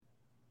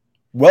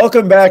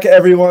Welcome back,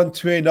 everyone,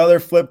 to another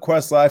Flip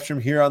Quest live stream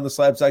here on the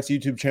Slabstocks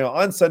YouTube channel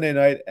on Sunday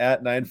night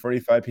at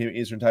 9:45 p.m.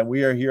 Eastern Time.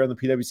 We are here on the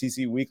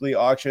PWCC weekly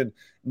auction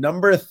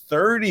number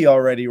 30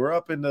 already. We're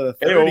up into the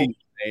 30.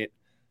 I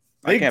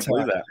Big can't time,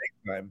 believe that.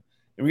 big time.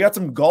 And we got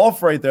some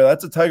golf right there.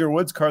 That's a Tiger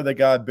Woods card that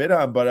got bid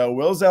on. But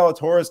Will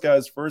Zalatoris got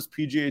his first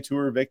PGA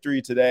Tour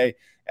victory today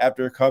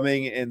after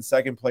coming in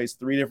second place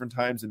 3 different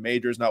times in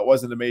majors. Now, it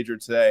wasn't a major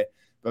today,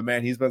 but,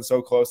 man, he's been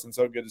so close and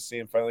so good to see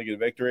him finally get a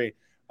victory.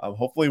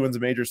 Hopefully he wins a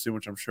major soon,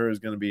 which I'm sure is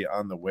going to be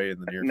on the way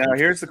in the near future. Now,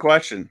 here's the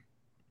question.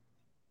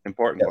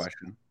 Important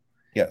question.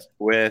 Yes.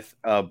 With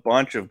a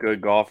bunch of good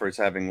golfers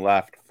having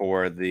left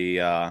for the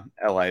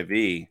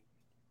LIV,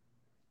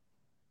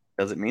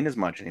 does it mean as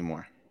much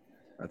anymore?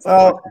 That's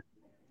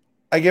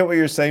I get what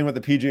you're saying with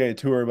the PGA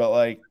Tour,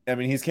 but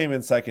he's came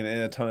in second in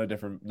a ton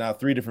of now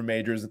 3 different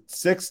majors,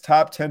 6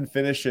 top 10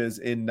 finishes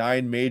in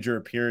 9 major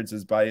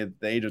appearances by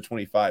the age of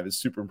 25 is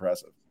super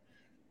impressive.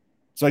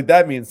 So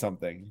that means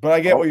something. But I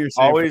get what you're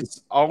saying.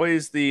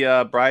 Always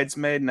the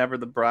bridesmaid, never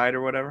the bride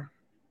or whatever.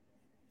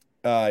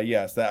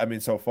 Yes,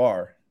 so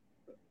far,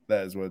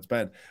 that is what it's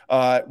been.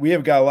 We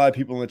have got a lot of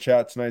people in the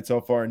chat tonight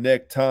so far.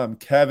 Nick, Tom,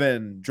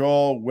 Kevin,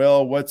 Joel,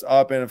 Will, what's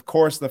up? And of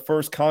course, the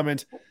first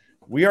comment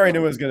we already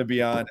knew was going to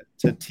be on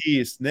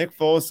Tatis. Nick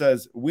Foles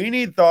says, we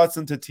need thoughts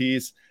on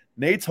Tatis.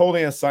 Nate's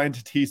holding a signed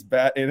Tatis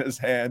bat in his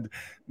hand.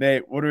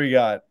 Nate, what do we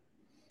got?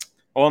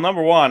 Well,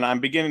 number one, I'm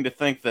beginning to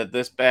think that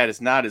this bat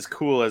is not as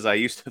cool as I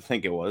used to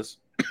think it was.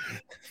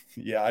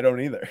 Yeah, I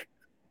don't either.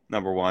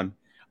 Number one.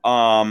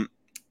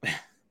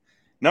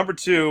 Number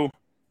two,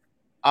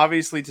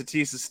 obviously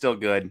Tatis is still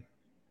good.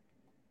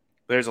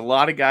 There's a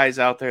lot of guys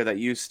out there that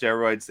use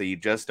steroids that you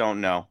just don't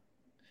know.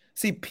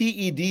 See,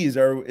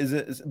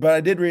 PEDs but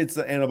I did read it's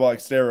the anabolic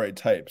steroid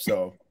type,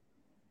 so.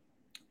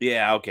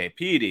 Yeah, okay,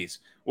 PEDs,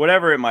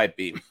 whatever it might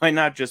be. Might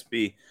not just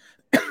be,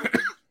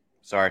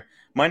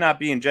 might not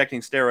be injecting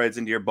steroids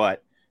into your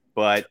butt,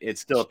 but it's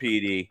still a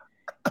PED.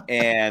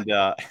 And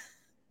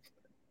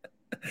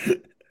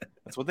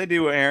that's what they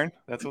do, Aaron.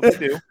 That's what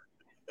they do.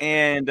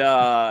 And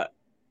I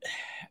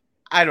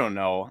don't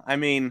know. I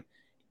mean,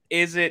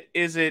 is it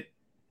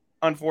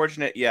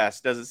unfortunate?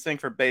 Yes. Does it stink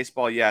for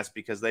baseball? Yes,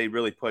 because they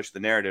really pushed the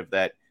narrative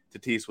that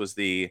Tatis was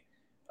the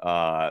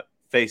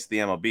face of the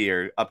MLB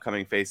or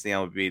upcoming face of the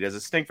MLB. Does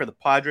it stink for the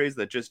Padres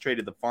that just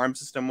traded the farm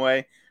system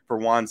away for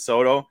Juan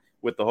Soto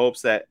with the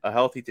hopes that a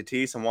healthy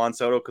Tatis and Juan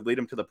Soto could lead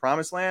him to the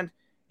promised land?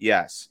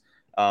 Yes.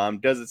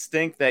 Does it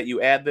stink that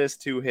you add this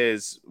to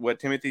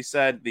what Timothy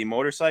said, the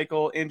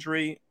motorcycle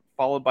injury,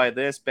 followed by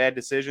this, bad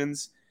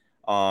decisions?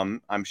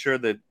 I'm sure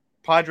the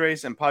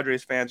Padres and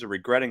Padres fans are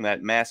regretting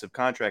that massive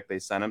contract they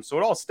sent him. So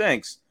it all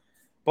stinks.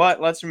 But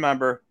let's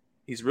remember,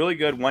 he's really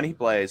good when he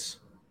plays.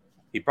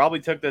 He probably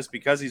took this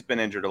because he's been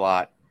injured a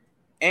lot.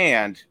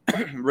 And,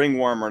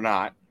 ringworm or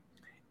not.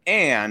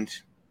 And,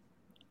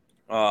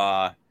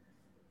 I'm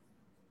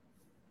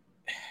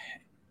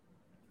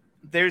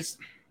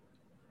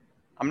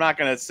not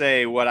going to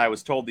say what I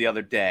was told the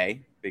other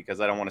day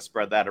because I don't want to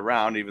spread that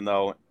around, even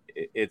though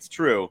it's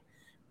true.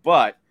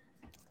 But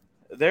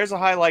there's a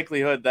high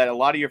likelihood that a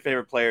lot of your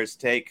favorite players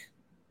take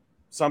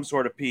some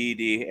sort of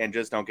PED and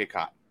just don't get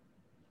caught.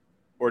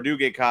 Or do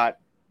get caught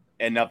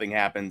and nothing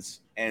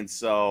happens. And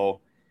so,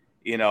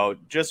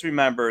 just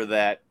remember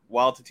that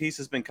while Tatis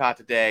has been caught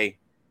today,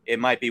 it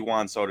might be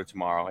Juan Soto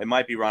tomorrow. It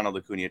might be Ronald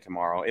Acuna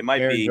tomorrow. It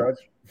might be Judge.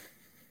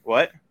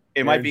 What?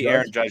 It might be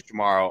Aaron Judge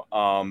tomorrow,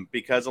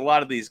 because a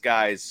lot of these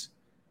guys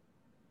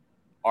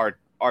are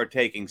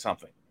taking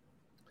something.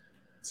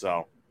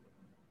 So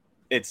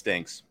it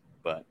stinks,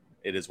 but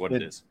it is what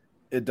it is.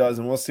 It does,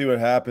 and we'll see what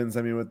happens.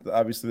 I mean, with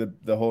obviously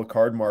the whole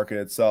card market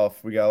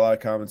itself, we got a lot of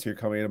comments here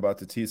coming in about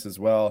Tatis as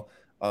well.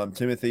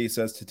 Timothy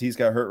says Tatis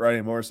got hurt riding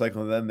a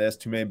motorcycle, and then this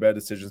 2 main bad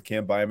decisions,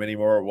 can't buy him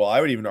anymore. Well, I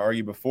would even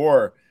argue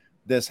before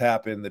this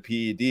happened, the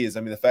PEDs. I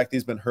mean, the fact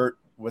he's been hurt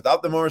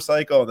without the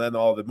motorcycle and then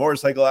all the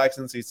motorcycle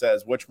accidents, he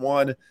says which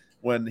one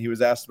when he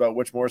was asked about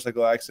which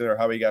motorcycle accident or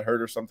how he got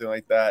hurt or something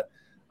like that.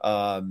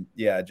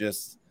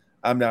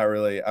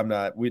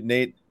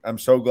 Nate, I'm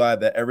so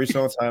glad that every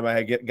single time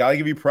gotta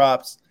give you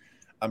props.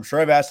 I'm sure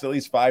I've asked at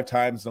least 5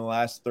 times in the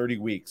last 30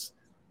 weeks.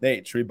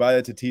 Nate, should we buy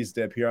the Tatis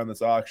dip here on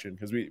this auction?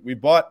 Because we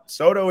bought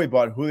Soto, we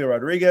bought Julio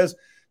Rodriguez,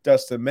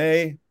 Dustin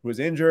May, who was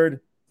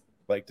injured,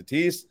 like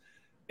Tatis,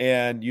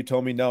 and you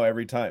told me no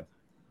every time.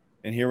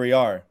 And here we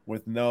are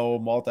with no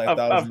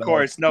multi-thousand. Of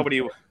course,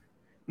 nobody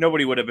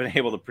would have been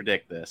able to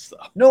predict this,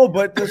 though. No,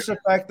 but there's the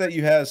fact that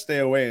you had to stay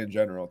away in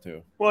general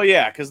too. Well,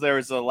 yeah, because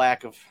there's a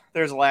lack of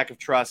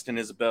trust in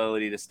his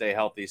ability to stay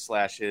healthy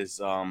 /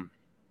 his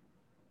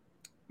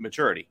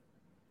maturity.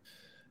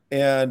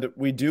 And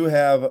we do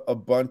have a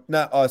bunch,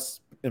 not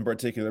us in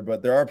particular,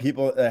 but there are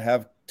people that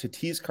have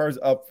Tatis cards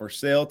up for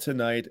sale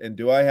tonight. And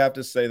do I have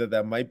to say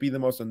that might be the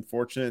most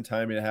unfortunate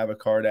time to have a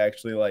card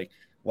actually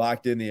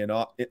locked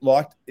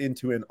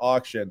into an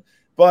auction?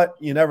 But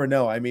you never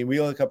know. I mean,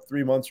 we look up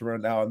 3 months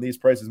from now, and these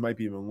prices might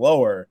be even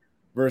lower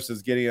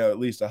versus getting at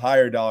least a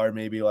higher dollar.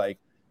 Maybe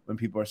when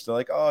people are still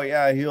like, "Oh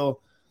yeah,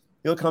 he'll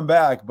come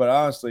back." But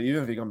honestly,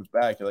 even if he comes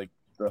back, the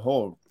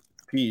whole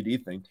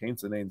PED thing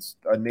taints a name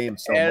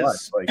so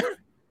much. Like,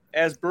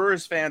 as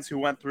Brewers fans who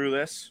went through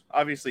this,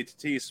 obviously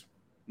Tatis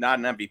not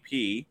an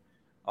MVP,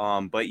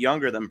 but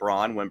younger than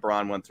Braun when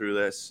Braun went through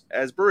this.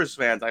 As Brewers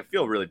fans, I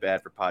feel really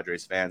bad for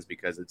Padres fans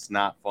because it's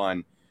not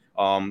fun.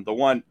 The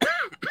one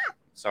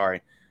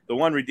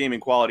redeeming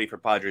quality for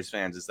Padres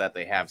fans is that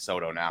they have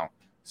Soto now.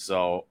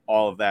 So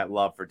all of that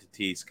love for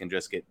Tatis can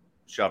just get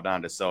shoved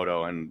onto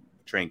Soto and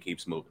the train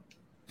keeps moving.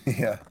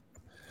 Yeah.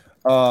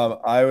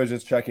 I was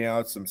just checking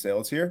out some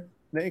sales here,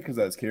 Nate, because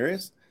I was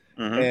curious.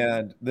 Mm-hmm.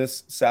 And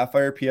this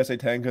Sapphire PSA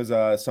 10,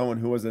 because someone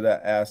who was it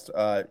that asked,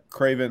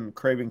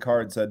 Craven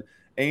Card said,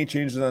 any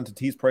changes on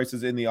Tatis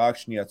prices in the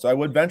auction yet? So I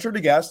would venture to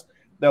guess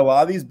that a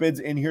lot of these bids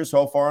in here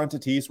so far on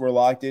Tatis were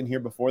locked in here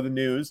before the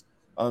news.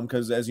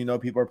 Because as you know,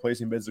 people are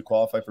placing bids to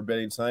qualify for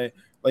bidding tonight.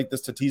 Like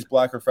this Tatis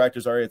Black Refractor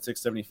is already at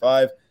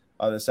 $675.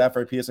 The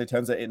Sapphire PSA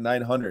 10 is at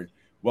 $900.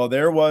 Well,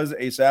 there was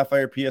a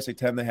Sapphire PSA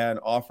 10 that had an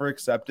offer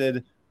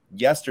accepted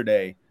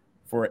yesterday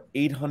for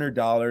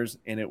 $800,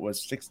 and it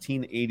was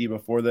 $1,680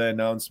 before the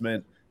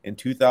announcement, and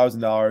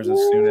 $2,000 as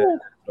soon as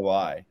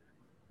July.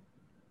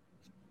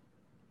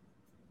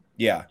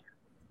 Yeah,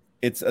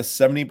 it's a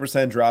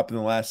 70% drop in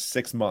the last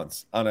 6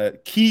 months on a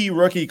key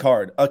rookie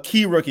card. A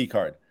key rookie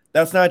card.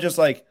 That's not just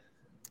like,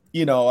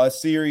 you know, a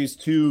Series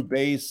 2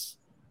 base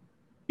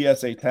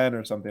PSA 10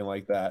 or something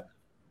like that.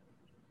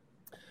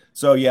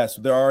 So, yes,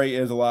 there already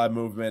is a lot of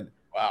movement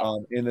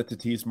in the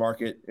Tatis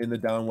market in the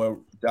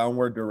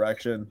downward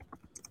direction.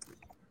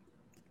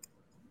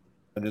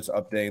 I'm just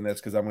updating this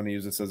because I'm going to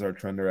use this as our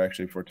trender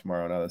actually for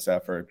tomorrow. Now the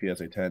Sapphire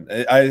PSA 10.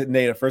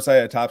 Nate, at first I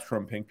had a Topps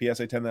Chrome Pink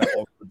PSA 10 that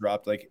also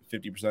dropped like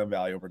 50%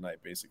 value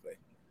overnight, basically.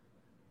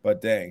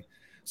 But dang.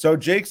 So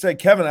Jake said,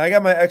 Kevin, I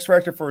got my X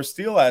Factor for a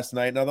steal last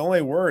night. Now the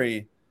only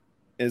worry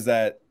is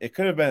that it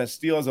could have been a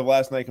steal as of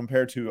last night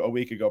compared to a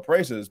week ago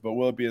prices, but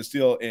will it be a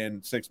steal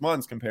in 6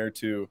 months compared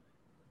to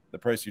the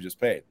price you just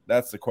paid?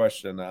 That's the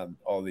question on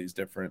all these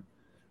different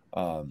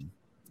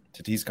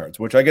Tatis cards,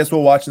 which I guess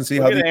we'll watch and see.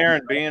 Look at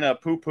Aaron being a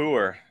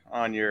poo-pooer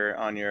on your.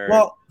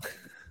 Well,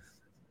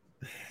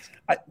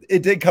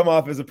 it did come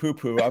off as a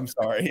poo-poo. I'm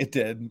sorry, it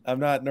did. I'm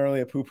not normally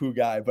a poo-poo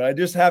guy, but I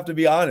just have to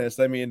be honest.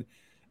 I mean,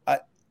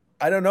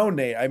 I don't know,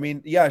 Nate. I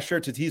mean, yeah,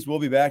 sure, Tatis will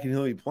be back and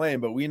he'll be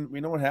playing, but we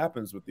know what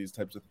happens with these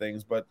types of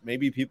things. But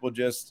maybe people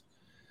just,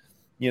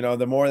 you know,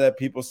 the more that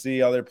people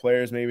see other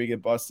players maybe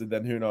get busted,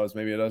 then who knows?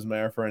 Maybe it doesn't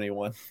matter for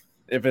anyone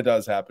if it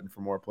does happen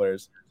for more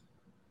players.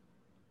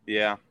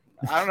 Yeah.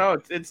 I don't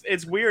know.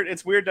 It's weird.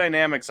 It's weird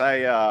dynamics.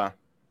 I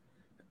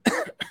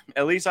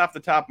at least off the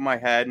top of my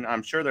head, and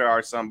I'm sure there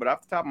are some, but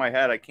off the top of my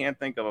head, I can't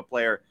think of a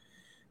player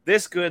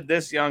this good,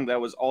 this young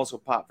that was also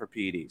popped for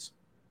PEDs.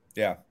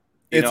 Yeah.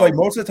 It's like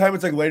most of the time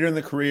it's like later in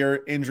the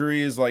career,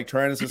 injuries, like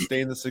trying to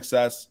sustain the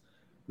success,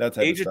 that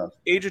type of stuff.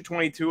 Age of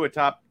 22, a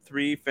top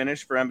 3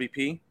 finish for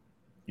MVP.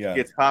 Yeah.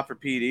 Gets popped for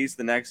PEDs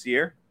the next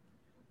year.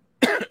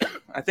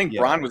 I think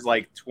Braun was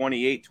like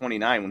 28,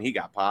 29 when he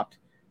got popped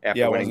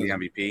after winning the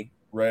MVP.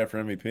 Right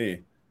after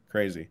MVP.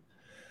 Crazy.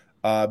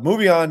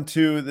 Moving on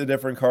to the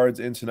different cards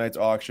in tonight's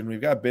auction.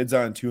 We've got bids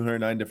on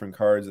 209 different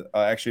cards.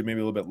 Actually, maybe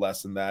a little bit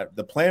less than that.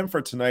 The plan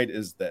for tonight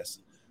is this.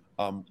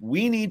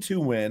 We need to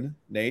win,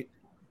 Nate.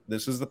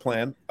 This is the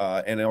plan.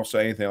 And also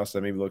anything else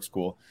that maybe looks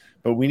cool.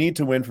 But we need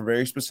to win for a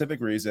very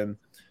specific reason.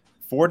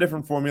 4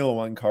 different Formula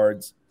One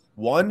cards.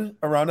 One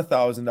around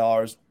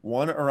 $1,000.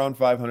 One around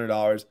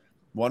 $500.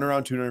 One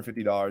around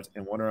 $250.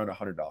 And one around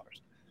 $100.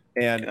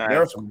 And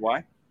there are some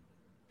why?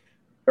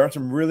 There are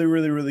some really,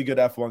 really, really good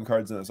F1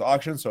 cards in this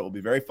auction, so it will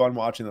be very fun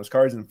watching those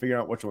cards and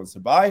figuring out which ones to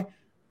buy.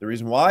 The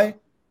reason why, a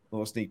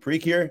little sneak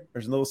peek here,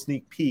 there's a little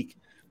sneak peek,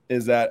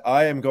 is that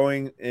I am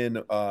going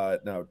in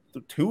now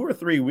 2 or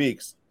 3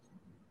 weeks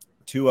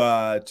to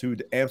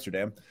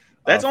Amsterdam.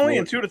 That's only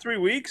in 2 to 3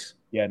 weeks?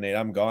 Yeah, Nate,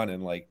 I'm gone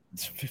in like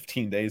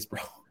 15 days,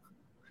 bro.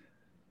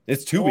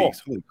 It's 2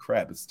 weeks. Holy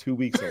crap, it's 2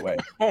 weeks away.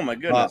 Oh, my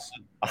goodness.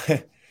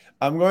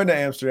 I'm going to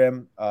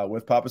Amsterdam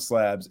with Papa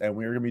Slabs, and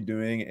we're going to be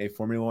doing a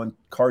Formula One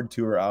card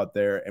tour out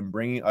there and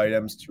bringing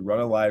items to run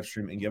a live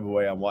stream and give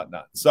away and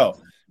whatnot. So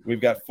we've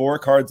got 4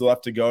 cards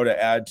left to go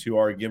to add to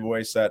our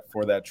giveaway set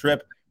for that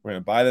trip. We're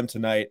going to buy them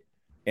tonight.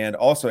 And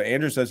also,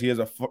 Andrew says he has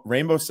a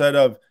rainbow set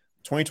of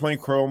 2020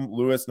 Chrome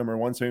Lewis number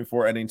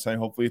 174 ending tonight.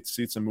 Hopefully,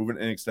 see some movement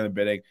in extended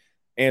bidding.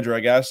 Andrew, I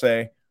got to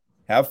say,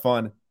 have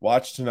fun.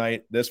 Watch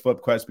tonight this Flip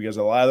Quest because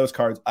a lot of those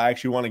cards I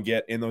actually want to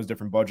get in those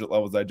different budget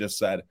levels I just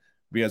said.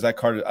 Because that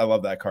card, I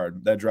love that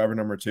card, that driver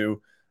number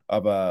 2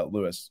 of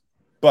Lewis.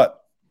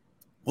 But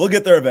we'll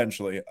get there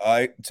eventually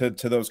to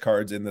those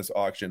cards in this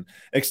auction.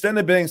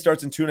 Extended bidding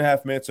starts in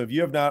 2.5 minutes. So if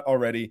you have not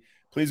already,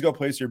 please go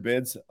place your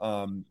bids.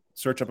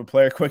 Search up a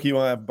player quick you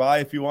want to buy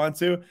if you want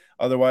to.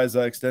 Otherwise,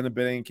 extended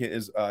bidding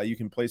is you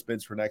can place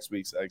bids for next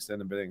week's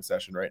extended bidding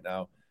session right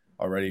now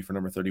already for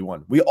number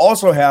 31. We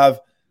also have,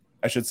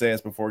 I should say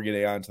this before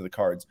getting on to the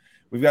cards.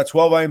 We've got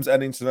 12 items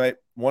ending tonight,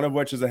 one of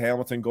which is a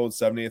Hamilton Gold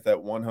 70th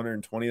at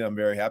 120 that I'm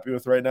very happy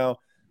with right now.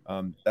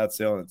 That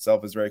sale in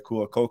itself is very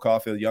cool. A Cole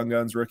Caulfield Young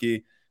Guns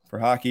rookie for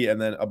hockey,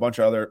 and then a bunch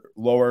of other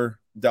lower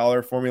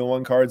Formula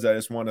One cards that I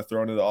just want to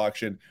throw into the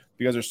auction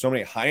because there's so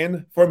many high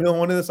end Formula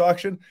One in this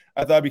auction.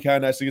 I thought it'd be kind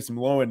of nice to get some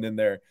low end in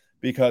there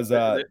because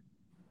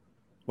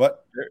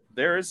what?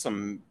 There is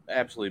some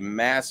absolutely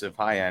massive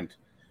high end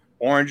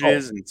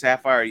oranges and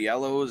sapphire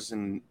yellows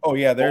and oh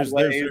yeah, there's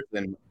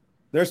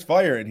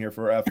fire in here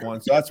for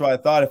F1. So that's why I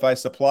thought if I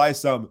supply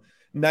some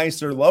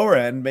nicer lower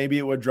end, maybe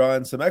it would draw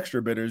in some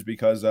extra bidders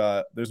because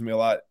there's gonna be a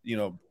lot,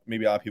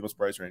 maybe a lot of people's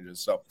price ranges.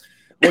 So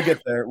we'll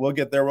get there.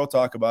 We'll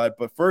talk about it.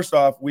 But first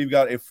off, we've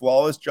got a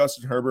flawless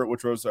Justin Herbert,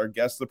 which was our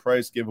guess the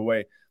price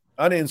giveaway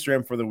on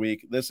Instagram for the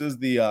week. This is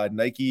the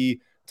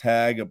Nike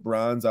tag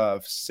bronze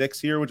of 6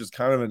 here, which is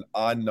kind of an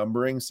odd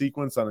numbering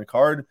sequence on a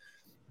card.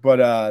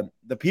 But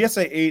the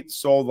PSA 8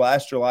 sold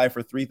last July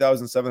for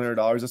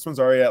 $3,700. This one's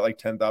already at like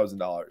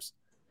 $10,000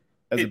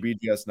 as a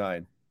BGS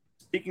 9.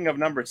 Speaking of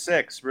number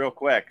 6, real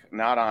quick,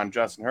 not on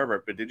Justin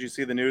Herbert, but did you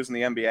see the news in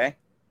the NBA?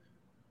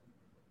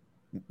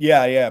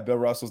 Yeah. Bill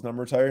Russell's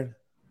number retired.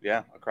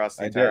 Yeah, across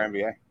the entire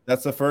NBA.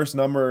 That's the first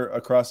number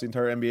across the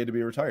entire NBA to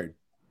be retired.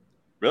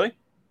 Really?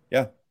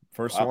 Yeah,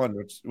 first one,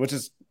 which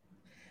is,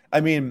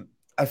 I mean,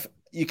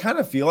 you kind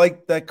of feel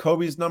like that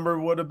Kobe's number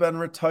would have been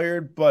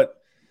retired, but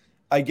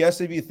I guess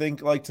if you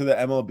think like to the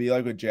MLB,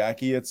 like with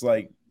Jackie, it's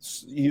like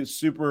he's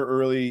super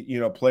early,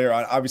 player,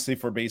 obviously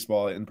for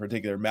baseball in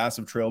particular,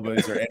 massive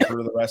trailblazer and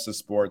for the rest of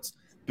sports.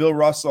 Bill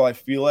Russell, I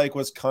feel like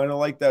was kind of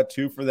like that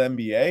too for the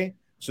NBA.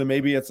 So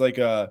maybe it's like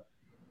a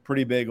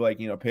pretty big, like,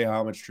 pay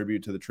homage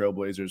tribute to the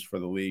Trailblazers for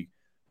the league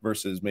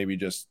versus maybe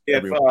just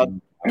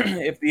everyone.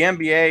 If the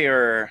NBA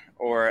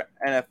or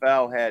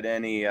NFL had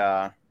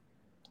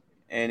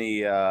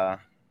any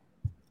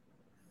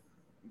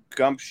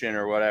gumption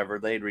or whatever,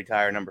 they'd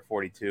retire number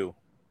 42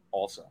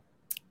 also.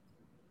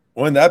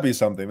 Wouldn't that be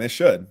something? They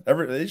should.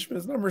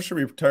 His numbers should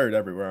be retired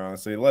everywhere,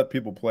 honestly. Let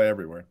people play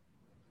everywhere.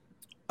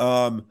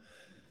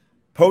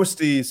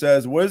 Posty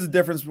says, what is the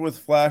difference with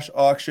Flash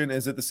Auction?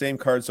 Is it the same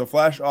card? So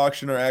Flash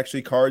Auction are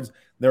actually cards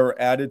that were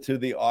added to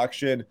the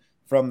auction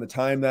from the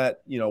time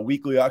that,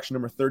 weekly auction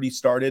number 30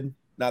 started.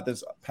 Not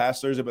this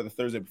past Thursday, but the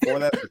Thursday before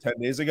that, so 10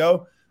 days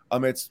ago.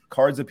 It's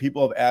cards that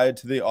people have added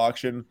to the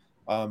auction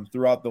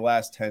throughout the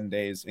last 10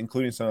 days,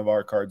 including some of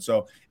our cards.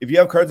 So if you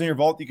have cards in your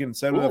vault, you can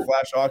send them to the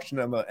Flash Auction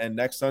and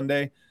next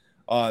Sunday.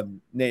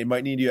 Nate,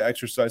 might need you to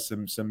exercise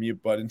some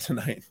mute button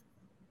tonight.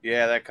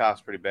 Yeah, that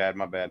cough's pretty bad.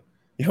 My bad.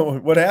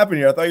 What happened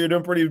here? I thought you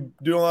were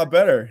doing a lot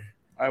better.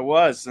 I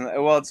was.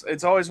 Well,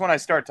 it's always when I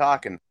start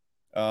talking.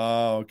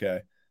 Oh,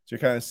 okay. So you're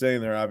kind of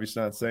saying there,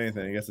 obviously not saying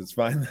anything. I guess it's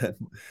fine then.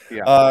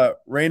 Yeah.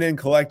 Rain in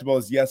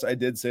Collectibles. Yes, I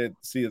did see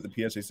that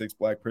the PSA 6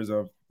 Black Prism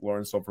of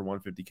Lawrence sold for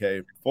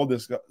 $150K.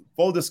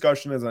 Full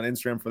discussion is on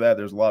Instagram for that.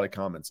 There's a lot of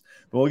comments.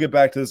 But we'll get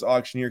back to this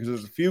auction here because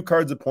there's a few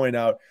cards to point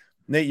out.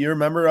 Nate, you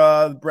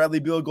remember Bradley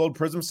Beal Gold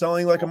Prism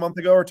selling like a month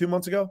ago or 2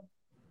 months ago?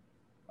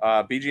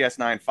 BGS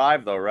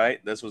 9.5 though,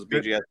 right? This was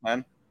BGS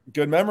 10.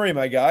 Good memory,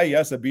 my guy.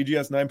 Yes, a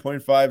BGS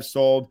 9.5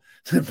 sold.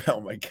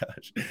 Oh my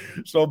gosh,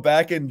 sold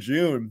back in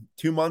June,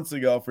 2 months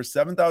ago for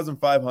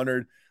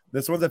 $7,500.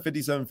 This one's at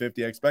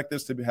 $5,750. I expect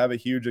this to have a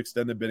huge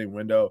extended bidding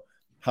window.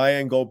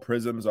 High-end gold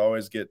prisms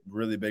always get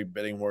really big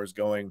bidding wars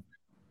going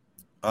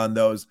on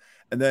those.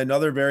 And then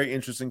another very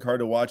interesting card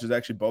to watch is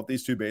actually both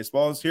these two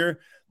baseballs here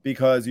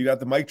because you got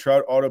the Mike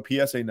Trout auto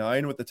PSA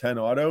 9 with the 10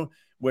 auto,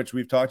 which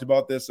we've talked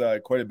about this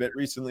quite a bit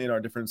recently in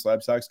our different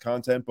Slab Stocks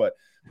content. But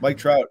Mike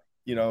Trout,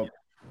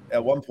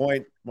 at one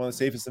point, one of the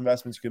safest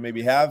investments you could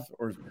maybe have,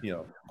 or,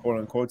 quote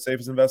unquote,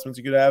 safest investments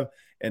you could have.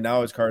 And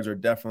now his cards are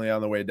definitely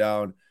on the way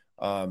down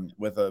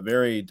with a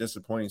very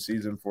disappointing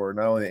season for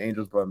not only the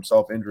Angels, but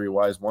himself injury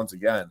wise once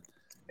again.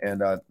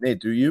 And Nate,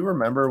 do you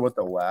remember what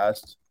the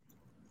last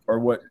or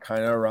what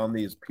kind of around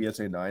these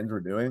PSA 9s were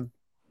doing?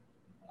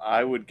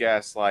 I would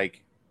guess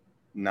like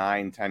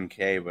 9,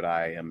 10K, but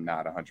I am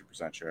not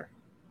 100% sure.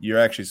 You're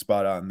actually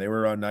spot on. They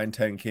were around 9,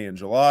 10K in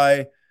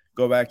July.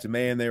 Go back to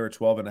May, and they were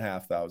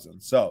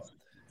 12,500. So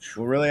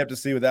we'll really have to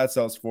see what that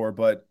sells for.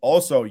 But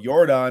also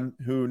Jordan,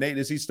 who, Nate,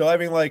 is he still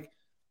having like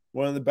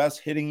one of the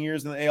best hitting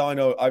years in the AL? I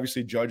know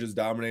obviously Judge has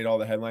dominated all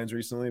the headlines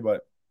recently,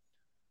 but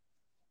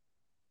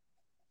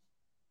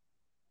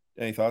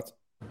any thoughts?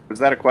 Was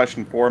that a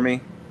question for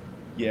me?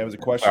 Yeah, it was a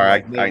question. All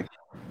right,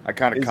 I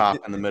kind of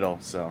coughed in the middle,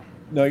 so.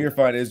 No, you're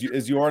fine. Is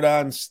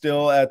Jordan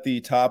still at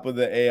the top of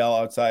the AL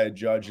outside of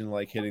Judge and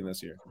like hitting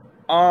this year?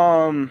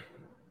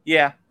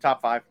 Yeah,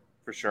 top 5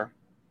 for sure.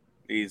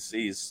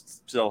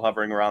 He's still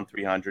hovering around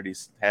 300. He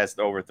has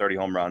over 30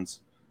 home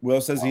runs.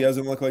 Will says he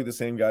doesn't look like the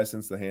same guy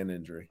since the hand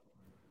injury.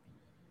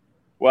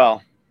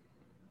 Well,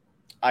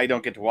 I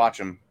don't get to watch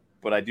him,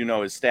 but I do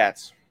know his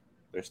stats.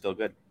 They're still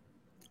good.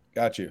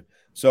 Got you.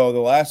 So the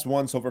last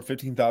one sold for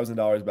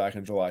 $15,000 back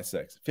on July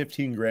 6th.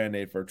 $15,000,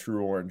 Nate, for a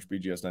true orange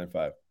BGS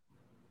 9.5.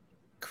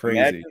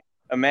 Crazy.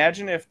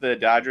 Imagine if the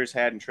Dodgers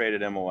hadn't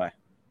traded him away.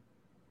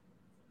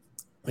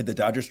 Did the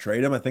Dodgers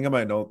trade him? I think I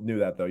might knew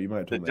that, though. You might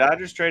have told me. The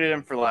Dodgers traded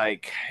him for,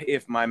 like,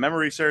 if my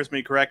memory serves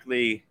me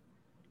correctly,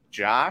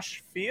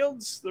 Josh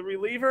Fields, the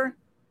reliever.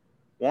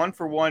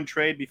 1-for-1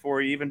 trade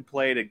before he even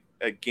played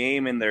a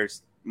game in their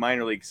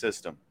minor league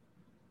system.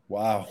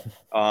 Wow.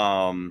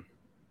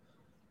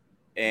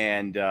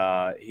 and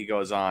he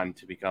goes on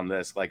to become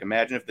this. Like,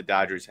 imagine if the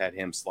Dodgers had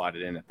him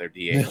slotted in at their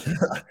DH.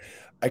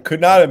 I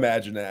could not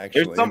imagine it,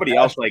 actually. There's somebody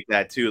else like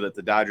that too that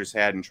the Dodgers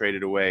had and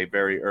traded away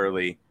very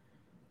early.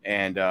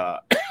 And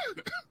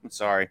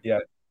sorry, yeah,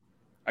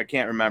 I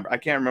can't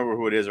remember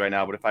who it is right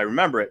now. But if I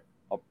remember it,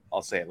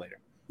 I'll say it later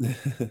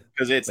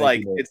because it's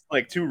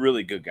like two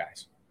really good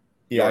guys.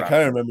 Yeah, I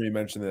kind of remember you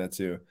mentioning that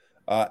too.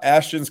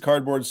 Ashton's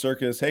Cardboard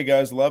Circus. Hey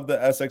guys, love the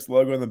SX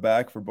logo in the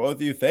back for both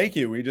of you. Thank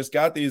you. We just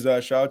got these.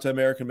 Shout out to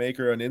American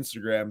Maker on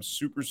Instagram.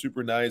 Super,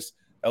 super nice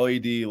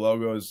LED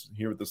logos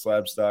here with the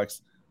Slab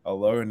Stocks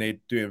logo.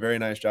 Nate doing a very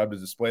nice job to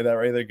display that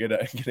right there,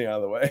 getting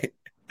out of the way.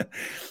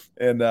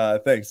 And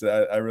thanks.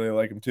 I really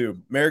like them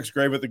too. Merrick's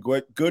Grave with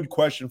a good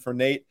question for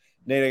Nate.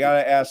 Nate, I got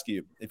to ask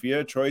you, if you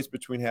had a choice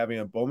between having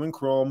a Bowman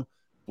Chrome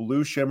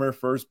Blue Shimmer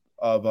first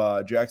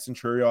of Jackson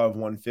Chourio out of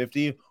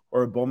 150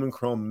 or a Bowman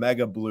Chrome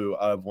Mega Blue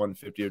out of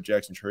 150 of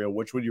Jackson Chourio,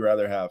 which would you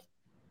rather have?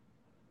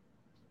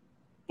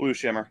 Blue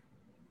Shimmer.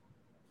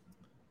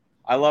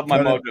 I love my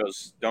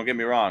Mojos. Don't get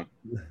me wrong,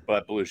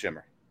 but Blue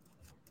Shimmer.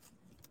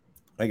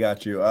 I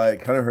got you.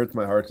 It kind of hurts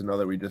my heart to know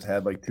that we just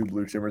had like two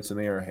Blue Shimmers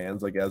sitting in our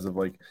hands like as of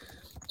like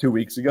 2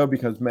 weeks ago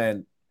because,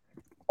 man,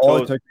 all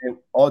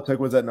it took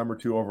was that number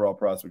 2 overall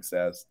prospect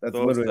status. That's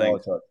literally all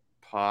it took.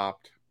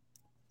 Popped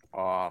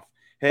off.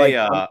 Hey,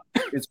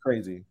 it's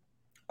crazy.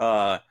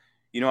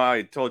 You know how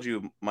I told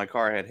you my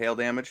car had hail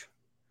damage?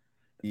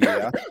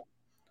 Yeah.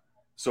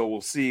 So we'll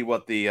see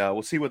what the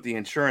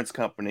insurance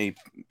company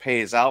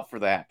pays out for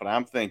that. But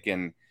I'm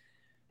thinking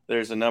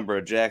there's a number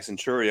of Jackson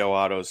Chourio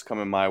autos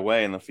coming my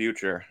way in the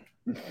future.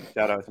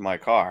 Shout out to my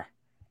car.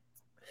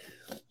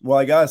 Well,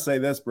 I gotta say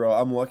this, bro.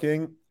 I'm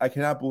looking. I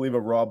cannot believe a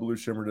raw Blue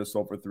Shimmer just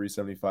sold for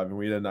 $375, and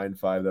we had a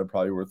 9.5. That'd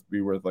probably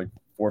be worth like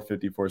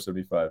 $450,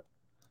 $475.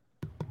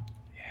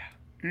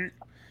 Yeah.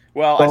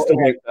 Well,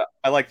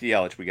 I like the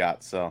Yelich we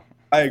got, so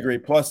I agree.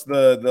 Plus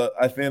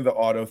I think the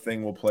auto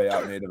thing will play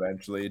out, Nate,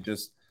 eventually. It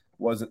just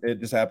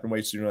happened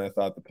way sooner than I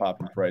thought. The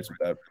pop in price with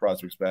that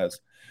prospects pass.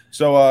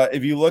 So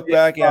if you look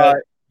back at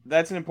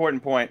that's an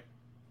important point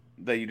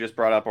that you just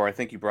brought up, or I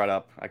think you brought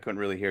up. I couldn't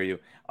really hear you.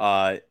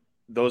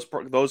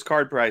 Those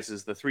card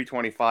prices, the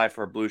 $325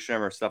 for a Blue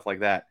Shimmer, stuff like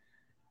that.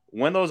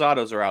 When those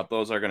autos are out,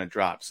 those are going to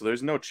drop. So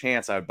there's no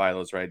chance I would buy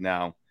those right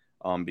now,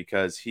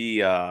 because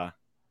the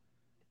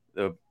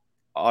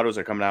autos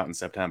are coming out in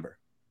September.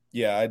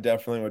 Yeah, I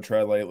definitely would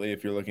try lightly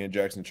if you're looking at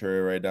Jackson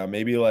Chourio right now.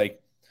 Maybe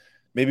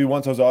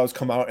once those autos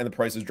come out and the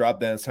prices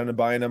drop, then it's time to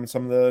buy them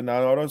some of the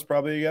non-autos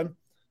probably again.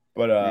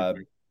 But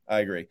I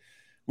agree.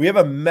 We have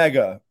a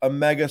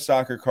mega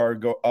soccer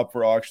card go up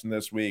for auction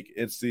this week.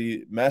 It's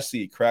the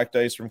Messi Cracked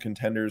Ice from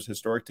Contenders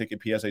Historic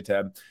Ticket PSA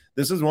 10.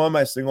 This is one of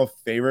my single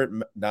favorite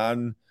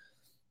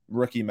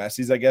non-rookie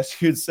Messis, I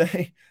guess you'd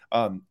say.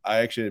 I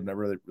actually have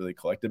never really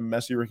collected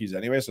Messi rookies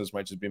anyway, so this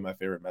might just be my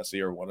favorite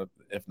Messi or one of,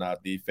 if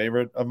not the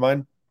favorite of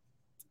mine.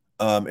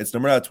 It's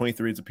numbered out of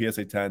 23. It's a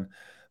PSA 10.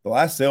 The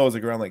last sale was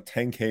like around like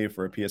 $10K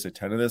for a PSA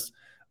 10 of this.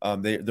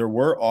 There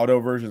were auto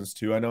versions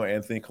too. I know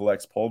Anthony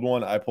Collects pulled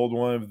one. I pulled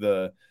one of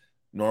the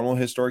normal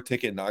historic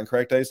ticket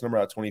non-cracked ice, number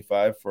out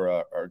 25 for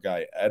our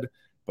guy Ed.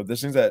 But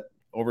this thing's at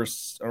over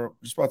just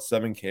about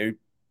 7K.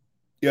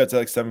 Yeah, it's at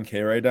like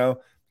 7K right now.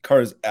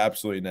 Card is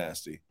absolutely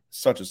nasty.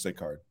 Such a sick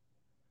card.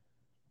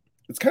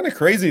 It's kind of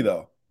crazy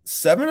though.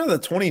 7 of the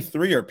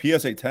 23 are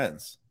PSA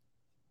 10s.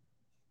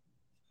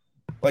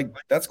 Like,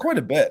 that's quite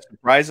a bit.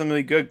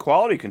 Surprisingly good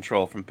quality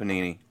control from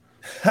Panini.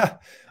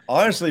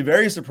 Honestly,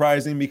 very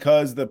surprising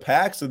because the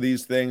packs of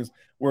these things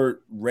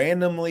were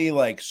randomly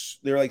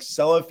they're like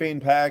cellophane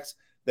packs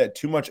that had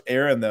too much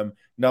air in them.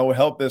 Now, what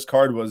helped this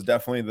card was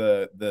definitely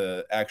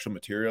the actual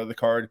material of the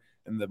card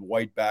and the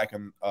white back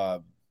and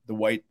the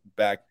white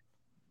back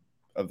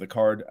of the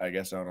card. I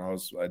guess I don't know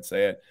how I'd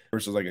say it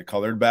versus like a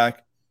colored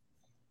back.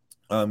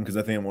 Because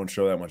I think it won't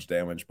show that much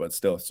damage, but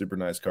still, super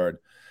nice card.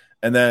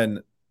 And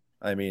then,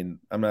 I mean,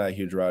 I'm not a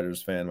huge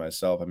Rodgers fan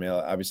myself. I mean,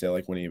 obviously, I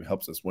like when he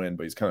helps us win,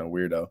 but he's kind of a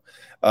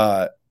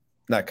weirdo.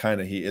 Not kind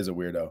of, he is a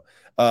weirdo.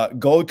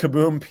 Gold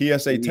Kaboom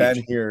PSA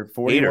 10 here,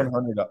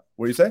 4,100.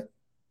 What do you say?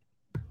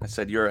 I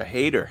said you're a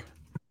hater.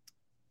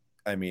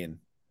 I mean,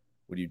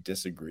 would you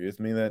disagree with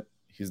me that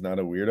he's not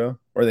a weirdo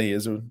or that he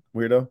is a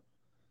weirdo?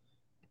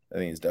 I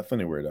think he's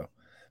definitely a weirdo.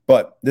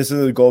 But this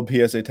is a gold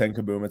PSA 10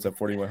 Kaboom. It's at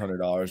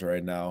 $4,100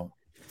 right now.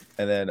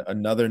 And then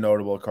another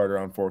notable card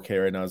around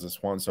 4K right now is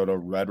this Juan Soto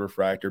Red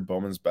Refractor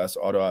Bowman's Best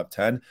Auto out of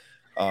 10.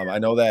 I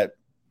know that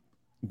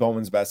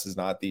Bowman's Best is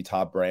not the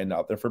top brand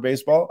out there for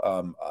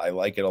baseball. I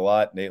like it a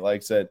lot. Nate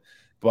likes it.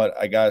 But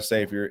I got to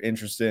say, if you're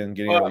interested in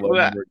getting a low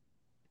number,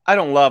 I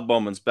don't love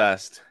Bowman's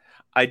Best.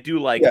 I do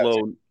like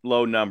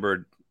low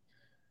numbered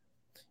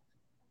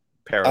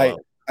parallel.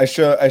 I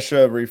should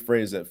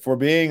rephrase it. For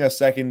being a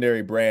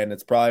secondary brand,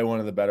 it's probably one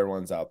of the better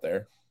ones out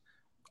there.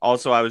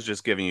 Also, I was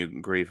just giving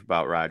you grief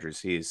about Rodgers.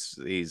 He's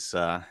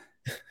a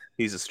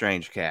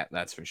strange cat,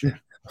 that's for sure.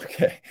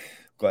 Okay.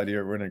 Glad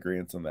we're in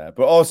agreement on that.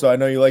 But also, I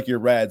know you like your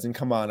reds, and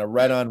come on, a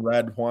red on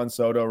red Juan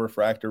Soto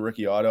Refractor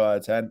rookie auto out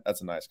of 10.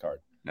 That's a nice card.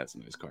 That's a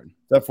nice card.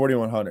 It's at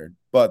 4,100.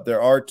 But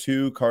there are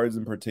two cards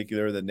in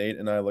particular that Nate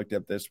and I looked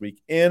at this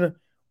week in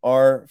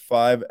our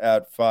 5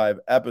 at 5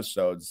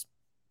 episodes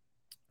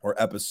or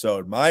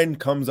episode. Mine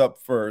comes up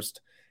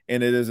first,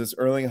 and it is this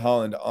Erling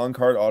Haaland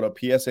on-card auto,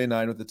 PSA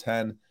 9 with the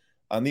 10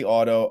 on the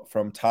auto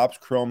from Topps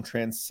Chrome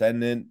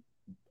Transcendent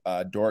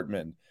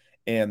Dortmund.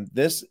 And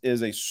this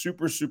is a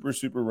super, super,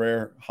 super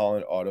rare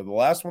Haaland auto. The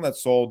last one that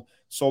sold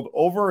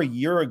over a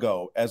year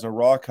ago as a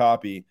raw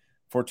copy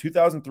for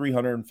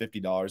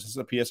 $2,350. This is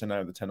a PSA 9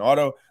 with the 10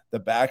 auto. The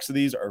backs of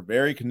these are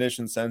very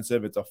condition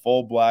sensitive. It's a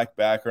full black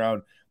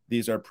background.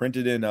 These are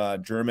printed in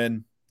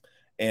German.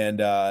 And,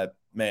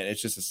 man,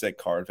 it's just a sick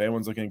card. If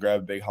anyone's looking to grab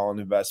a big Haaland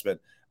investment,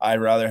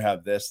 I'd rather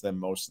have this than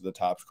most of the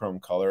Topps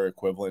Chrome color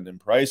equivalent in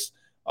price.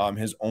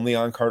 His only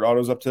on-card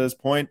autos up to this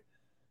point.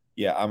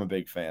 Yeah, I'm a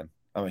big fan.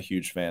 I'm a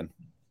huge fan.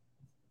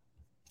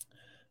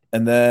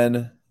 And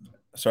then,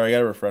 sorry, I got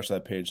to refresh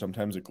that page.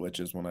 Sometimes it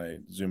glitches when I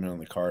zoom in on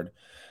the card.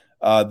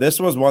 This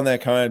was one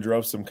that kind of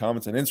drove some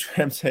comments on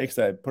Instagram takes.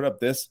 I put up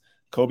this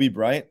Kobe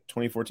Bryant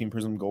 2014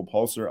 Prism Gold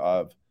Pulsar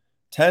of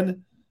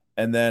 10.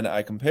 And then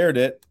I compared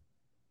it.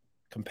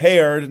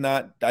 I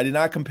did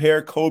not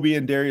compare Kobe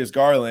and Darius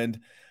Garland.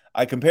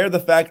 I compared the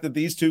fact that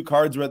these two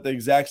cards were at the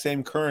exact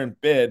same current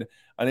bid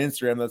on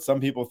Instagram, that some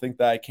people think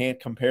that I can't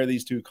compare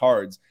these two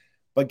cards.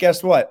 But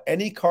guess what?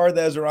 Any card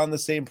that is around the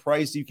same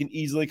price, you can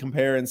easily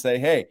compare and say,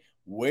 hey,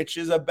 which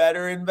is a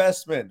better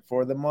investment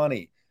for the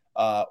money?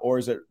 Or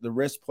is it the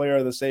risk play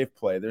or the safe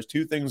play? There's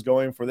two things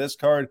going for this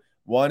card.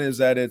 One is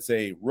that it's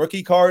a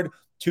rookie card.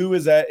 Two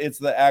is that it's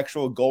the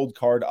actual gold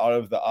card out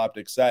of the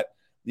Optic set.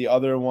 The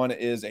other one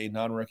is a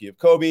non-rookie of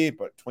Kobe,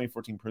 but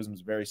 2014 Prism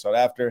is very sought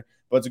after.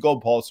 But it's a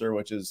gold Pulsar,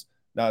 which is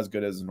not as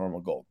good as a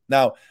normal gold.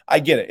 Now, I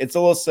get it. It's a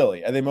little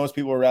silly. I think most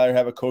people would rather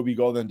have a Kobe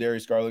gold than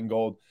Darius Garland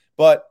gold.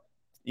 But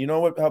you know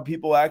what? How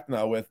people act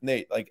now with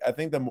Nate. Like, I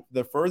think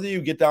the further you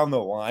get down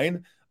the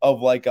line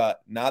of like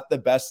not the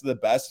best of the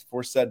best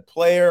for said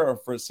player or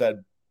for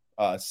said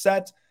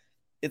set,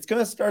 it's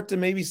going to start to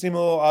maybe seem a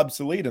little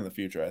obsolete in the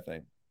future, I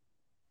think.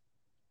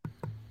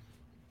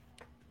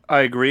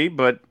 I agree,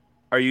 but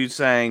are you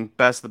saying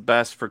best of the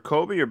best for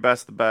Kobe or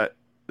best of the best?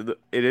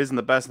 It isn't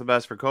the best of the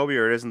best for Kobe,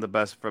 or it isn't the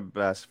best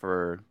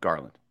for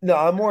Garland? No,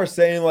 I'm more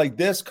saying like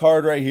this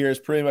card right here is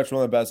pretty much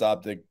one of the best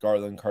Optic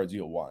Garland cards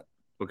you'll want.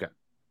 Okay.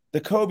 The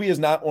Kobe is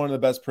not one of the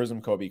best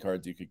Prism Kobe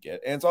cards you could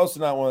get. And it's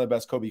also not one of the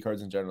best Kobe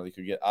cards in general you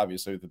could get,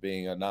 obviously, with it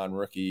being a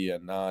non-rookie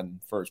and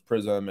non-first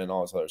Prism and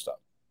all this other stuff.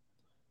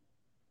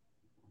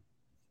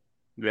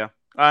 Yeah.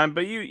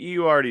 But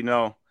you already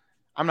know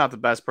I'm not the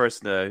best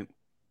person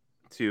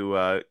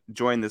to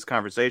join this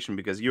conversation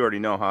because you already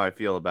know how I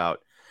feel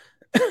about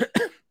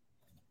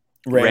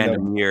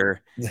random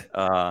year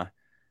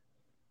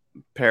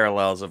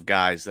parallels of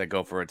guys that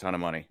go for a ton of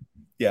money.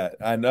 Yeah,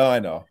 I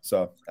know.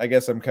 So I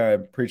guess I'm kind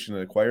of preaching to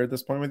the choir at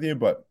this point with you,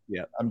 but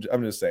yeah,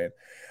 I'm just saying.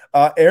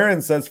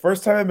 Aaron says,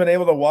 first time I've been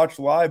able to watch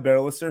live, been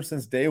a listener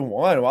since day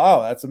one.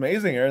 Wow, that's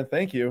amazing, Aaron.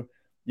 Thank you.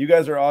 You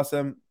guys are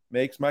awesome.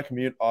 Makes my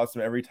commute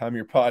awesome every time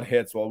your pod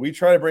hits. Well, we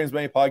try to bring as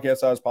many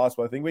podcasts out as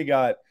possible. I think we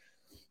got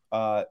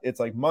it's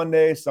like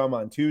Monday, some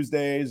on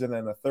Tuesdays, and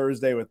then a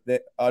Thursday with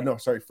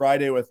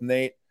Friday with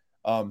Nate,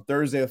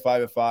 Thursday with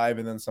 5 at 5,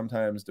 and then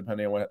sometimes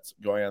depending on what's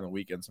going on the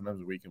weekend, sometimes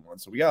the weekend one.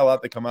 So we got a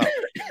lot that come out.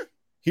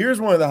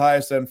 Here's one of the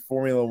highest end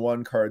Formula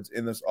One cards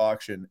in this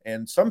auction.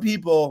 And some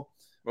people,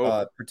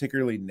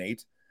 particularly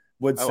Nate,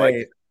 would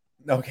say,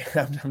 okay,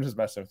 I'm just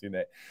messing with you,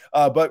 Nate.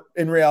 But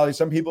in reality,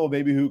 some people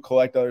maybe who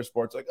collect other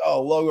sports, like,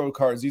 oh, logo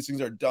cards, these things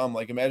are dumb.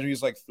 Like, imagine you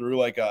just like threw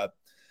like a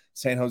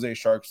San Jose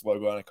Sharks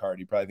logo on a card.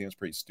 You probably think it's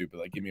pretty stupid.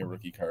 Like, give me a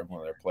rookie card of one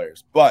of their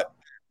players. But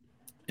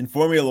in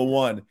Formula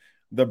One,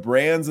 the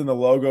brands and the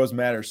logos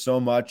matter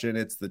so much, and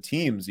it's the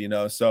teams, you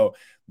know. So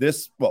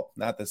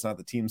not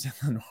the teams in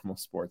the normal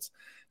sports.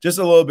 Just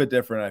a little bit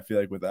different, I feel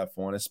like, with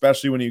F1,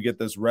 especially when you get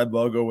this red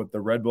logo with the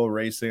Red Bull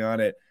Racing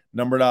on it,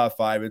 numbered out of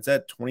 5. It's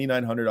at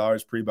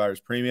 $2,900 pre-buyer's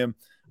premium.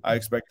 I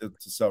expect it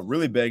to sell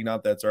really big.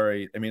 Not that's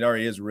already, I mean, it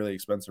already is really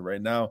expensive right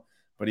now,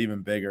 but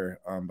even bigger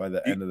by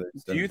the end of the.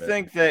 Do you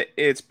think that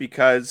it's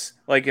because,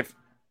 like,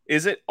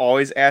 is it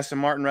always Aston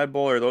Martin, Red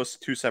Bull, or are those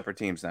two separate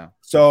teams now?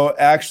 So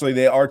actually,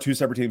 they are two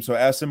separate teams. So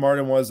Aston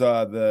Martin was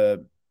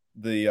the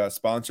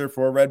sponsor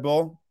for Red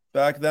Bull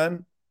back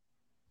then.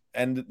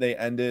 And they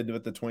ended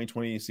with the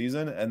 2020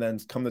 season, and then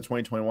come the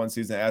 2021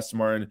 season, Aston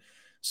Martin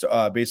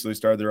basically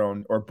started their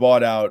own, or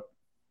bought out,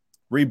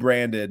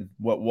 rebranded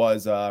what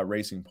was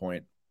Racing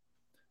Point.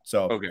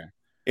 So okay,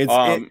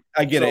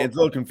 I get it. It's a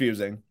little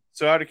confusing.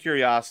 So out of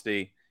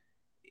curiosity,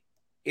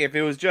 if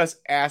it was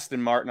just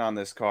Aston Martin on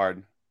this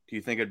card, do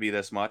you think it'd be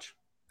this much?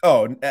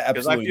 Oh, absolutely.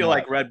 Because I feel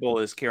like Red Bull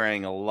is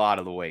carrying a lot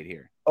of the weight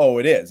here. Oh,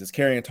 it is. It's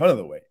carrying a ton of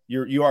the weight.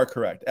 You are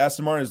correct.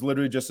 Aston Martin is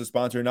literally just a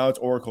sponsor. Now it's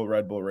Oracle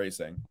Red Bull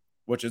Racing,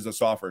 which is a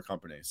software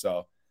company.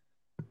 So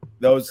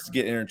those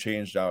get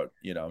interchanged out,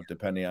 you know,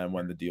 depending on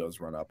when the deals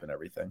run up and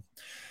everything.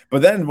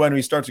 But then when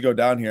we start to go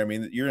down here, I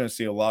mean, you're going to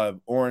see a lot of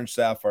orange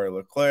Sapphire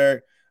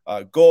Leclerc,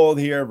 gold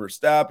here,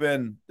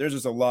 Verstappen. There's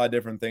just a lot of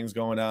different things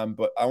going on.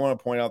 But I want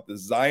to point out the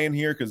Zion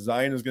here because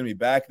Zion is going to be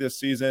back this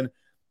season.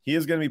 He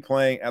is going to be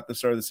playing at the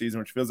start of the season,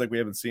 which feels like we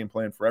haven't seen him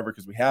playing forever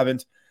because we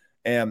haven't.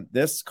 And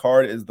this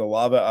card is the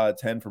Lava out of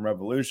 10 from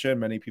Revolution.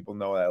 Many people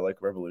know that I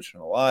like Revolution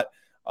a lot.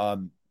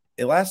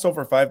 It lasts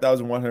over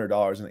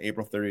 $5,100 on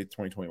April 30th,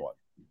 2021.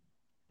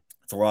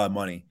 It's a lot of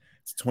money.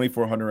 It's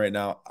 $2,400 right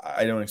now.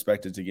 I don't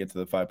expect it to get to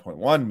the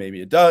 5.1.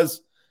 Maybe it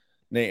does.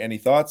 Nate, any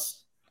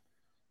thoughts?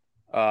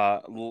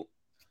 I'm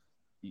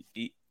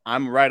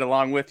right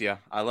along with you.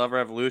 I love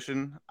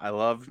Revolution. I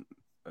love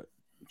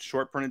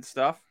short printed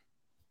stuff.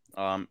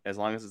 As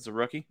long as it's a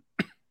rookie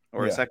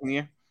or a second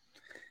year,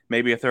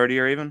 maybe a third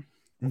year even,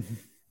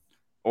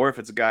 or if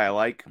it's a guy I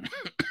like.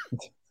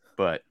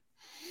 But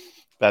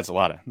that's a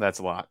lot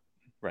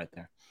right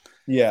there.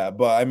 Yeah,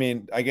 but I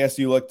mean, I guess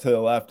you look to the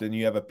left and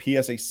you have a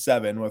PSA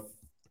 7 with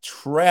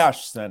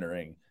trash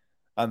centering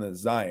on the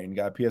Zion. You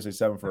got a PSA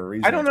 7 for a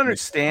reason. I don't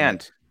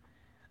understand.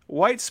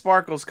 White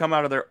sparkles come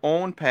out of their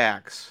own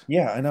packs.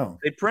 Yeah, I know.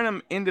 They print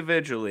them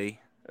individually,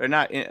 or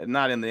not in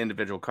the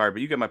individual card,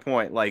 but you get my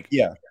point. Like,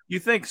 yeah, you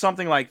think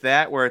something like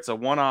that, where it's a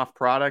one-off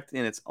product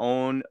in its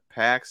own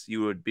packs,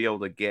 you would be able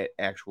to get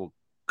actual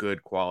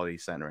good quality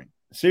centering.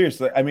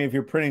 Seriously, I mean, if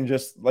you're printing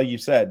just like you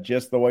said,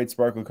 just the white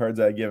sparkle cards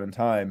at a given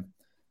time,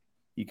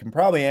 you can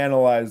probably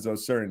analyze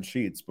those certain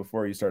sheets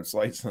before you start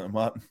slicing them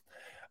up.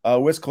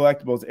 Wiz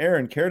Collectibles,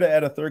 Aaron, care to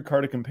add a third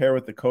card to compare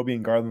with the Kobe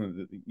and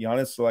Garland? The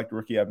Giannis Select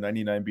Rookie of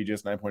 99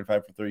 BGS 9.5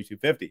 for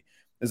 32.50.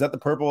 Is that the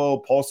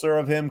purple pulsar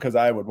of him? Because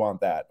I would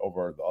want that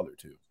over the other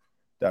two,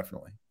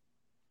 definitely.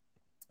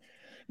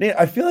 Nate,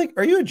 I feel like,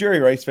 are you a Jerry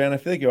Rice fan? I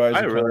feel like you always.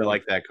 I really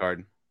like that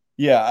card.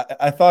 Yeah,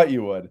 I thought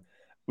you would.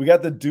 We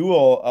got the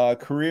dual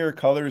career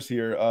colors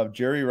here of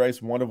Jerry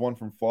Rice, 1 of 1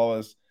 from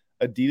Flawless,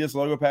 Adidas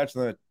logo patch,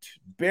 and then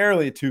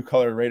barely a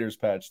 2-color Raiders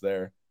patch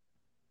there.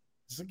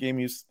 Is this a game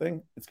used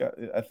thing? It's got.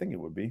 I think it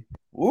would be.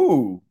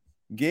 Ooh,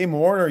 game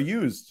worn or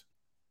used.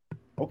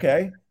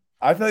 Okay,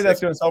 I feel like that's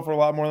going to sell for a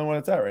lot more than what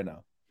it's at right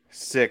now.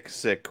 Sick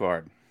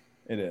card.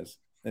 It is.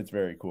 It's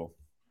very cool.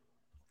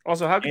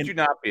 Also, how could you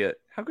not be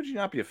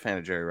a fan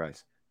of Jerry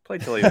Rice?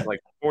 Played till he was like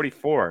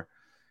 44,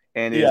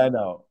 and I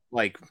know,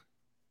 like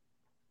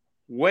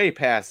way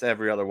past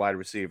every other wide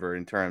receiver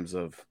in terms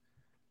of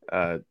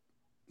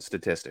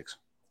statistics.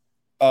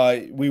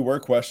 We were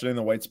questioning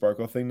the white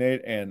sparkle thing,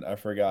 Nate, and I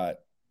forgot.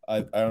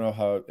 I don't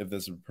know if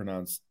this is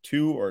pronounced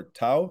Tu or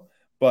Tau,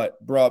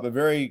 but brought up a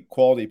very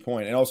quality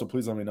point. And also,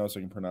 please let me know so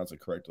I can pronounce it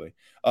correctly.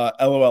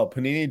 LOL,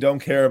 Panini don't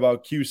care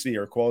about QC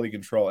or quality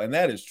control. And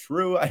that is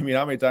true. I mean,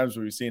 how many times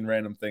have we seen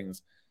random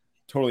things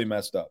totally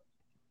messed up?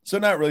 So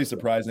not really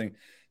surprising.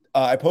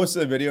 I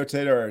posted a video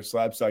today to our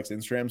Slab Stocks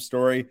Instagram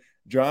story.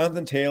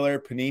 Jonathan Taylor,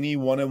 Panini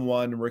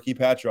 1-in-1 rookie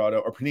patch auto,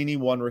 or Panini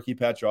 1 rookie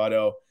patch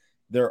auto.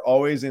 They're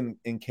always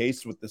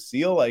encased with the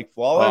seal, like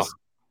Flawless.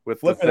 With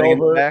flip it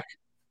over back.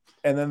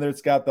 And then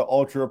there's got the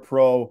Ultra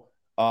Pro,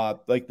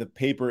 like the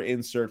paper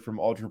insert from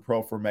Ultra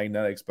Pro for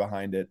magnetics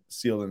behind it,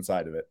 sealed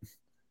inside of it.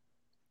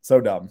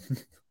 So dumb.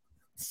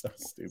 So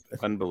stupid.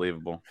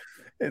 Unbelievable.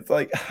 It's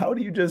like, how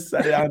do you just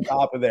set it on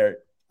top of there?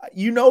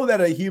 You know that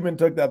a human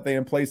took that thing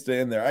and placed it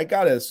in there. I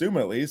gotta assume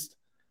at least.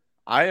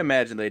 I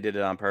imagine they did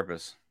it on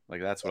purpose.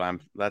 Like that's what I'm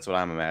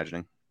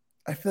imagining.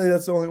 I feel like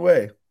that's the only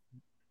way.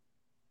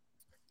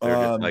 They're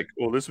just like,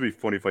 oh, this would be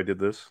funny if I did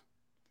this.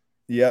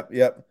 Yep.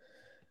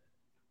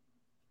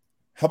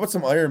 How about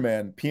some Iron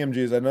Man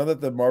PMGs? I know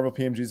that the Marvel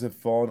PMGs have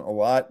fallen a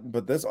lot,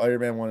 but this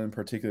Iron Man one in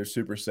particular is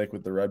super sick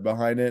with the red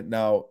behind it.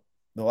 Now,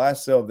 the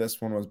last sale of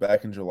this one was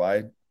back in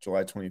July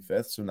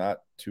 25th, so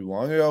not too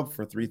long ago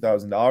for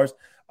 $3,000.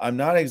 I'm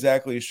not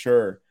exactly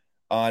sure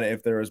on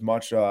if there was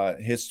much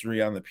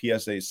history on the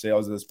PSA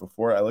sales of this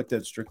before. I looked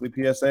at strictly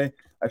PSA.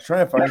 I was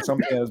trying to find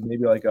something that was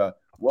maybe like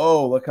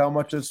whoa, look how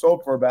much it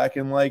sold for back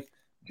in like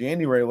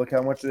January. Look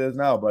how much it is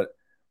now. But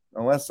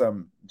unless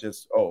I'm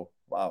just, oh,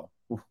 wow.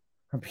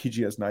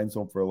 PGS 9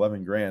 sold for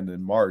 $11,000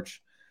 in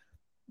March.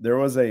 There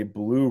was a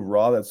blue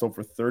raw that sold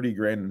for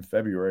 $30,000 in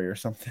February or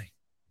something.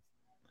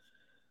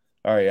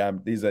 All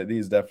right, these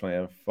definitely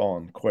have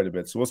fallen quite a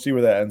bit. So we'll see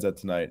where that ends at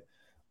tonight.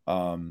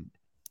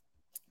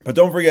 But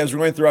don't forget, as we're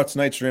going throughout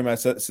tonight's stream, I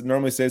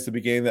normally say it's the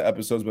beginning of the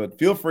episodes, but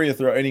feel free to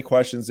throw any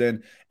questions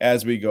in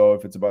as we go.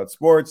 If it's about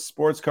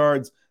sports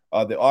cards,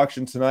 the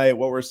auction tonight,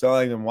 what we're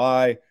selling and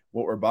why,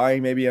 what we're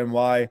buying maybe and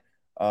why.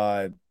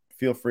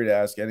 Feel free to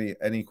ask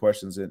any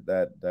questions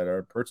that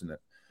are pertinent.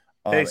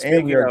 Hey,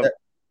 speaking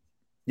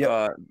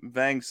of,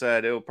 Vang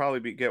said it will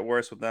probably get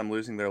worse with them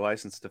losing their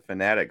license to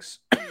Fanatics.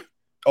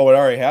 Oh, it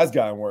already has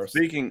gotten worse.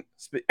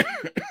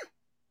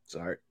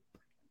 Sorry.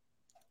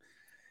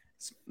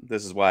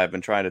 This is why I've been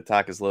trying to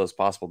talk as low as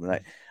possible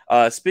tonight.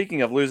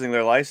 Speaking of losing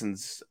their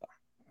license,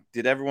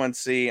 did everyone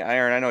see,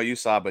 Aaron, I know you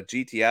saw, but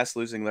GTS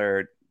losing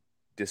their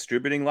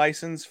distributing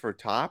license for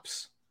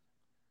Topps?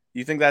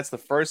 You think that's the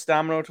first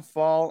domino to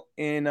fall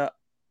in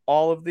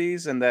all of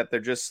these and that they're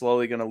just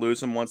slowly going to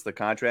lose them once the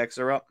contracts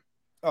are up?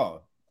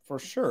 Oh, For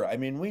sure. I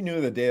mean, we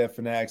knew the day that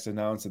Fanatics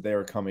announced that they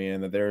were coming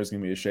in, that there was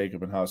going to be a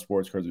shakeup in how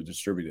sports cards are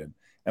distributed.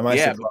 Am I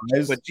Yeah,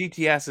 surprised? but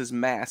GTS is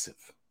massive.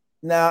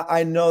 Nah,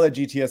 I know that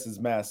GTS is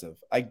massive.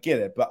 I get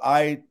it, but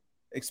I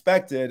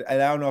expected,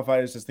 and I don't know if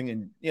I was just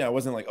thinking, it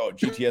wasn't like, oh,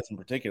 GTS in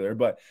particular,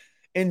 but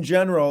in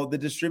general, the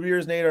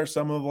distributors, Nate, are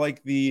some of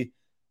like the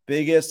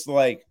biggest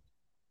like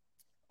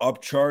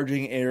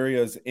upcharging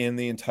areas in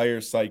the entire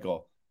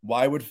cycle.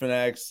 Why would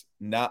Fanatics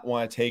not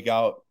want to take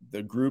out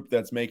the group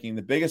that's making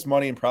the biggest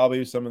money and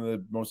probably some of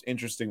the most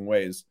interesting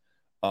ways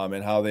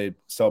and how they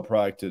sell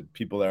product to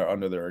people that are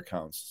under their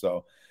accounts?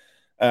 So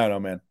I don't know,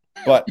 man.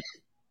 But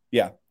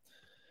yeah,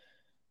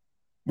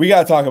 we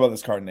got to talk about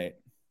this card, Nate.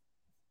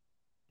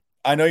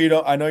 I know you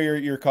don't. I know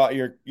you're caught.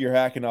 You're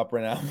hacking up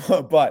right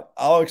now, but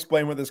I'll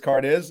explain what this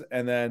card is,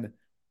 and then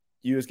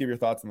you just give your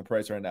thoughts on the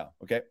price right now.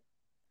 Okay.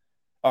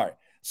 All right.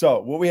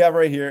 So what we have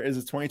right here is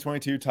a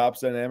 2022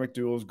 Topps Dynamic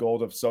Duels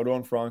Gold of Soto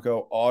and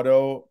Franco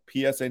Auto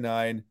PSA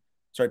 9.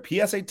 Sorry,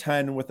 PSA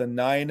 10 with a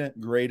 9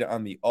 grade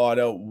on the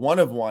auto. 1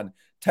 of 1.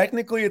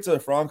 Technically, it's a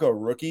Franco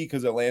rookie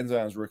because it lands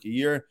on his rookie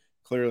year.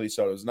 Clearly,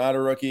 Soto's not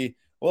a rookie.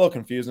 A little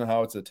confused on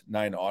how it's a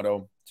 9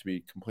 auto, to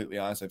be completely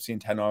honest. I've seen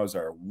 10 autos that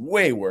are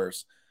way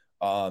worse.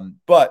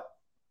 But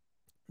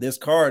this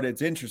card,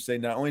 it's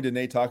interesting. Not only did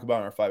Nate talk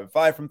about our 5 of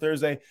 5 from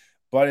Thursday,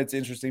 but it's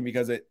interesting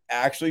because it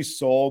actually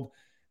sold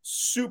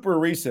super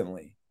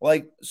recently,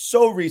 like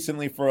so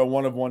recently for a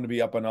 1 of 1 to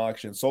be up on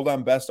auction. Sold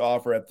on best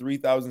offer at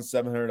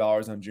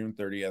 $3,700 on June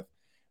 30th.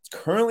 It's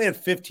currently at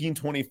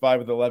 $1,525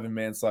 with 11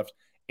 minutes left,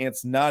 and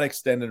it's not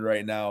extended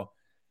right now.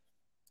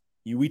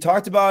 We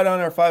talked about it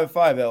on our 5 of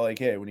 5 that, like,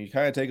 hey, when you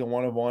kind of take a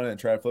 1 of 1 and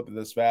try to flip it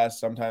this fast,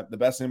 sometimes the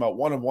best thing about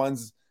 1 of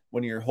 1s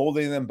when you're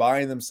holding them,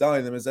 buying them,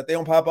 selling them is that they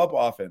don't pop up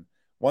often.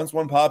 Once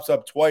one pops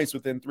up twice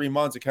within 3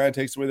 months, it kind of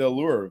takes away the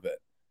allure of it.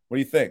 What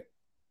do you think?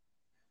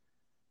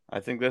 I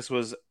think this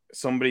was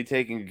somebody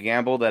taking a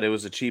gamble that it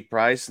was a cheap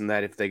price and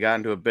that if they got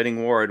into a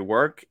bidding war, it'd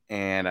work.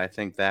 And I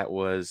think that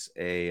was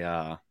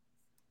a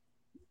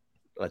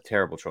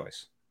terrible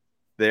choice.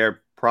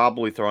 They're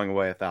probably throwing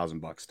away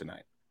 $1,000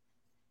 tonight.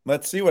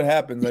 Let's see what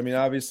happens. I mean,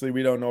 obviously,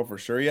 we don't know for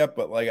sure yet,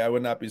 but like, I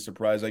would not be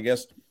surprised. I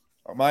guess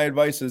my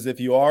advice is if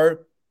you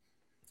are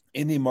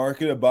in the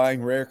market of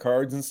buying rare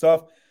cards and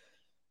stuff,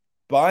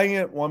 buying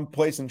it one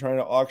place and trying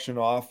to auction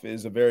off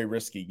is a very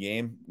risky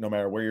game, no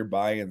matter where you're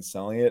buying and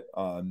selling it.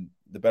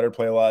 The better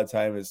play a lot of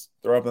time is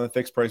throw up in the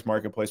fixed price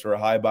marketplace for a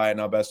high buy and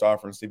now best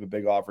offer and see if a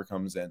big offer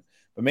comes in.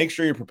 But make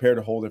sure you're prepared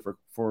to hold it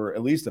for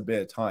at least a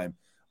bit of time,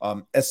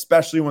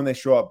 especially when they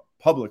show up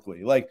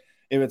publicly. Like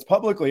if it's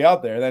publicly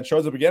out there and then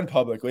shows up again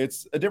publicly,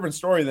 it's a different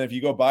story than if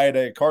you go buy it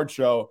at a card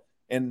show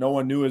and no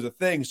one knew it was a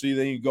thing. So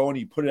then you go and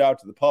you put it out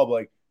to the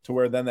public to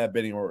where then that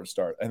bidding war will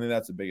start. I think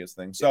that's the biggest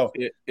thing. So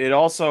it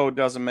also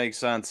doesn't make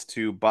sense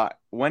to buy.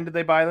 When did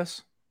they buy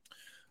this?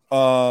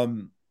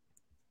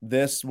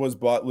 This was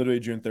bought literally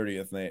June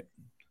 30th, Nate.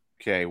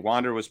 Okay,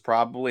 Wander was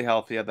probably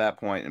healthy at that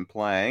point and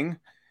playing.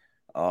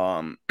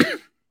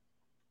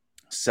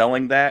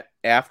 Selling that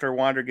after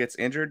Wander gets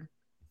injured,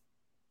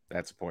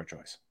 that's a poor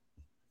choice.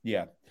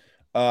 Yeah.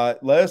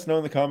 Let us know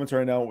in the comments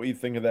right now what you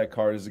think of that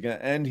card. Is it going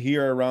to end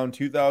here around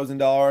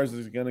 $2,000?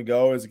 Is it going to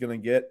go? Is it going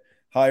to get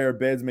higher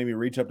bids, maybe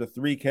reach up to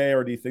 3K?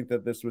 Or do you think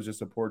that this was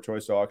just a poor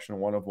choice to auction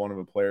 1 of 1 of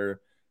a player,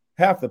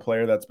 half the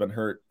player that's been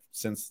hurt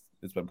since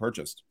it's been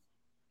purchased?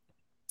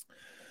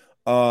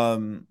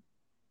 Joel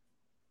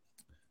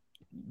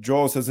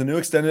says the new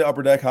extended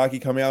upper deck hockey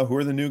coming out. Who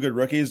are the new good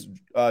rookies?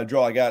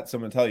 Joel, I got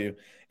something to tell you.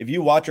 If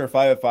you watch our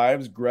 5 of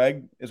 5s,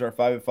 Greg is our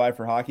 5 of 5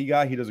 for hockey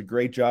guy. He does a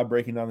great job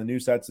breaking down the new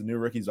sets, the new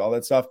rookies, all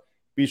that stuff.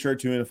 Be sure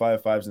to tune in 5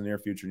 of 5s in the near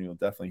future, and you'll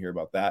definitely hear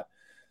about that.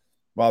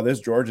 Wow, this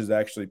George is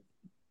actually,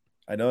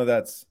 I know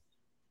that's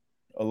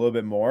a little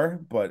bit more,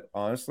 but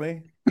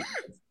honestly,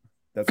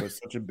 that's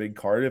such a big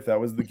card. If that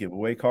was the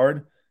giveaway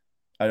card,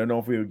 I don't know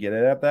if we would get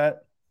it at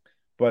that.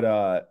 But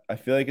I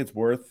feel like it's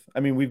worth. I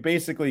mean, we've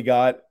basically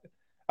got.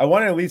 I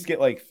want to at least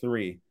get like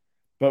 3,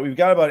 but we've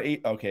got about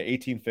 8. Okay,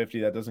 1850.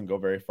 That doesn't go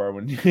very far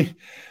when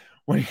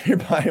when you're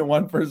buying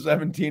one for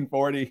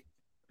 1740.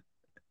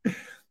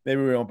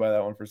 Maybe we won't buy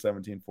that one for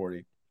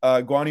 1740.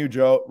 Guan Yu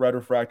Zhou, red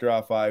refractor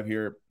off 5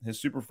 here. His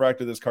super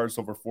refractor, this card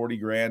sold for 40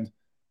 grand,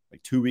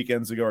 like 2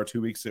 weekends ago or 2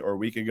 weeks or a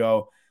week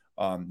ago.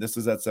 This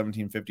is at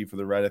 1750 for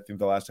the red. I think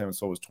the last time it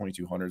sold was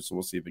 2200. So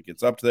we'll see if it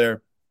gets up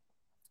there.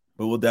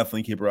 But we'll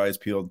definitely keep our eyes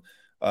peeled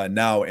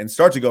now and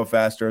start to go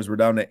faster as we're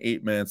down to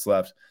 8 minutes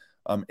left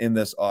in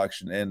this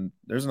auction. And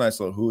there's a nice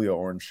little Julio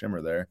orange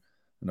shimmer there.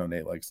 I know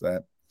Nate likes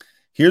that.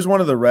 Here's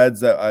one of the reds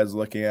that I was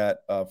looking at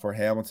for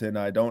Hamilton.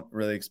 I don't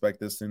really expect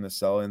this thing to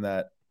sell in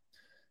that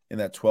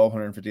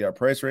 $1,250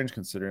 price range,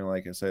 considering,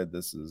 like I said,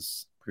 this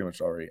is pretty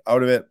much already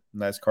out of it.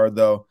 Nice card,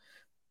 though.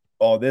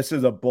 Oh, this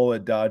is a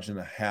bullet dodge and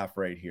a half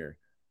right here.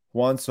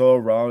 Juan Soto,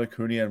 Ronald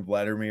Acuna, and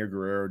Vladimir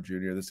Guerrero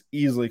Jr. This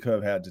easily could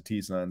have had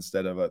Tatis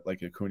instead of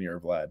like Acuna or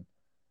Vlad.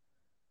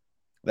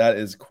 That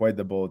is quite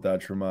the bullet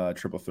dodge from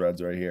Triple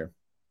Threads right here.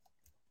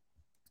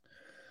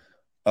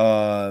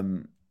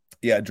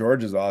 Yeah,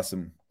 George is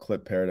awesome.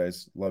 Clip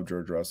Paradise. Love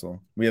George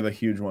Russell. We have a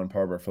huge one,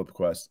 part of our flip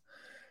quest.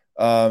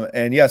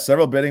 And yeah,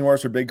 several bidding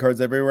wars for big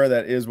cards everywhere.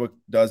 That is what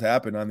does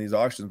happen on these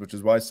auctions, which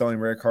is why selling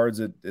rare cards,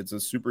 it's a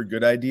super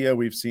good idea.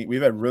 We've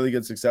had really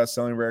good success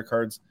selling rare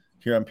cards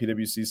here on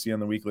PWCC on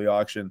the weekly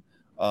auction.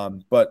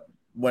 But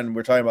when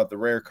we're talking about the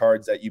rare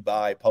cards that you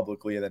buy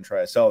publicly and then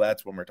try to sell,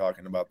 that's when we're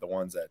talking about the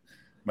ones that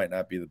might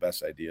not be the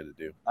best idea to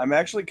do. I'm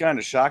actually kind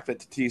of shocked that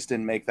Tatis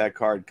didn't make that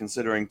card,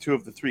 considering 2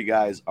 of the 3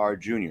 guys are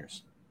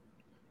juniors.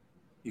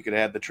 You could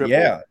have had the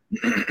triple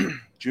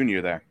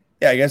junior there.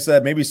 Yeah, I guess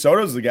that maybe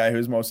Soto's the guy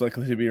who's most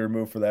likely to be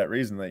removed for that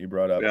reason that you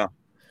brought up. Yeah.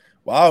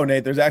 Wow,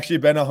 Nate, there's actually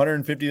been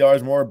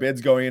 $150 more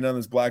bids going in on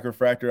this black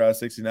refractor out of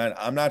 69.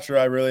 I'm not sure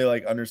I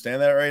really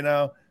understand that right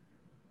now.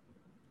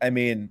 I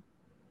mean,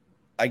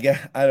 I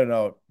don't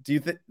know. Do you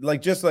think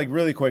just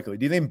really quickly,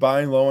 do you think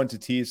buying low on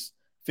Tatis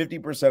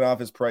 50% off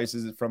his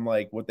prices from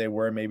what they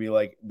were maybe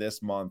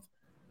this month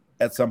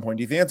at some point?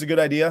 Do you think that's a good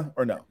idea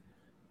or no?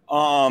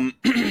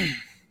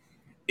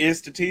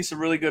 Is Tatis a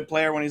really good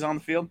player when he's on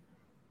the field?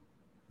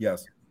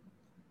 Yes.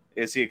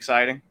 Is he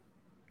exciting?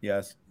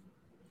 Yes.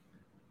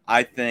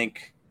 I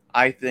think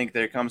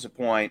there comes a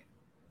point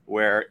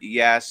where,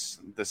 yes,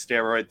 the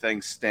steroid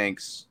thing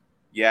stinks.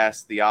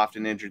 Yes, the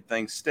often injured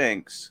thing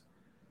stinks.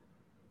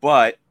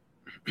 But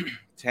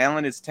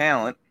talent is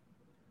talent.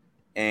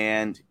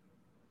 And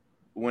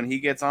when he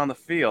gets on the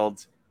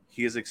field,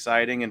 he is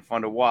exciting and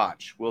fun to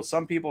watch. Will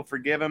some people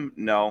forgive him?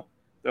 No.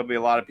 There'll be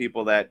a lot of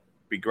people that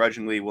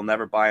begrudgingly will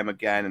never buy him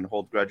again and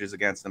hold grudges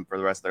against him for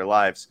the rest of their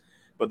lives.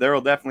 But there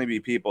will definitely be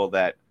people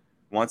that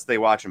once they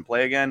watch him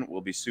play again will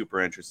be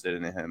super interested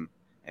in him.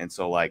 And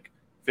so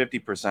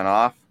 50%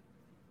 off,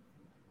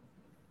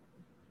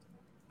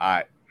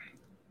 I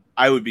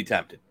would be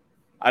tempted.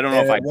 I don't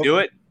know if I'd do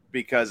it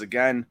because,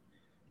 again,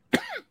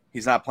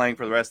 he's not playing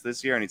for the rest of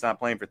this year and he's not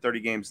playing for 30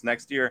 games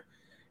next year.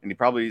 And he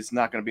probably is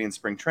not going to be in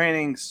spring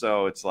training.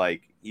 So it's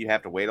you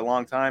have to wait a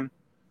long time.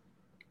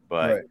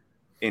 But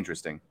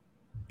interesting.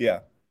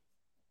 Yeah.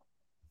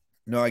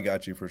 No, I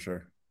got you for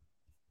sure.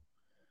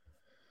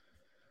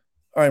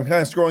 All right, I'm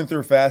kind of scrolling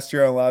through fast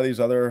here on a lot of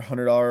these other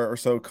 $100 or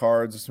so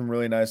cards. There's some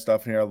really nice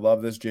stuff in here. I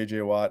love this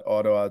JJ Watt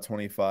auto out of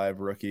 25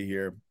 rookie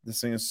here.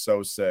 This thing is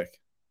so sick.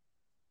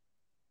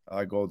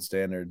 Gold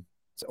standard.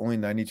 It's only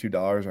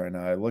 $92 right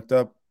now. I looked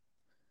up.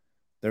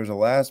 There's a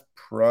last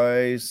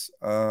price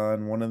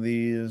on one of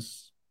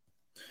these.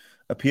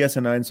 A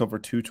PSN 9 sold for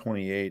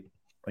 $228,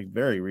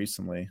 very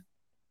recently.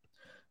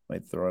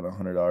 Might throw in a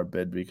 $100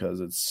 bid because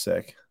it's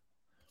sick.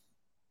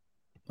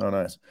 Oh,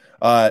 nice.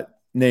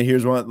 Nate,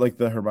 here's one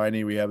the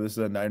Hermione we have. This is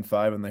a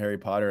 9.5 and the Harry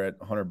Potter at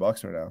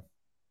 $100 right now.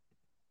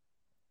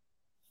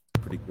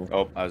 Pretty cool.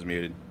 Oh, I was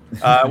muted.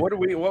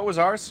 What was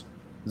ours?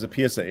 It's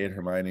a PSA 8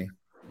 Hermione.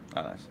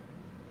 Oh, nice.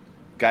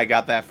 Guy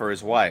got that for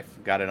his wife.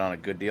 Got it on a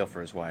good deal for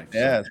his wife.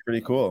 Yeah, it's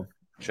pretty cool.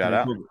 Shout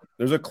out. Cool.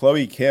 There's a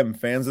Chloe Kim,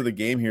 fans of the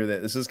game here.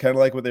 That this is kind of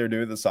like what they were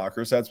doing with the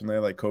soccer sets when they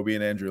had Kobe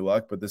and Andrew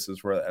Luck, but this is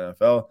for the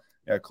NFL.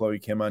 Got Chloe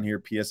Kim on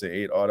here, PSA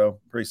 8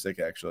 auto. Pretty sick,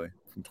 actually,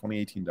 from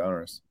 2018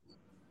 Donruss.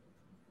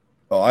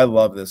 Oh, I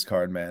love this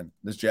card, man.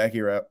 This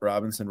Jackie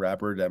Robinson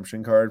Rapper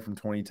Redemption card from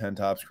 2010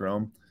 Topps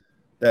Chrome.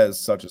 That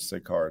is such a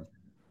sick card.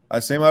 I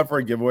same out for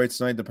a giveaway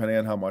tonight, depending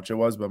on how much it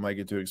was, but it might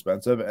get too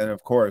expensive. And,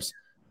 of course,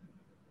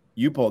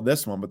 you pulled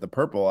this one, but the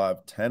purple I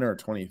have 10 or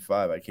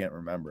 25. I can't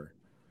remember.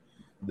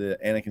 The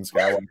Anakin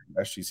Skywalker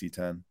SGC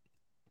 10.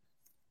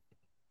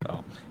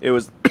 Oh, it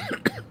was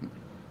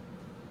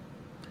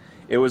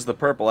it was the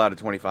purple out of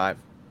 25.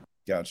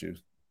 Got you.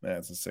 Man,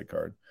 it's a sick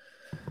card.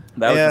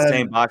 That was the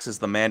same box as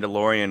the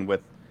Mandalorian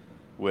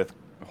with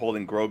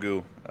holding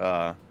Grogu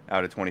out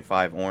of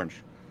 25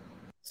 orange.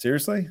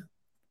 Seriously?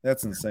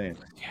 That's insane.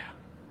 Yeah.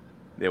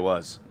 It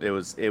was.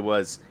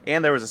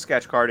 And there was a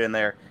sketch card in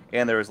there,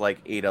 and there was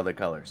 8 other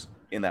colors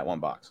in that one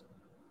box.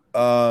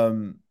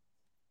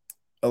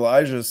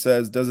 Elijah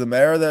says, does it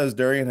matter that is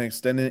during an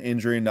extended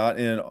injury, not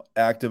in an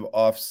active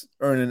in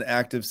an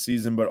active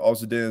season, but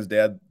also did his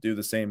dad do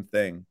the same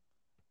thing?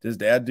 Does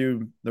dad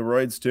do the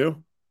roids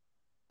too?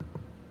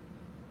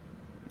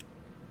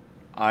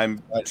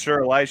 I'm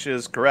sure Elisha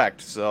is correct,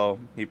 so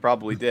he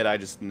probably did. I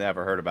just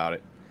never heard about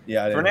it.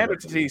 Yeah, Fernando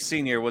Tatis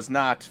Sr. was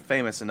not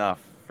famous enough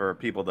for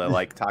people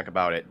to talk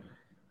about it.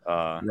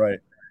 Right.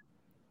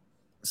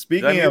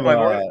 Speaking of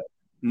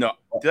no,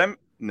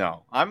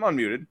 I'm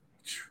unmuted.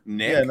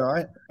 Nick. Yeah,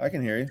 no, I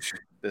can hear you.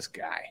 This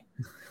guy.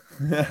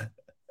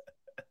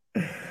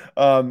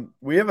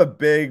 We have a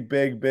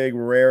big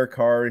rare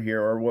card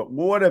here, or what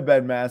would have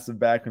been massive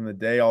back in the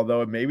day,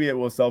 although maybe it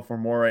will sell for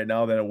more right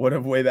now than it would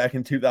have way back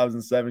in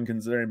 2007,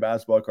 considering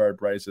basketball card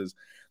prices.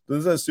 But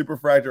this is a Super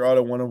Fractor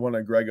Auto 1/1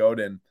 of Greg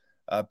Oden,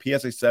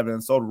 PSA 7,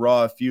 and sold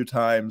raw a few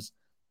times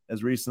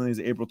as recently as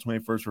April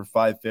 21st for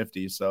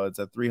 $550. So it's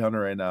at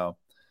 $300 right now.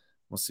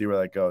 We'll see where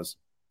that goes.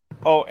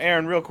 Oh,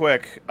 Aaron, real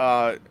quick.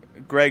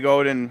 Greg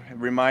Oden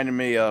reminded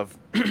me of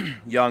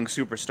young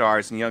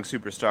superstars and young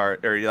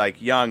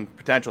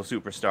potential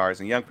superstars,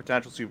 and young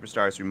potential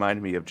superstars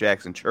reminded me of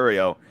Jackson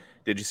Chourio.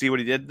 Did you see what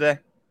he did today?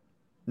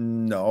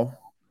 No.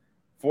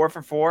 4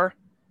 for 4,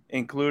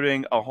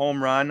 including a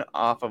home run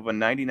off of a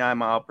 99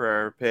 mile per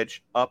hour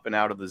pitch up and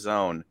out of the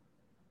zone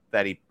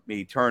that he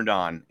he turned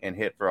on and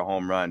hit for a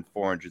home run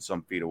 400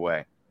 some feet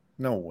away.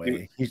 No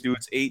way.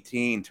 Dude's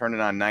 18, turning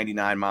on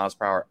 99 miles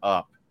per hour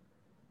up,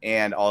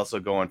 and also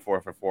going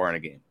 4 for 4 in a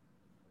game.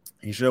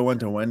 He should have went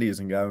to Wendy's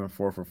and got him a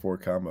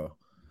 4-for-4 combo.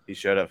 He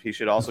should have. He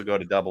should also go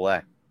to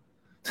AA.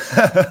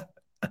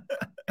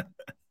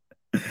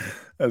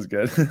 That's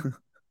good.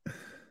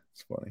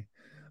 It's funny.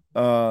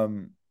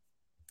 I'm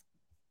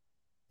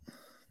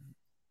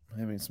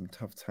having some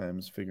tough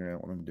times figuring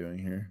out what I'm doing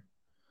here.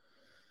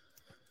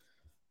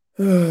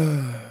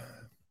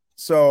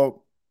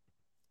 So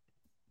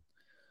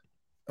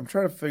I'm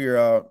trying to figure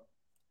out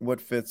what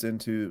fits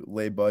into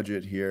lay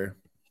budget here.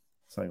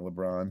 It's like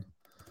LeBron.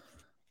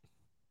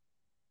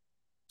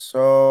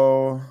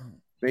 So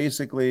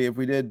basically, if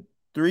we did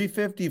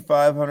 350,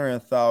 500,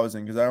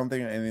 1,000, because I don't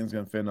think anything's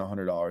going to fit in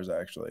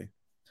 $100 actually. If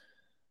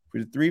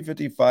we did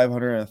 350,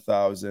 500,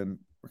 1,000,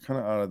 we're kind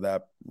of out of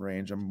that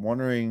range. I'm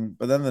wondering,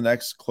 but then the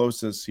next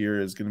closest here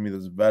is going to be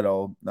this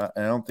Vettel. I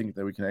don't think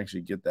that we can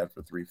actually get that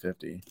for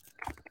 350.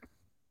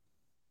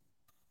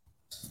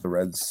 This is the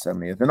Reds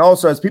 70th. And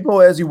also,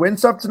 as you win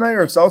stuff tonight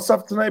or sell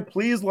stuff tonight,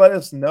 please let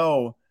us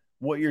know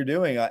what you're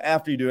doing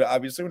after you do it.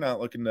 Obviously, we're not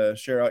looking to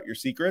share out your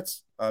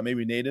secrets.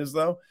 Maybe Nate is,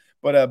 though.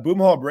 But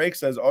Boomhall Break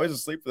says, always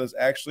asleep for this,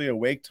 actually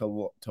awake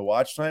to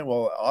watch tonight.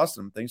 Well,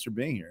 awesome. Thanks for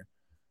being here.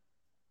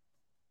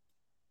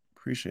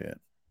 Appreciate it.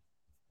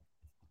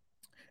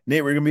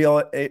 Nate, are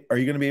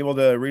you gonna be able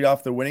to read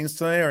off the winnings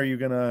tonight, or are you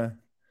gonna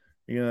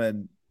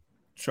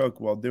choke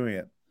while doing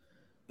it?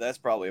 That's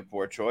probably a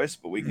poor choice,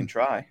 but we can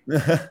try.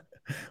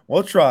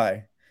 We'll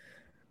try.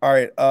 All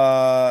right.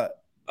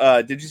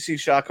 Did you see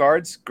Shot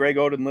Cards? Greg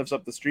Oden lives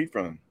up the street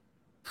from him.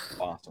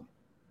 Awesome.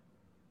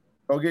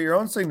 Go get your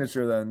own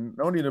signature then.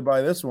 No need to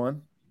buy this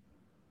one.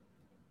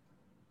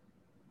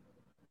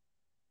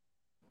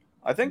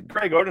 I think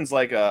Greg Oden's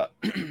like a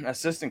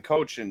assistant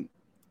coach, and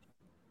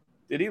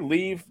did he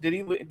leave?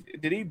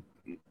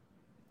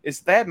 Is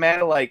Thad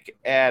Matta like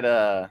at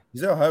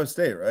he's at Ohio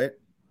State, right?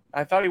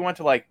 I thought he went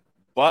to like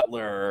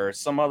Butler or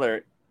some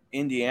other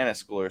Indiana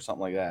school or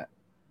something like that.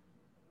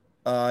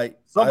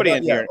 Somebody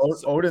in here.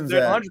 Oden's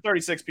There's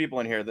 136 people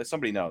in here that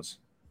somebody knows.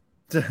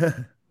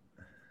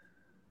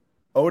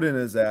 Oden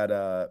is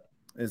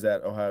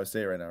at Ohio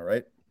State right now,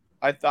 right?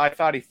 I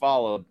thought he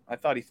followed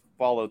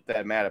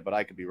Thad Matta, but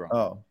I could be wrong.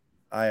 Oh,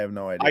 I have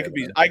no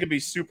idea. I could be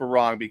super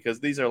wrong because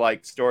these are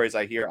like stories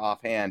I hear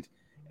offhand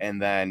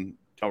and then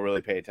don't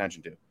really pay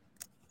attention to.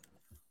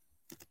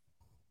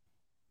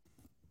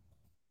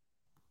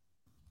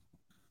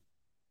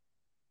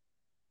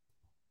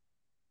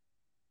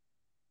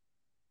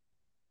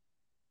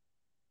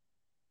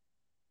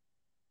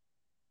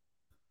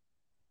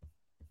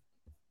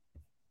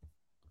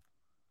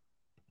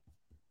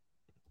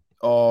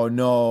 Oh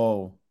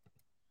no.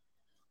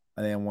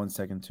 I think I'm 1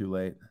 second too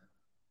late.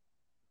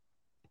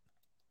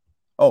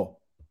 Oh,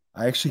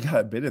 I actually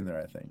got a bid in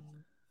there, I think.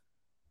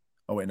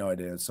 Oh, wait, no, I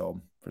didn't. It sold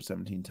for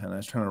 17.10. I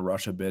was trying to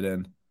rush a bid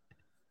in.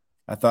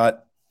 I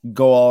thought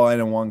go all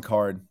in on one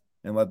card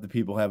and let the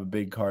people have a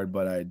big card,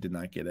 but I did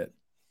not get it.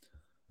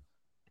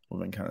 Would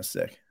have been kind of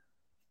sick.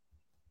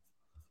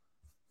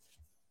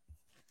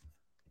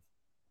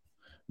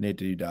 Nate,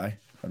 did you die?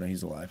 Oh, no,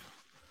 he's alive.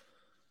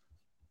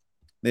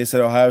 They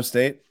said Ohio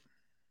State.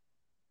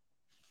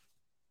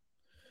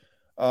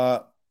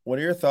 What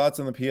are your thoughts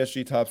on the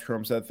PSG Topps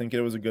Chrome set? I think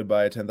it was a good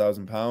buy at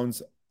 10,000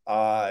 pounds.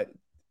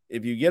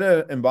 If you get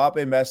a Mbappe,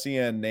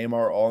 Messi, and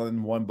Neymar all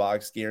in one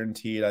box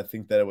guaranteed, I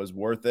think that it was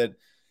worth it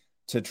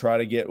to try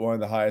to get one of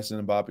the highest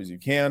in Mbappes you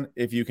can,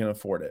 if you can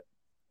afford it.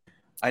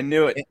 I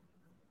knew it.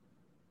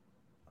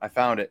 I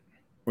found it.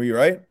 Were you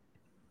right?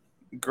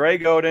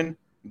 Greg Oden,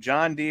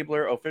 John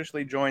Diebler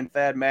officially joined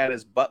Thad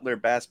Matta's Butler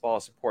basketball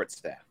support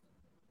staff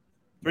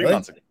 3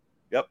 months ago.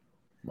 Yep.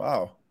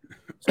 Wow.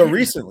 So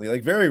recently,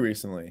 like very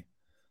recently.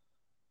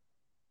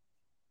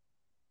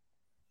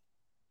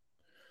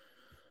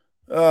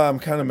 I'm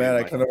kind of mad.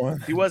 I kind of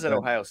want. He was at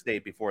Ohio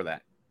State before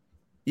that.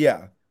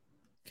 Yeah.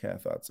 Okay, I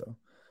thought so.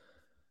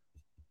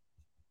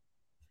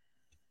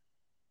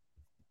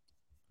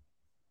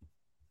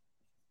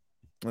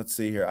 Let's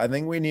see here. I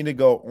think we need to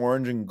go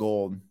orange and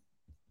gold.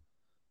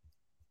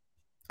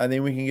 I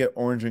think we can get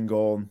orange and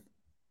gold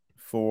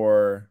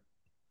for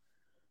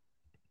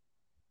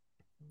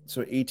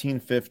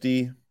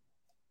 1850.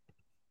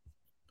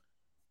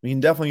 We can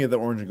definitely get the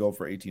orange and gold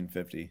for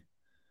 1850.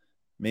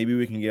 Maybe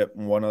we can get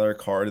one other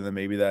card and then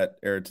maybe that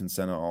Ayrton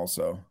Senna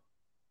also.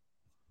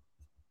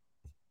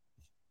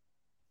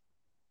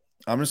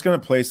 I'm just going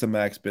to place a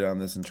max bid on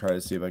this and try to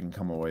see if I can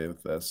come away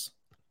with this.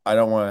 I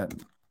don't want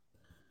to.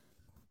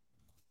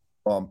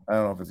 Well, I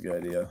don't know if it's a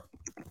good idea.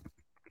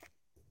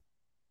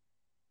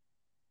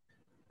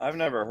 I've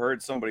never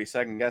heard somebody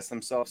second guess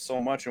themselves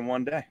so much in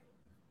one day.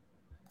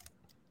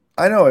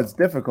 I know it's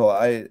difficult.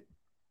 I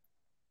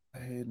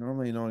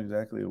normally know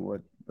exactly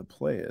what the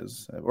play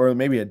is, or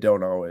maybe I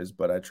don't always,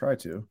 but I try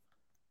to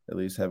at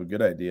least have a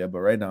good idea. But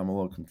right now I'm a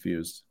little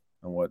confused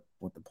on what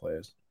the play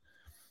is.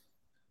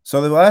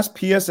 So the last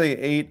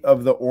PSA 8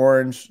 of the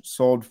orange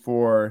sold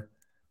for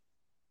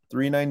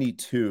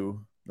 $392.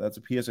 That's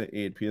a PSA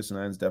 8. PSA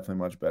 9 is definitely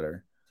much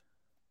better.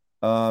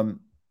 All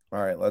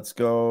right, let's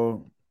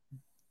go.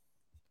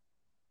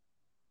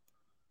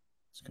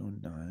 Let's go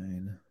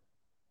 9.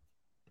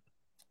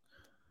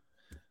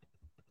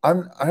 I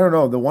don't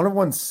know. The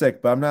 1-of-1's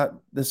sick, but I'm not.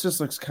 This just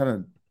looks kind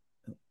of.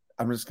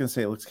 I'm just gonna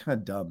say it looks kind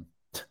of dumb.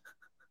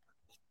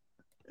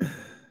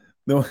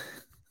 No.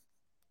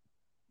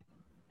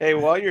 Hey,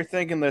 while you're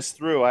thinking this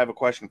through, I have a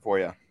question for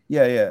you.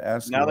 Yeah.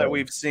 Ask Now away. that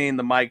we've seen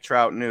the Mike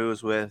Trout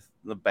news with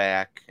the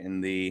back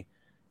and the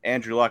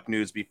Andrew Luck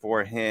news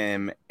before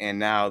him, and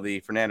now the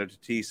Fernando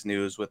Tatis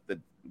news with the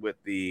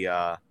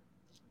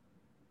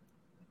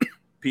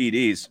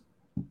PEDs,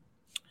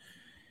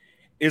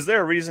 is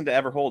there a reason to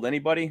ever hold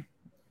anybody,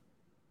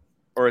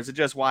 or is it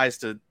just wise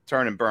to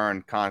turn and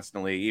burn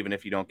constantly, even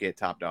if you don't get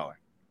top dollar?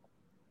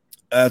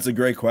 That's a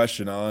great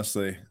question,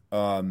 honestly.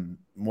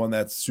 One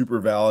that's super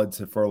valid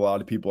for a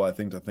lot of people, I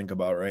think, to think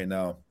about right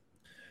now.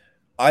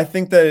 I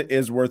think that it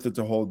is worth it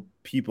to hold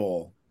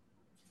people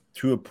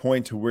to a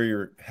point to where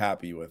you're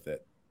happy with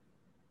it.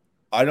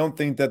 I don't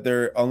think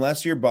that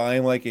unless you're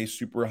buying like a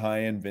super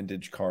high end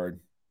vintage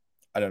card,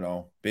 I don't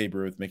know, Babe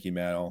Ruth, Mickey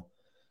Mantle,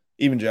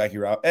 even Jackie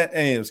Robinson,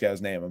 any of those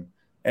guys, name them.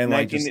 And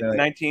like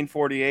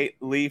 1948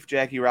 Leaf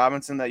Jackie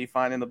Robinson that you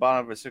find in the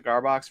bottom of a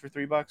cigar box for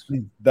 $3.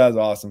 That's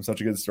awesome.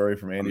 Such a good story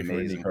from Andy from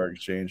Amazing. Indie Card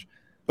Exchange.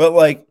 But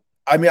like,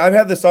 I mean, I've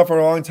had this stuff for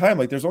a long time.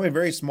 Like, there's only a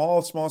very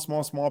small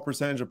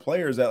percentage of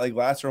players that like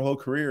last their whole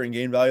career and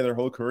gain value their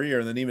whole career,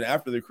 and then even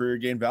after their career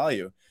gain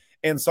value.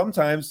 And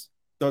sometimes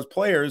those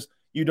players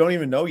you don't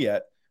even know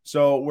yet.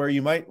 So where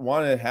you might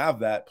want to have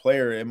that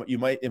player, it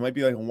might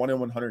be like a 1 in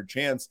 100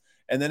 chance.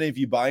 And then if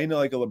you buy into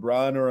like a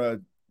LeBron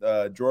or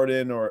a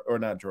Jordan or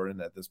not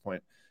Jordan at this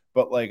point,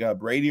 but like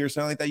Brady or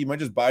something like that, you might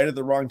just buy it at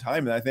the wrong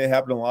time. And I think it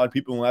happened to a lot of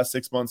people in the last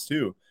 6 months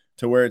too,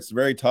 to where it's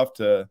very tough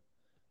to.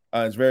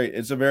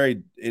 It's a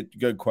very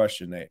good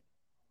question, Nate.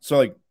 So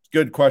like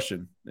good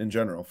question in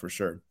general for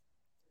sure.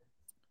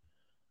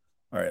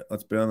 All right,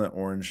 let's bid on that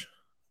orange.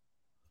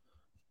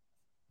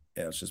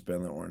 Yeah, let's just bid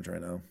on that orange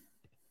right now.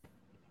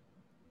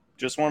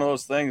 Just one of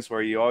those things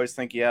where you always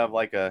think you have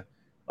like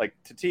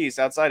Tatis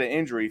outside of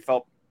injury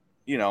felt,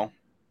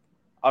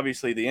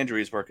 obviously the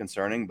injuries were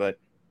concerning, but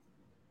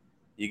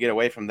you get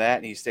away from that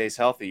and he stays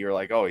healthy. You're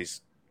like, oh,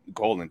 he's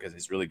golden because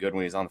he's really good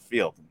when he's on the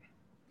field.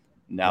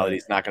 Now that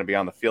he's not going to be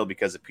on the field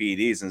because of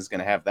PEDs and is going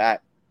to have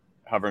that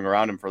hovering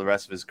around him for the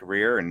rest of his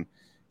career, and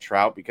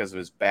Trout because of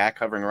his back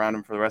hovering around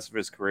him for the rest of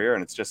his career.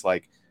 And it's just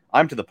like,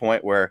 I'm to the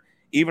point where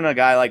even a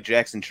guy like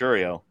Jackson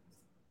Chourio,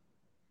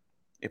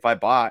 if I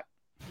bought,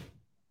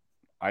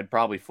 I'd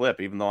probably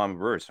flip, even though I'm a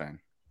Brewers fan.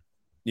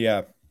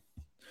 Yeah.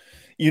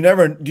 You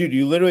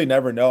literally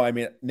never know. I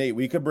mean, Nate,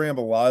 we could bring up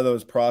a lot of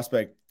those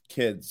prospect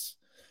kids.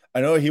 I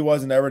know he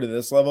wasn't ever to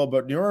this level,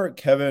 but you remember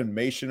Kevin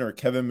Mason or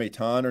Kevin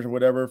Maton or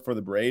whatever for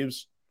the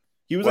Braves?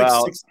 He was like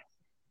 6.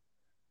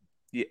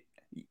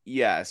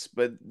 Yes,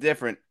 but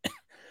different.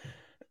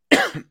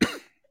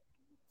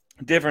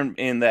 Different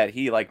in that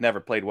he like never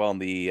played well in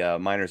the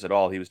minors at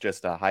all. He was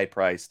just a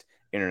high-priced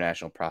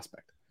international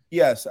prospect.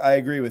 Yes, I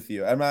agree with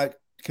you. I'm not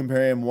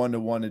comparing him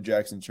 1-to-1 to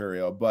Jackson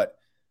Chourio, but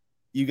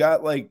you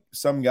got like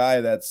some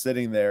guy that's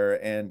sitting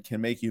there and can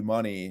make you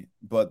money,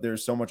 but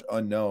there's so much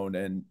unknown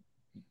and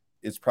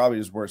it's probably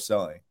just worth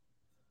selling.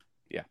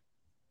 Yeah.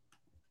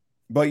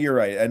 But you're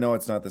right. I know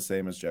it's not the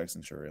same as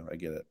Jackson Chourio. I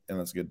get it. And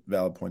that's a good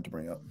valid point to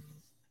bring up.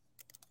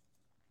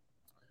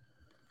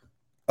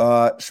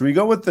 Should we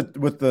go with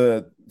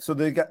the so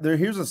they got there?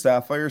 Here's a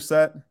sapphire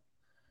set.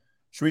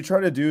 Should we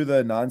try to do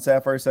the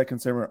non-sapphire set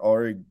considering we're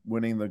already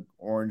winning the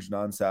orange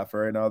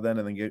non-sapphire right now then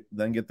and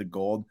then get the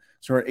gold?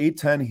 So we're at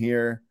 810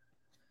 here.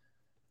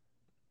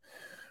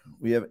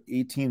 We have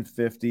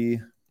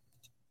 1850.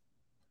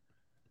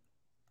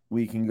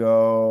 We can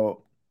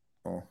go,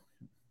 I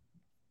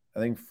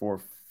think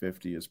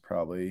 450 is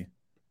probably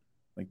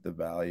like the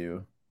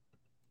value.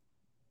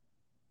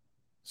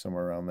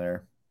 Somewhere around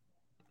there.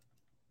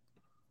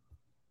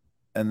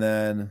 And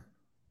then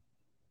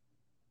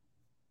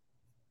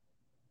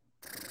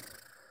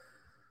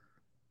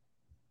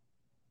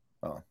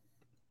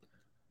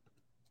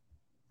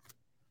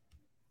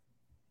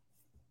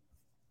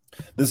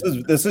this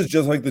is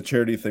just like the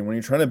charity thing. When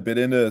you're trying to bid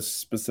into a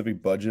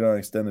specific budget on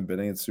extended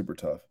bidding, it's super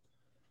tough.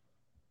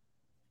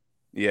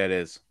 Yeah, it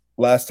is.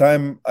 Last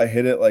time I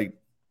hit it like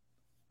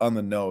on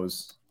the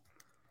nose.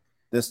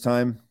 This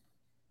time,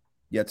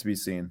 yet to be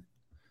seen.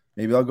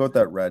 Maybe I'll go with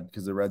that red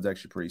because the red's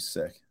actually pretty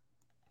sick.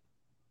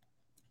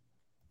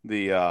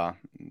 The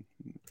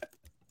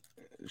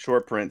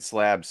short print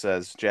slab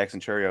says Jackson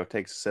Chourio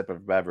takes a sip of a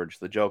beverage.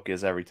 The joke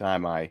is every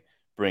time I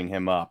bring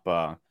him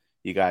up,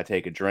 you got to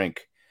take a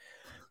drink.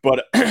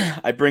 But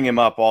I bring him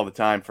up all the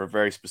time for a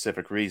very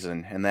specific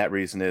reason, and that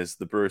reason is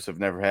the Brewers have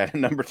never had a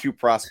number 2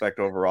 prospect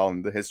overall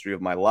in the history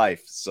of my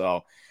life.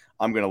 So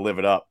I'm going to live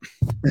it up.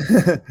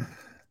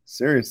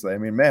 Seriously. I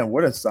mean, man,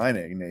 what a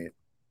signing, Nate.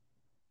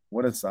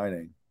 What a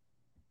signing.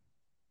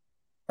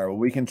 All right, well,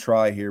 we can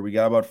try here. We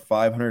got about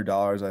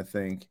 $500, I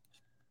think.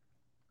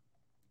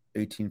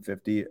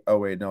 1850. Oh,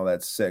 wait, no,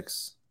 that's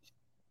 6.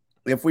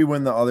 if we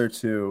win the other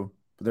two,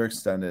 but they're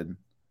extended.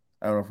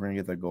 I don't know if we're gonna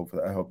get that gold for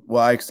that. I hope.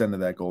 Well, I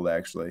extended that gold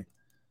actually.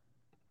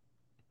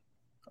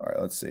 All right,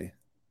 let's see.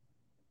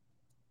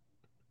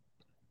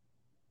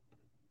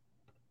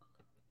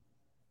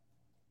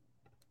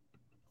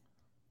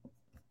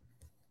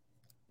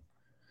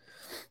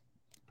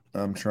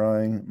 I'm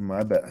trying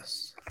my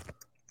best. If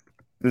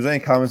there's any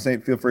comments,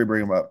 Nate, feel free to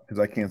bring them up because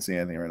I can't see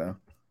anything right now.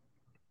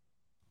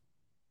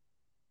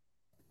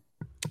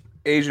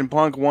 Asian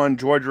Punk won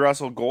George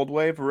Russell Gold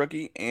Wave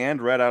rookie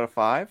and red out of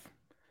 5.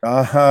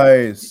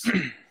 Nice.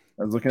 I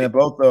was looking at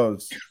both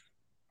those.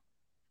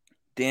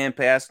 Dan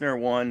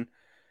Pastner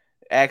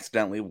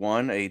accidentally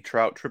won a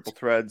Trout Triple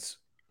Threads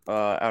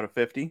out of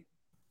 50.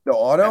 The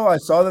auto, I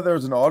saw that there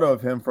was an auto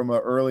of him from an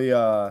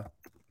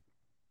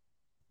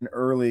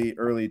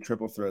early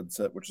triple thread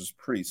set, which is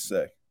pretty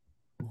sick.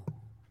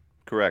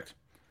 Correct.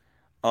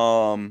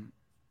 Down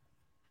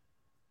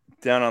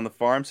on the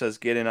farm says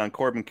get in on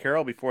Corbin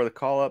Carroll before the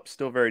call up.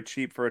 Still very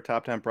cheap for a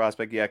top 10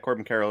 prospect. Yeah,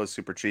 Corbin Carroll is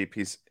super cheap.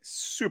 He's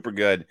super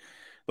good.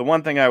 The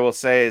one thing I will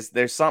say is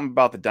there's something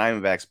about the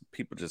Diamondbacks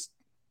people just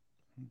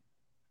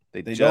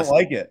they just don't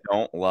like it.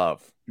 Don't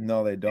love.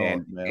 No, they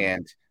don't.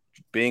 And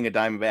being a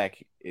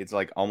Diamondback, it's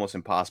like almost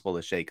impossible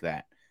to shake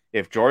that.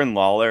 If Jordan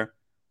Lawler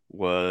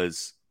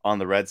was on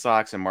the Red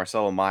Sox and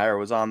Marcelo Meyer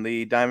was on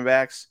the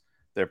Diamondbacks,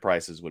 their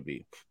prices would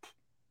be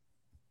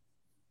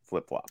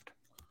flip-flopped.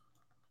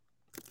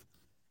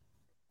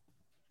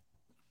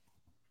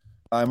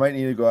 I might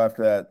need to go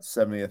after that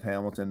 70th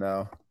Hamilton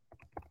now.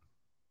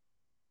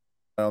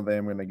 I don't think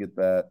I'm going to get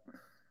that.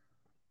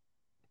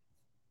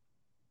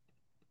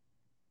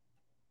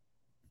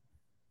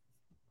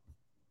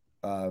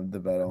 The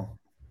battle.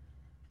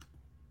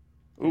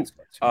 Ooh.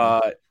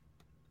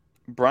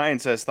 Brian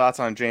says thoughts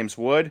on James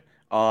Wood.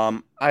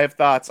 I have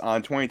thoughts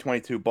on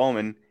 2022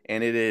 Bowman,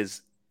 and it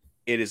is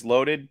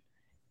loaded,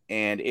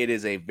 and it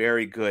is a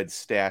very good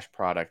stash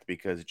product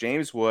because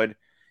James Wood,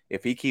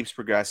 if he keeps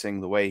progressing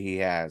the way he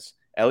has,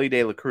 Elly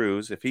De La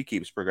Cruz, if he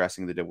keeps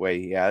progressing the way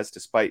he has,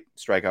 despite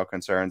strikeout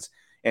concerns,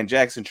 and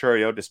Jackson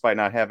Chourio, despite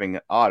not having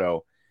an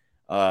auto,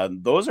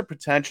 those are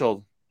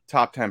potential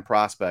top 10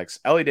 prospects.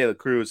 Elly De La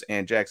Cruz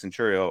and Jackson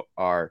Chourio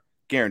are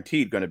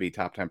guaranteed going to be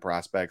top 10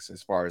 prospects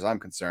as far as I'm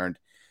concerned.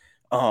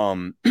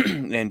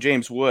 And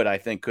James Wood, I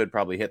think, could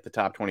probably hit the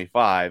top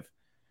 25.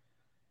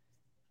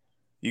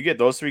 You get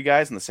those three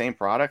guys in the same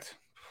product.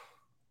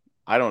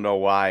 I don't know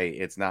why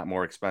it's not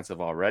more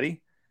expensive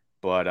already,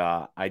 but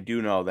I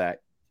do know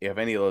that if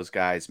any of those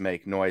guys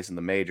make noise in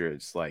the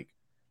majors, like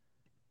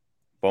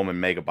Bowman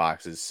Mega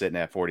Boxes sitting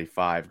at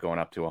 45, going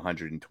up to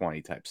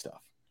 120 type stuff.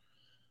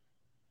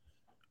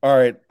 All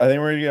right. I think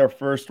we're going to get our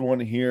first one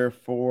here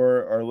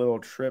for our little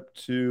trip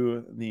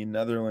to the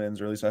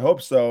Netherlands, or at least I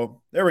hope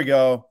so. There we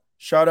go.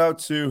 Shout out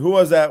to who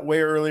was that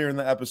way earlier in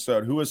the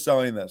episode? Who was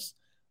selling this?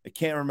 I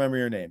can't remember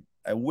your name.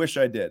 I wish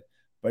I did,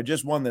 but I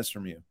just won this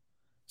from you.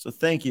 So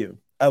thank you.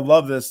 I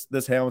love this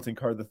Hamilton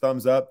card. The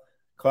thumbs up,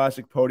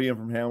 classic podium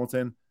from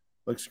Hamilton.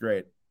 Looks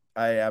great.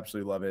 I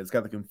absolutely love it. It's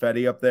got the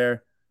confetti up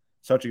there.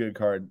 Such a good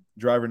card.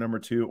 Driver number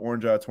 2,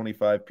 orange out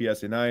 25,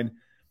 PSA 9,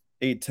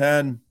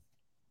 810.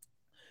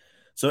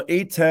 So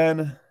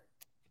 810,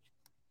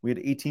 we had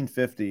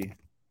 1850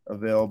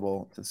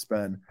 available to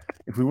spend.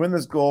 If we win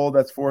this gold,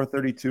 that's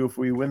 432. If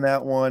we win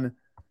that one,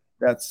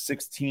 that's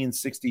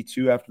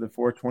 1662 after the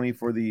 420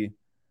 for the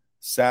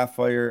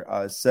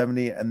Sapphire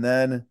 70, and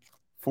then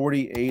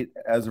 48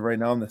 as of right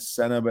now on the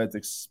Senna, but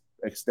it's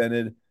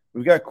extended.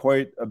 We've got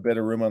quite a bit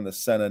of room on the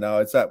Senna now.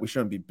 It's that we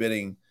shouldn't be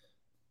bidding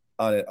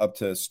on it up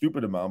to a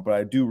stupid amount, but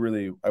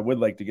I would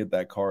like to get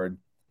that card.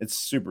 It's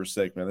super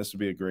sick, man. This would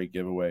be a great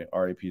giveaway,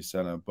 RAP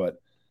Senna,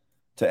 but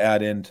to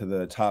add into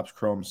the Topps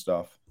Chrome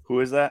stuff. Who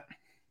is that?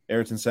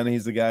 Ayrton Senna.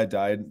 He's the guy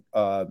died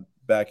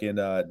back in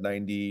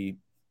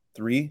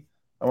 93,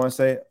 I want to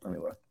say. Let me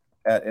look.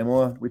 At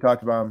Imola. We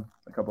talked about him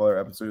a couple other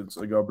episodes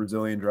ago.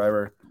 Brazilian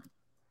driver.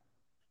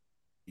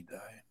 He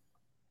died.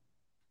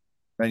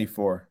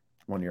 94,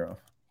 1 year off.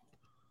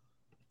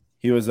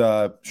 He was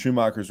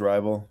Schumacher's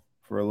rival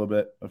for a little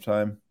bit of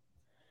time.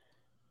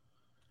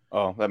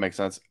 Oh, that makes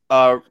sense.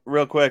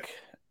 Real quick,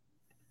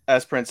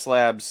 S-Print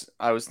Slabs.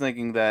 I was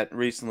thinking that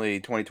recently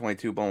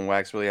 2022 Bowman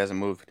Wax really hasn't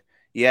moved.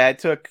 Yeah, it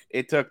took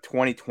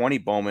 2020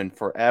 Bowman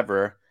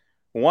forever.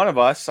 One of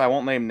us, I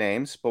won't name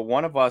names, but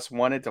one of us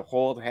wanted to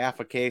hold half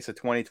a case of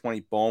 2020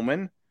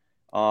 Bowman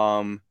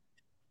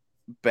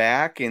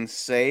back and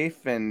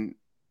safe and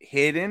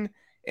hidden.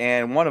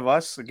 And one of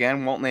us,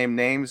 again, won't name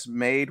names,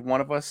 made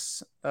one of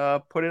us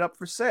put it up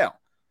for sale.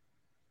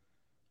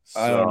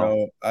 So, I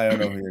don't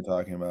know who you're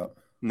talking about.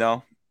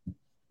 No,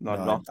 not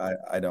at all.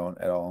 I don't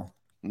at all.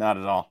 Not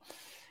at all.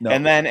 No.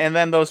 And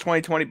then those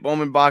 2020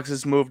 Bowman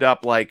boxes moved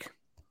up like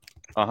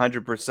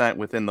 100%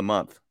 within the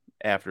month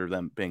after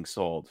them being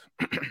sold.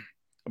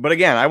 But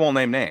again, I won't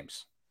name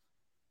names.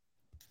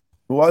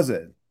 Who was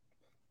it?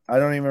 I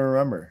don't even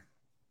remember.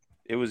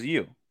 It was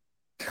you.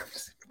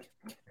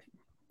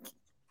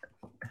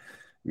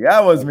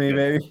 Yeah, it was me,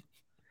 baby.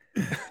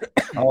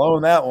 I'll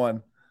own that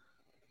one.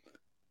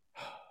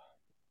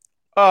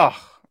 Oh,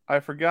 I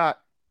forgot.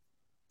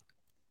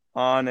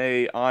 On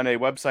a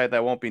website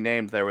that won't be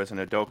named, there was an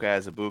Udoka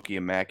Azubuike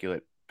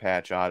Immaculate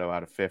Patch auto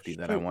out of 50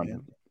 that I Shoot,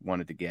 man.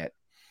 wanted to get.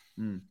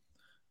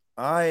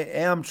 I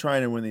am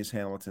trying to win these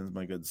Hamiltons,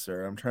 my good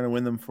sir. I'm trying to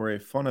win them for a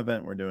fun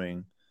event we're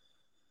doing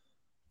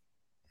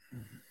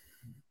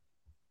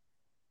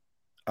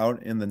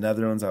out in the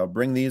Netherlands. I'll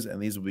bring these,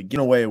 and these will be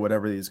given away,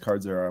 whatever these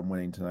cards are I'm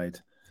winning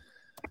tonight.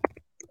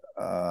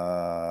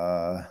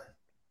 How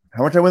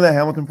much I win that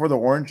Hamilton for the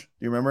orange?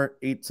 Do you remember?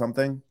 8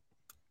 something?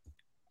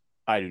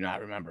 I do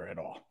not remember at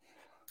all.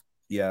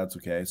 Yeah, it's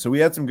okay. So we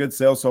had some good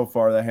sales so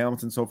far. The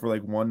Hamilton sold for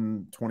like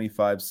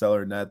 125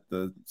 seller net,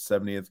 the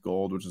 70th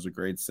gold, which is a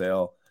great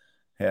sale.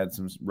 Had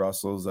some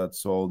Russells that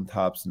sold,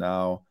 Tops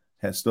now.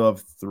 Still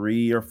have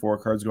 3 or 4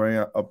 cards going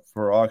up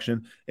for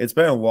auction. It's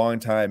been a long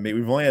time.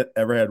 We've only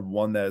ever had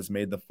one that has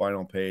made the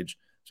final page.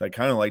 So I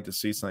kind of like to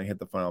see something hit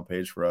the final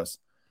page for us.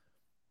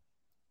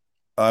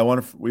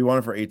 We want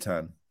it for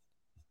 810.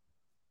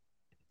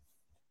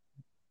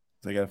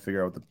 So I got to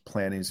figure out what the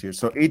plan is here.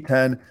 So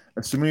 810,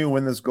 assuming we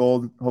win this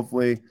gold,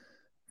 hopefully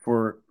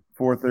for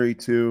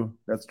 432,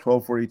 that's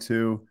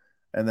 1242.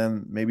 And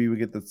then maybe we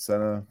get the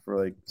Senna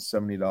for like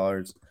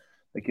 $70.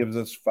 That gives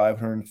us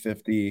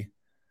 550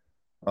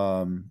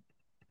 on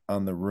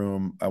the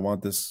room. I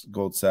want this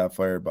gold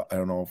sapphire, but I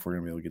don't know if we're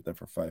gonna be able to get that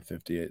for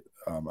 550.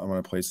 I'm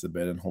gonna place the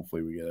bid and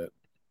hopefully we get it.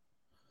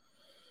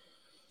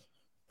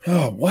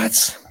 Oh,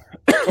 what?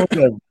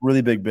 A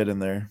really big bid in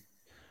there.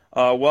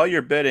 While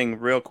you're bidding,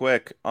 real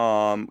quick,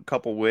 a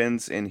couple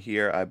wins in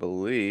here, I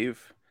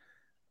believe.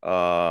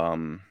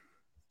 Daniel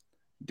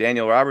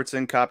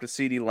Robertson copped a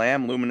CD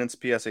Lamb Luminance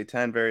PSA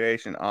 10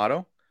 variation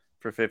auto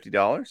for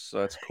 $50, so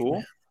that's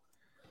cool.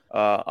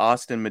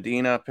 Austin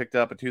Medina picked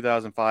up a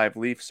 2005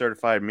 Leaf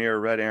certified mirror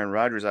red Aaron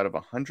Rodgers out of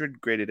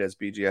 100, graded as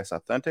BGS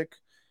authentic.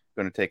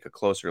 Going to take a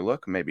closer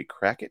look, maybe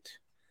crack it.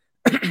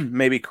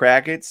 Maybe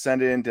crack it,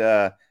 send it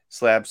into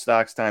Slab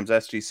Stocks times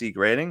SGC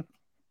grading.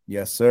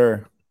 Yes,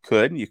 sir.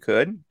 You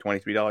could.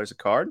 $23 a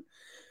card.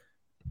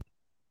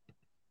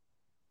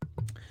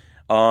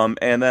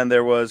 And then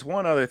there was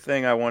one other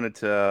thing I wanted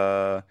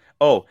to.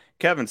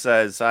 Kevin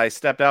says, I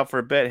stepped out for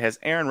a bit. Has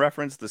Aaron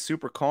referenced the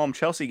super calm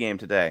Chelsea game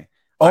today?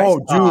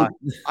 Dude.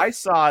 I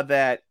saw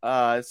that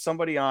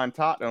somebody on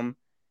Tottenham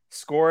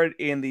scored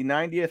in the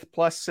 90th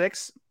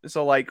 +6.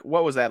 So, like,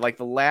 what was that? Like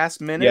the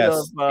last minute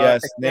of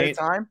extended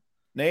time?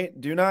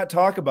 Nate, do not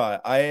talk about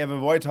it. I have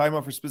avoided talking about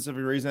it for a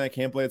specific reason. I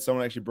can't believe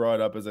someone actually brought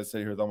it up as I sit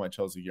here with all my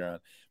Chelsea gear on.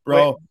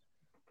 Bro.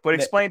 But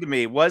explain to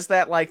me, was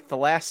that like the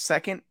last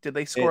second? Did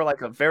they score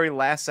like a very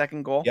last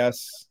second goal?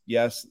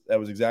 Yes, that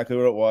was exactly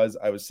what it was.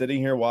 I was sitting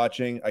here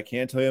watching. I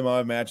can't tell you the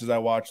amount of matches I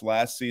watched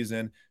last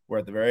season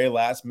where at the very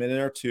last minute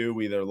or two,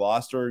 we either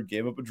lost or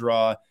gave up a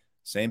draw.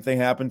 Same thing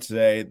happened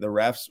today. The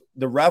ref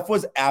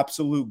was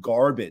absolute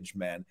garbage,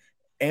 man.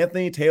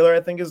 Anthony Taylor, I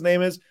think his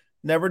name is,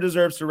 never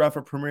deserves to ref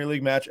a Premier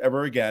League match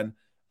ever again.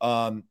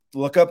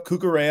 Look up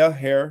Cucurella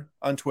hair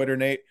on Twitter,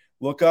 Nate.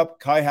 Look up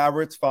Kai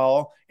Havertz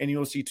foul, and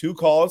you'll see 2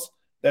 calls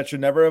that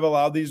should never have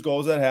allowed these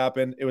goals that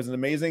happened. It was an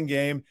amazing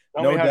game,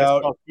 no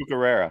doubt.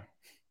 Cucurella.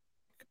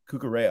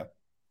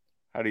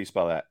 How do you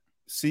spell that?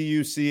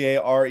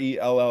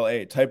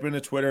 Cucarella. Type it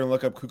into Twitter and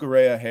look up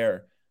Cucurella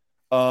hair.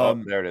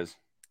 There it is.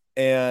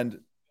 And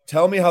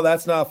tell me how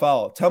that's not a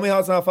foul. Tell me how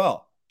it's not a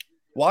foul.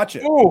 Watch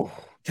it. Ooh,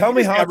 tell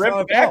me how it's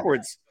not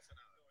backwards.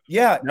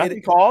 Yeah,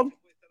 nothing called.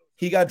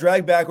 He got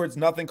dragged backwards.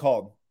 Nothing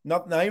called.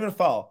 Not even a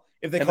foul.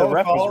 If they call the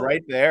ref a foul, was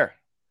right there.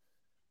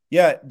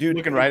 Yeah, dude,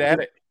 looking right at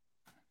it.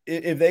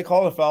 If they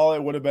called a foul,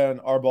 it would have been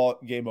our ball,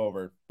 game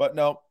over. But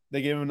no,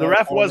 they gave him. The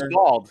ref was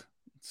bald.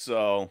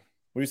 So what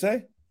do you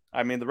say?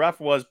 I mean, the ref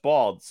was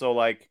bald. So,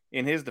 like,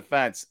 in his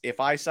defense, if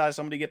I saw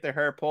somebody get their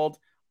hair pulled,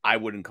 I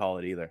wouldn't call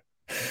it either.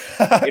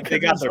 If they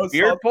got their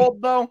beard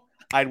pulled, though,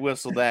 I'd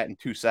whistle that in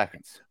 2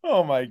 seconds.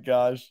 Oh my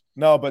gosh.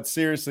 No, but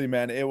seriously,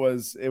 man, it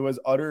was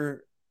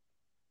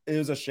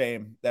a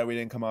shame that we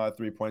didn't come out with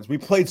 3 points. We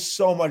played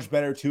so much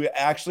better too.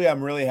 Actually,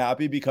 I'm really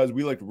happy because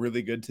we looked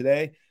really good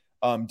today.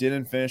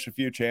 Didn't finish a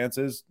few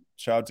chances.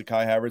 Shout out to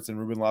Kai Havertz and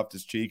Ruben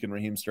Loftus-Cheek and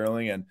Raheem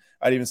Sterling. And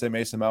I'd even say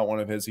Mason Mount, one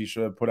of his he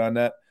should have put on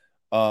net.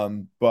 Or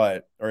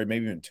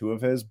maybe even 2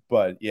 of his.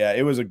 But yeah,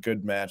 it was a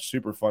good match.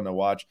 Super fun to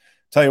watch.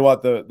 Tell you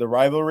what, the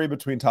rivalry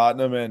between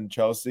Tottenham and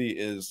Chelsea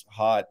is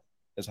hot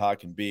as hot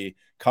can be.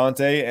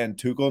 Conte and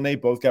Tuchel,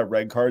 Nate, both got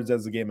red cards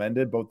as the game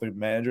ended. Both the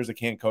managers that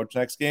can't coach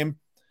next game.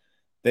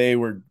 They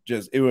were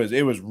just it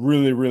was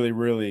really, really,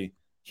 really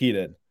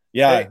heated.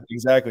 Yeah,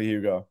 exactly,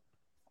 Hugo.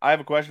 I have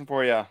a question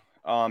for you.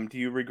 Do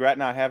you regret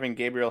not having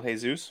Gabriel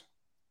Jesus?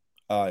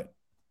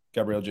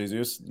 Gabriel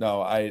Jesus?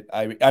 No,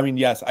 I mean,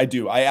 yes, I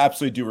do. I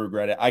absolutely do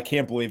regret it. I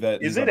can't believe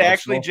that. Is it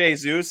actually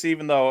Jesus,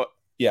 even though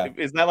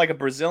is that like a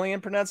Brazilian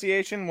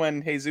pronunciation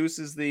when Jesus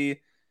is the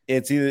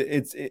it's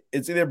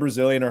either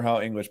Brazilian or how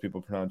English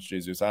people pronounce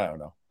Jesus. I don't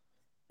know.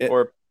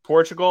 Or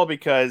Portugal,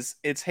 because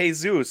it's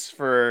Jesus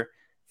for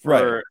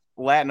right.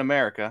 Latin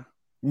America.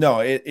 No,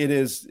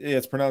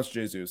 it's pronounced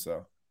Jesus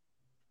though.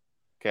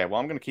 Okay, well,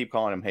 I'm gonna keep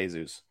calling him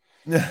Jesus.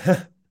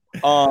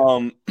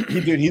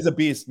 He's a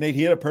beast. Nate,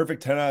 he had a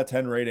perfect 10 out of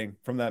 10 rating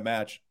from that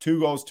match. 2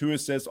 goals, 2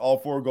 assists, all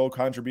 4 goal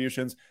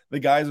contributions. The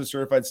guy's a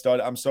certified stud.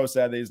 I'm so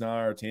sad that he's not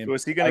on our team. So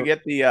is he going to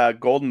get the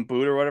golden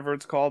boot or whatever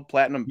it's called?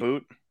 Platinum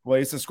boot? Well,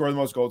 he used to score the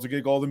most goals to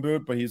get golden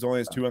boot, but he's only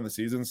has 2 on the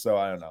season, so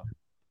I don't know.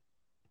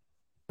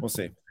 We'll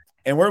see.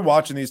 And we're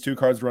watching these 2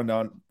 cards run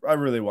down. I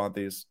really want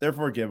these. They're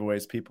for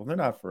giveaways, people. They're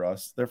not for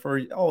us. They're for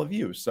all of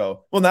you.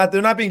 So,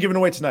 they're not being given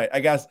away tonight.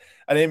 I guess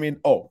I didn't mean.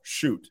 Oh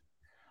shoot!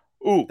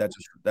 Ooh, that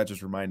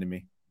just reminded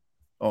me.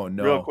 Oh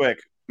no! Real quick,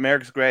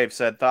 Merrick's Grave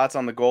said thoughts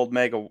on the gold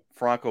Mega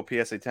Franco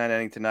PSA 10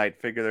 ending tonight.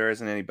 Figure there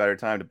isn't any better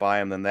time to buy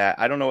them than that.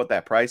 I don't know what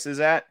that price is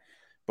at,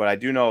 but I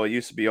do know it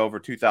used to be over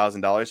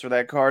 $2,000 for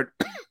that card.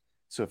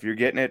 So if you're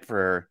getting it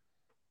for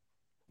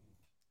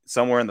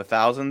somewhere in the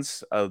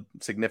thousands,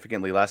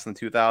 significantly less than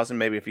 2,000,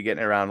 maybe if you're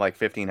getting it around like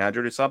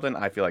 1,500 or something,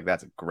 I feel like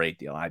that's a great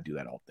deal. I'd do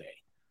that all day.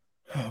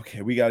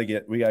 Okay, we gotta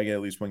get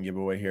at least one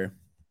giveaway here,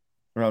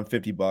 around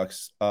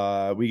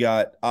 $50. We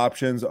got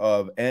options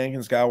of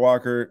Anakin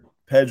Skywalker,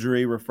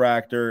 Pedri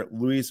refractor,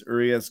 Luis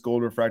Urias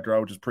gold refractor,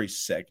 which is pretty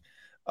sick.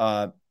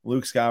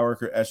 Luke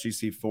Skywalker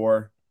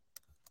SGC4.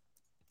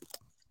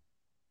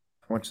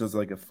 How much does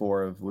like a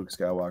 4 of Luke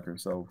Skywalker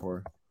sell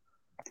for?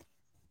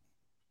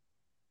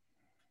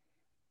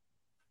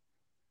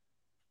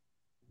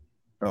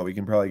 Oh, we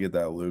can probably get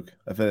that, Luke.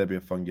 I think that'd be a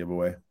fun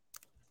giveaway.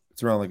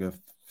 It's around like a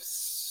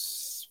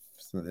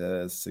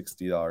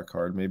 $60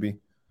 card, maybe.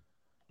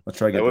 Let's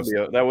try to get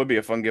that would be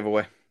a fun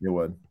giveaway. It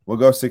would. We'll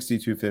go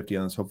 62.50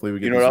 on this. Hopefully we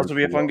get. You know what else would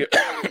be a fun giveaway?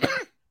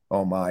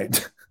 Oh my,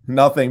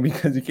 nothing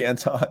because you can't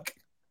talk.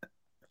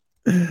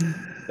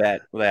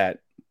 that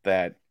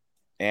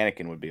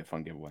Anakin would be a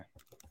fun giveaway.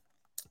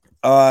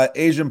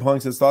 Asian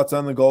Punk says thoughts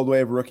on the Gold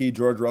Wave rookie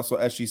George Russell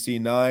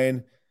SGC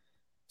 9.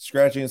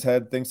 Scratching his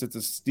head, thinks it's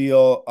a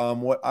steal.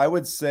 What I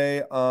would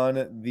say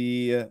on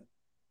the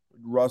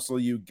Russell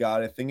you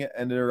got, I think it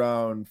ended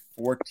around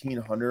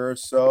 1,400 or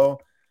so.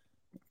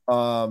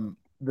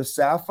 The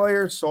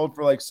Sapphire sold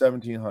for like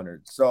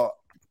 1,700. So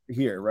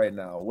here right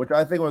now, which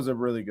I think was a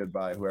really good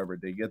buy, whoever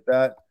did get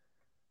that.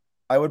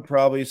 I would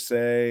probably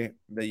say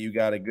that you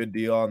got a good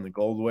deal on the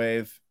Gold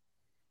Wave.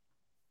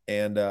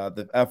 And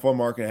the F1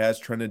 market has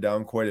trended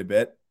down quite a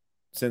bit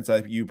since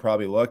you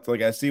probably looked.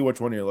 Like I see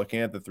which one you're looking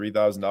at, the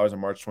 $3,000 on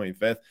March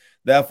 25th.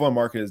 The F1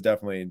 market is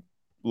definitely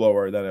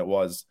lower than it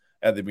was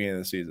at the beginning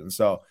of the season.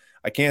 So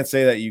I can't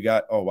say that you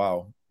got, oh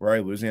wow, were I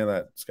losing on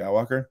that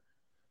Skywalker?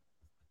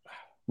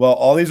 Well,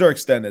 all these are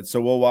extended, so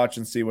we'll watch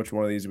and see which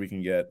one of these we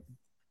can get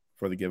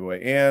for the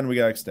giveaway. And we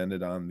got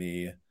extended on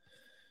the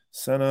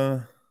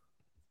Senna.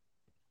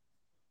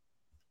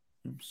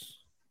 Oops.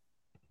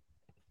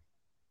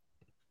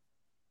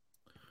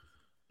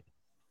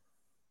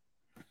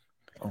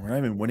 Oh, we're not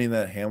even winning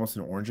that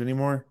Hamilton orange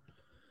anymore.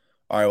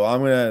 All right, well, I'm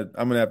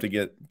gonna have to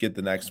get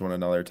the next one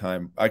another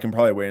time. I can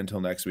probably wait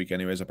until next week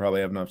anyways. I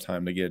probably have enough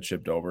time to get it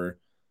shipped over.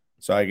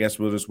 So I guess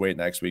we'll just wait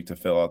next week to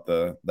fill out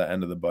the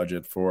end of the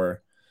budget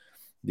for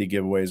the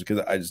giveaways because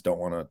I just don't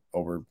want to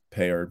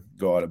overpay or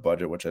go out of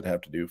budget, which I'd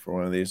have to do for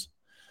one of these.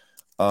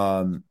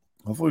 Hopefully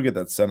we get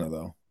that Senna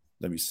though.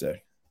 That'd be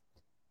sick.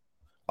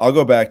 I'll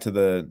go back to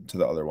the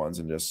other ones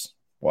and just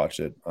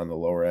watch it on the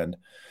lower end.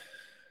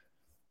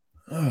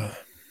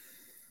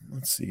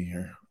 Let's see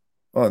here.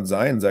 Oh, and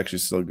Zion's actually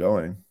still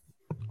going.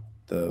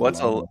 What's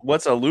a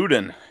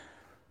Luden?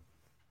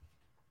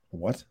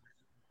 What?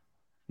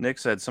 Nick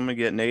said somebody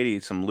get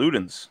Nady some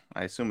Ludens.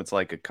 I assume it's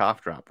like a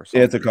cough drop or something.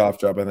 Yeah, it's a cough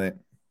drop, I think.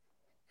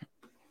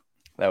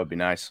 That would be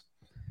nice.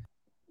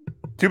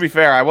 To be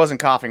fair, I wasn't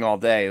coughing all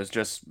day. It was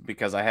just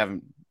because I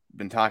haven't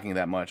been talking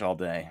that much all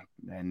day.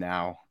 And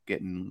now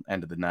getting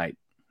end of the night,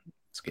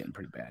 it's getting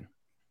pretty bad.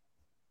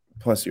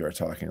 Plus, you are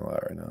talking a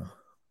lot right now.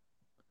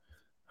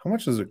 How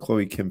much is a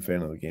Chloe Kim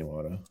fan of the game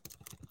auto?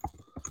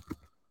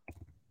 I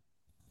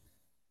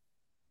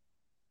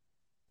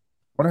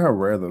wonder how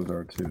rare those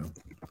are, too. I mean,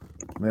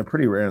 they're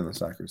pretty rare in the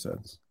soccer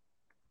sets.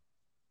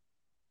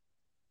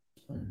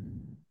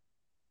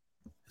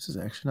 This is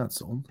actually not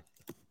sold.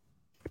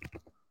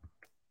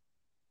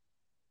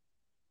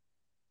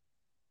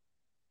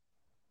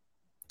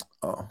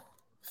 Oh,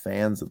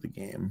 fans of the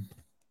game.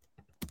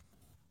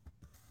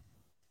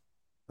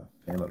 A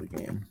fan of the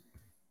game.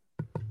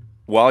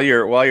 While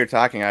you're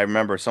talking, I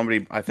remember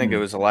somebody, I think it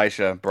was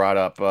Elisha, brought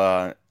up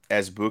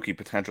Azubuike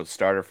potential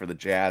starter for the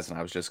Jazz, and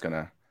I was just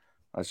gonna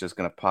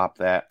pop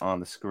that on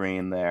the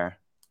screen there.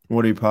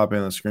 What are you popping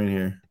on the screen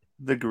here?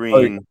 The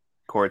green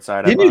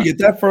courtside. Didn't you get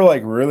that for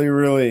like really,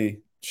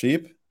 really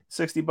cheap?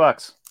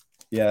 $60.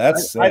 Yeah,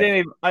 that's sick. I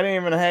didn't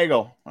even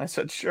haggle. I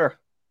said sure.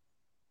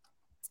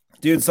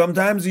 Dude,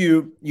 sometimes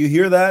you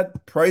hear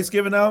that price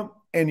given out,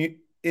 and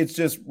it's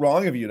just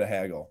wrong of you to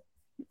haggle.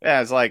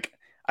 Yeah, it's like.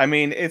 I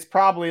mean, it's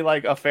probably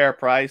like a fair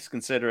price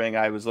considering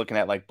I was looking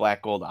at like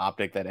black gold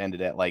optic that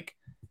ended at like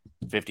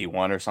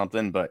 51 or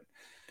something,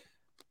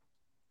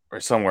 or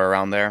somewhere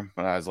around there.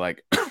 But I was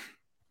like,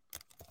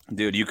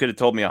 dude, you could have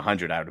told me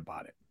 100, I would have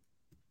bought it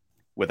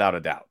without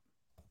a doubt,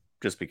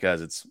 just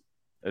because it's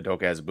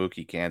Udoka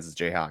Azubuike, Kansas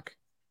Jayhawk.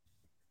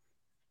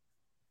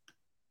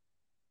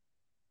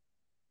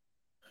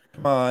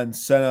 Come on,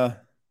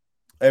 Senna.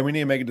 Hey, we need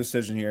to make a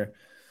decision here.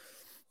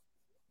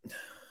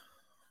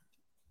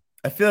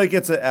 I feel like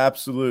it's an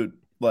absolute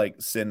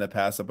like sin to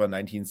pass up a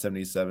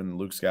 1977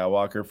 Luke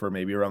Skywalker for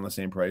maybe around the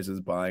same price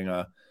as buying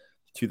a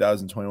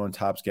 2021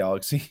 Topps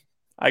Galaxy.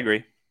 I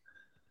agree.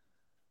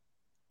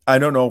 I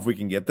don't know if we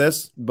can get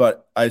this,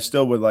 but I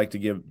still would like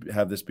to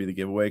have this be the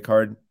giveaway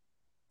card,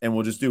 and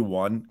we'll just do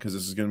one because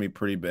this is going to be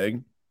pretty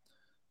big.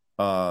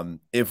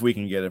 If we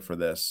can get it for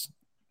this,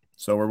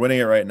 so we're winning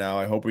it right now.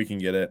 I hope we can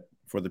get it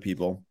for the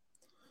people.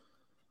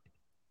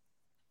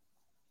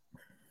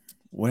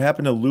 What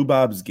happened to Lou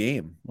Bob's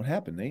game? What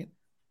happened, Nate?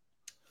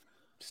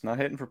 It's not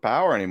hitting for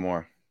power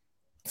anymore.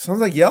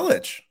 Sounds like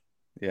Yelich.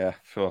 Yeah.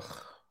 Ugh.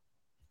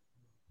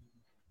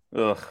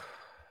 Ugh.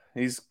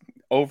 He's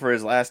over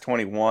his last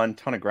 21,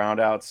 ton of ground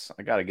outs.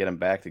 I got to get him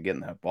back to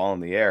getting that ball in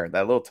the air.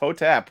 That little toe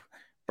tap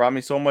brought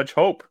me so much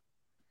hope.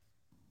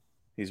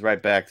 He's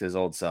right back to his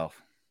old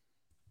self.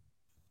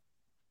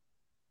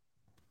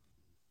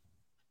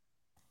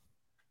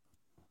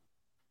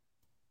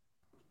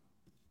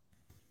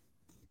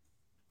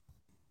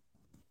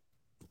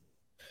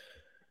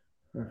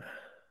 I'm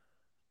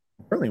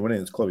really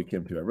winning this Chloe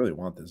Kim too. I really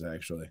want this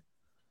actually.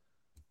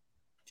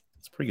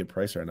 It's a pretty good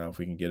price right now if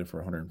we can get it for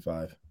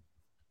 105.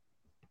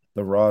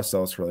 The raw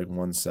sells for like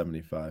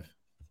 175.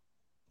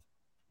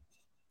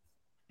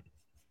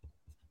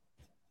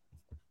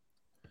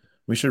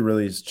 We should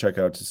really check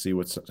out to see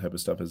what type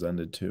of stuff has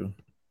ended too.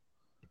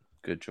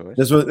 Good choice.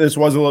 This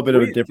was a little bit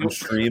of a different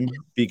stream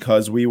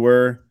because we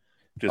were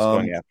just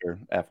going after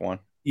F1.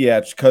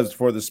 Yeah, because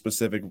for the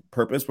specific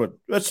purpose, but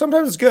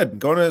sometimes it's good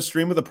going to a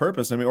stream with a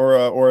purpose. I mean,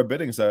 or a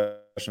bidding session.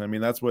 I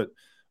mean, that's what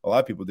a lot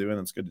of people do, and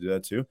it's good to do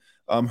that too.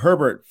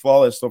 Herbert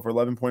flawless so for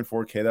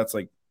 11.4K. That's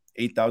like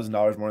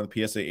 $8,000 more than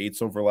the PSA 8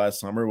 sold for last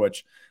summer.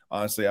 Which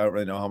honestly, I don't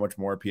really know how much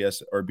more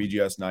PS or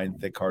BGS 9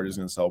 thick card is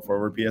going to sell for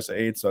over PSA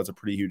 8. So that's a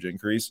pretty huge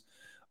increase.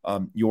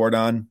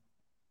 Jordan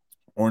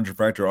Orange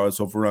Refractor auto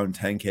sold for around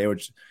 10K,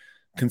 which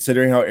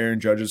considering how Aaron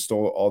Judge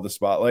stole all the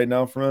spotlight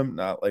now from him,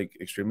 not like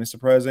extremely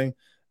surprising.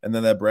 And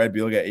then that Brad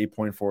Beal got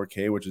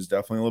 8.4K, which is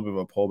definitely a little bit of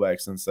a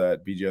pullback since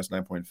that BGS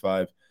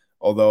 9.5.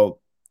 Although,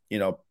 you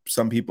know,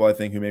 some people I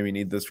think who maybe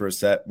need this for a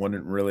set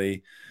wouldn't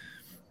really,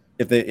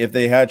 if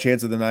they had a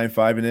chance of the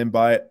 9.5 and didn't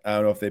buy it, I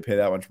don't know if they pay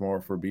that much more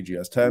for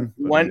BGS 10.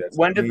 When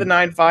did the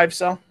 9.5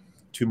 sell?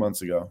 2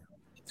 months ago.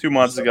 2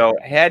 months ago.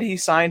 Had he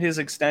signed his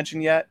extension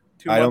yet?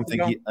 I don't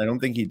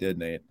think he did,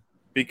 Nate.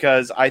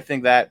 Because I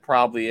think that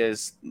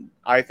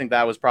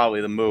was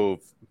probably the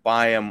move.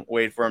 Buy him,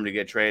 wait for him to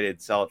get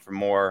traded, sell it for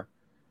more.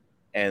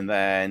 And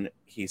then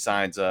he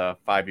signs a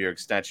 5-year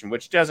extension,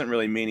 which doesn't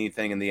really mean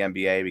anything in the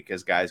NBA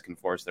because guys can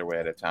force their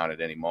way out of town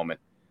at any moment,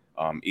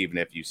 even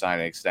if you sign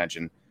an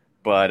extension.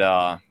 But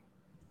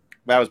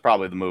that was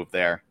probably the move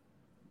there.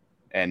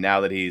 And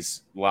now that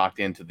he's locked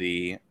into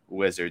the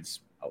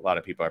Wizards, a lot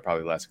of people are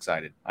probably less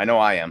excited. I know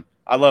I am.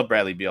 I love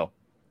Bradley Beal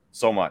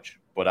so much,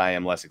 but I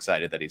am less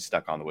excited that he's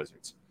stuck on the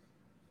Wizards.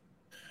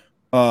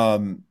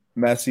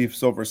 Messi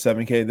sold for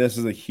 7K. This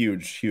is a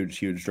huge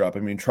drop.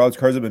 I mean, Trout's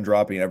cards have been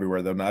dropping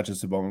everywhere, though, not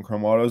just the Bowman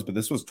Chrome autos, but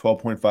this was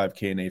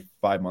 12.5K in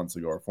 5 months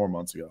ago or 4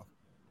 months ago.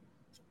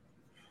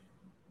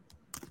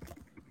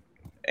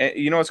 And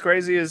you know what's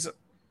crazy is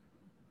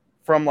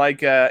from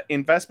like a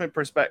investment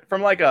perspective,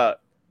 from like a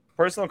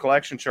personal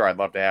collection, sure, I'd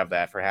love to have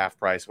that for half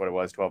price what it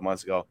was 12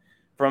 months ago.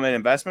 From an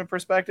investment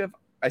perspective,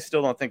 I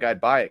still don't think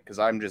I'd buy it because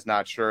I'm just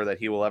not sure that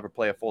he will ever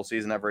play a full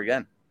season ever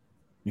again.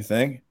 You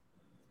think?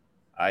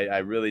 I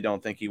really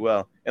don't think he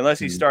will, unless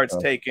he starts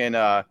taking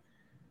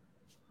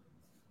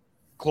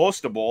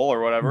Clostable or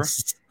whatever.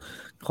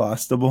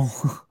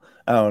 Clostable?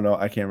 I don't know.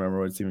 I can't remember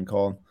what it's even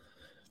called.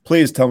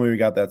 Please tell me we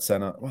got that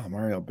sent up. Wow,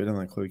 Mario bid on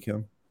that Chloe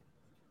Kim.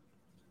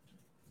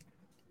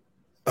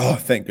 Oh,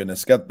 thank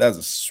goodness. That's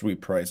a sweet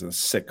price. A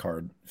sick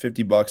card.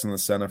 $50 in the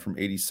Senna from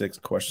 86,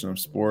 Question of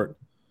Sport.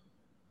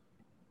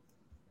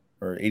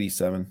 Or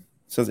 87. It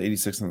says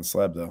 86 on the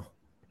slab, though.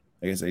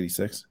 I guess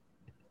 86.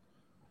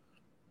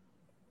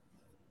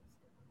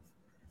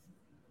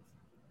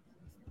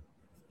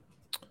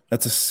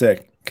 That's a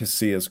sick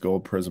Casillas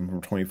Gold Prism from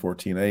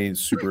 2014. A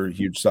super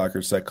huge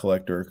soccer set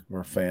collector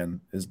or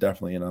fan is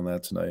definitely in on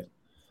that tonight.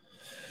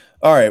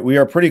 All right, we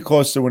are pretty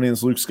close to winning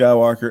this Luke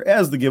Skywalker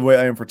as the giveaway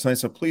item for tonight,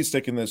 so please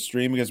stick in this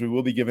stream because we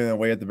will be giving it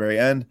away at the very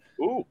end.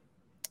 Ooh.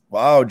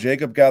 Wow,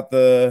 Jacob got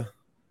the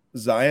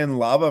Zion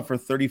Lava for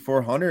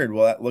 3,400.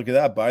 Well, look at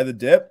that. Buy the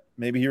dip.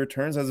 Maybe he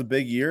returns, has a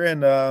big year,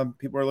 and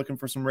people are looking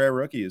for some rare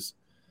rookies.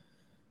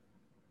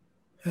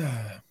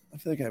 I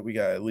feel like we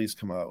got to at least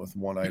come out with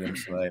one item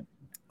tonight.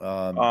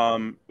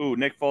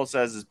 Nick Foles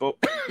says is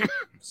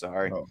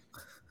sorry. Oh.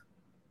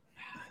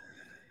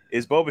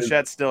 Is Bo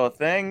Bichette still a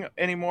thing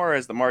anymore?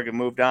 Has the market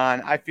moved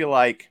on? I feel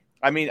like,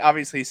 I mean,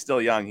 obviously he's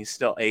still young, he's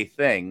still a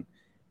thing,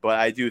 but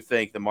I do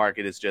think the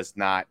market is just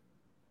not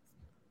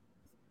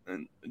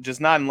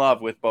in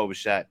love with Bo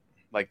Bichette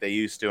like they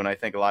used to, and I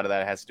think a lot of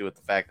that has to do with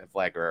the fact that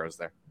Vlad Guerrero's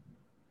there.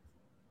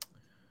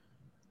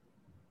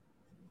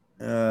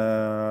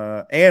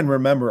 And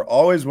remember,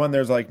 always when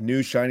there's like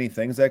new shiny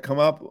things that come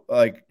up,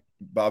 like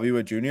Bobby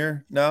Witt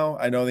Jr. now.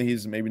 I know that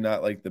he's maybe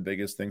not like the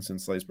biggest thing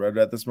since sliced bread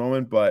at this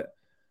moment, but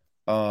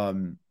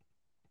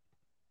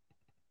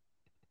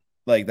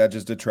like that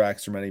just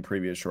detracts from any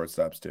previous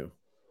shortstops too.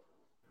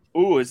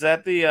 Ooh, is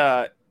that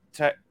is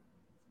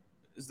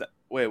that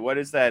wait? What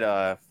is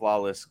that?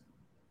 Flawless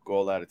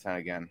gold out of 10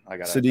 again? I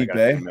Sadiq gotta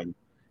Bey. remember.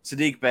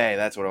 Sadiq Bey.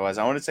 That's what it was.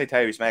 I wanted to say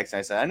Tyrese Maxey.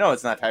 I said I know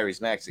it's not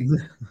Tyrese Maxey,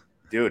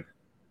 dude.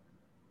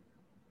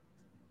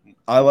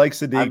 I like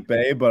Sadiq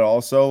Bey, but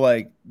also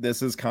like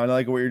this is kind of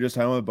like what you're just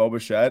talking about with Bo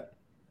Bichette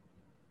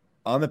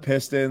on the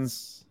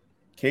Pistons.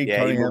 Cade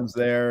Cunningham's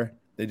there.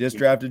 They just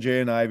drafted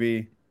Jaden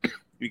Ivey.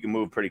 You can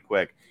move pretty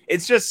quick.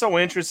 It's just so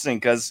interesting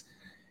because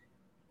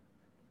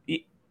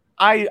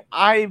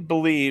I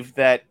believe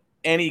that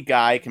any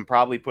guy can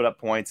probably put up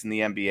points in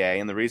the NBA,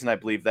 and the reason I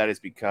believe that is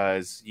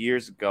because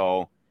years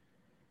ago,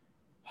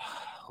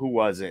 who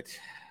was it? It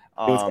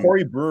was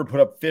Corey Brewer put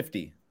up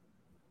 50.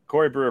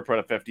 Corey Brewer put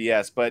up 50,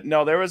 yes, but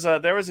no, there was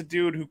a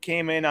dude who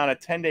came in on a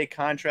 10-day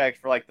contract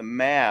for like the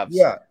Mavs.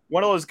 Yeah,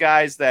 one of those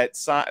guys that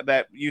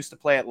used to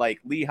play at like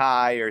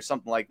Lehigh or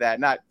something like that.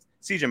 Not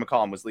CJ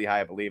McCollum was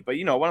Lehigh, I believe, but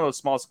one of those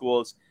small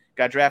schools.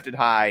 Got drafted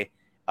high,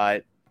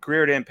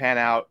 career didn't pan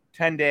out.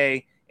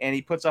 10-day, and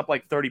he puts up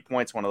like 30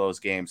 points one of those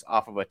games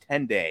off of a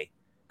 10-day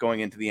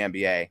going into the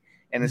NBA,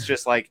 and it's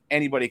just like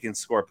anybody can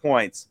score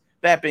points.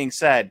 That being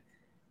said,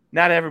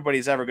 not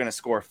everybody's ever going to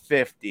score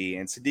 50,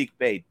 and Sadiq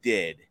Bey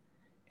did.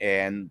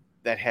 And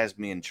that has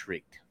me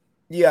intrigued.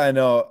 Yeah, I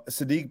know.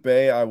 Sadiq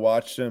Bey, I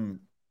watched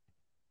him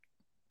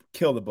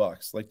kill the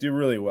Bucks, like do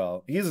really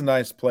well. He's a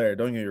nice player,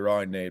 don't get me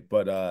wrong, Nate,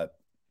 but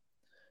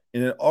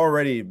in an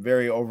already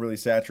very overly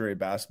saturated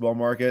basketball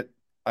market,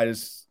 I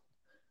just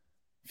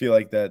feel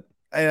like that,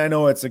 and I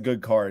know it's a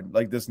good card.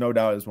 Like this no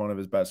doubt is one of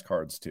his best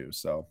cards too.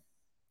 So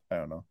I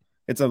don't know.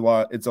 It's a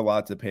lot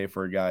to pay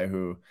for a guy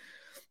who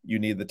you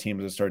need the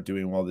teams to start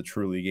doing well to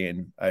truly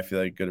gain, I feel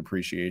like, good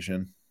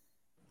appreciation.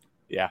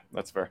 Yeah,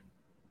 that's fair.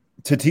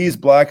 Tatis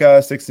Black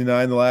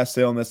 69. The last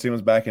sale on this team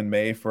was back in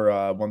May for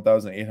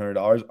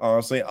 $1,800.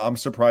 Honestly, I'm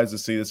surprised to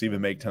see this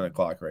even make 10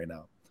 o'clock right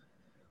now.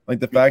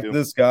 Like the fact that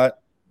this got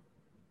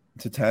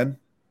to 10.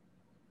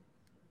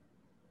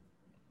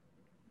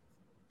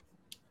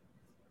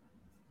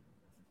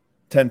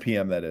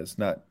 p.m. that is,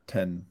 not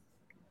 10.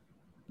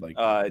 Like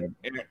Aaron,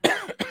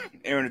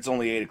 it's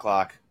only 8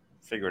 o'clock.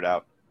 Figure it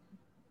out.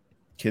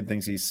 Kid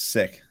thinks he's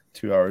sick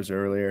 2 hours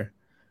earlier.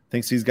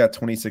 Thinks he's got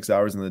 26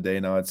 hours in the day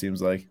now, it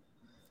seems like.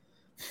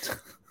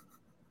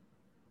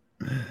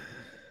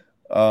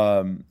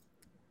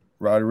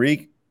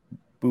 Roderick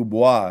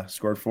Beaubois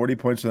scored 40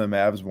 points for the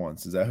Mavs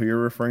once. Is that who you're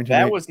referring to?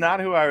 That was not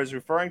who I was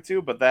referring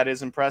to, but that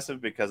is impressive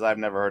because I've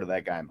never heard of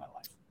that guy in my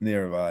life.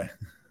 Neither have I.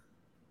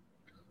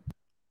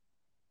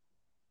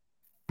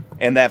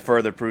 And that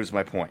further proves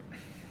my point,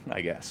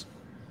 I guess.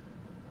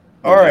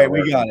 All right,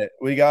 we got it.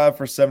 We got it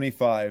for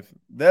 75.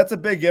 That's a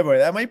big giveaway.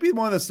 That might be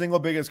one of the single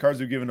biggest cards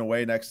we've given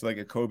away next to like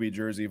a Kobe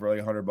jersey for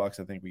like $100.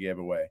 I think we gave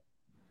away.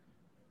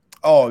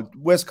 Oh,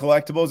 Wiz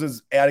Collectibles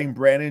is adding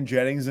Brandon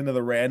Jennings into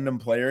the random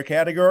player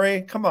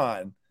category. Come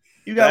on,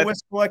 you got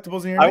Wiz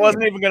Collectibles in your name.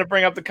 Wasn't even going to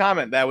bring up the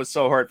comment. That was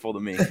so hurtful to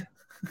me.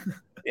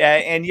 Yeah,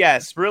 and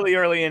yes, really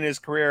early in his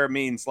career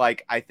means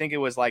like I think it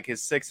was like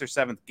his 6th or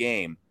 7th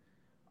game.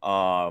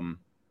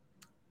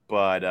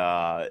 But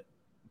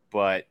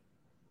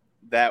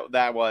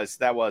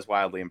that was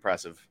wildly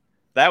impressive.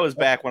 That was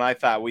back when I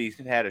thought we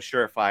had a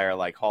surefire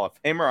like Hall of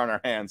Famer on our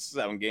hands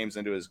 7 games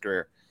into his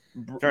career.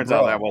 Turns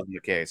out that wasn't the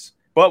case.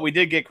 But we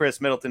did get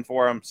Chris Middleton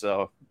for him.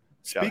 So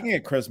speaking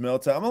of Chris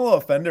Middleton, I'm a little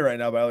offended right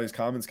now by all these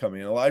comments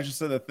coming in. Elijah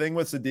said the thing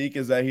with Sadiq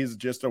is that he's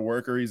just a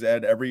worker. He's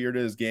added every year to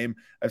his game.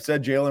 I've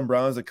said Jaylen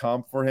Brown is a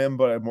comp for him,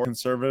 but a more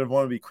conservative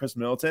one would be Chris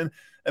Middleton.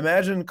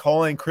 Imagine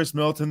calling Chris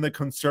Middleton the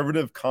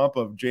conservative comp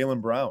of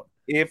Jaylen Brown.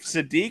 If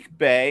Sadiq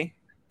Bey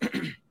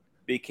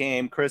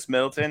became Chris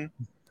Middleton,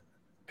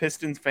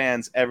 Pistons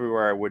fans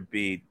everywhere would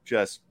be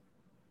just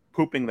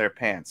pooping their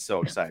pants.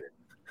 So excited.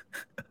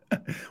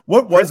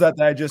 What was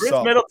that I just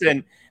saw? Chris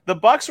Middleton. The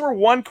Bucks were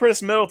one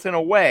Chris Middleton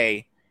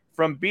away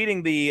from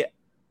beating the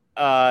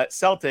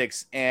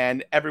Celtics,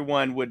 and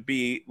everyone would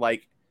be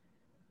like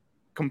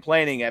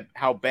complaining at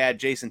how bad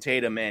Jason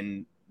Tatum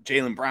and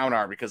Jaylen Brown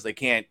are because they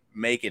can't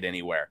make it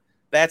anywhere.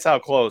 That's how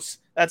close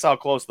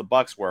the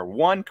Bucks were.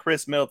 One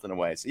Chris Middleton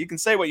away. So you can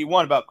say what you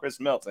want about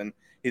Chris Middleton.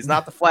 He's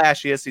not the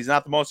flashiest. He's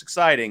not the most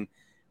exciting.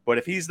 But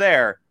if he's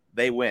there,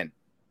 they win.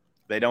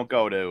 They don't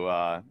go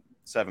to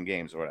 7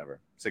 games or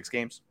whatever. 6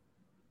 games.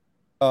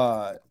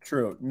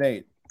 True.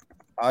 Nate,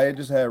 I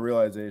just had a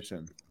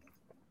realization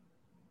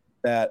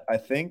that I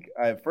think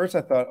at first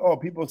I thought, oh,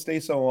 people stay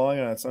so long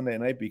on a Sunday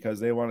night because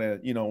they want to,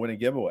 win a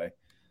giveaway.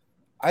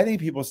 I think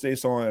people stay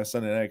so long on a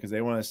Sunday night because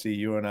they want to see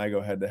you and I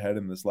go head to head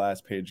in this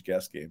last page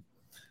guess game.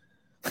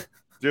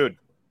 Dude,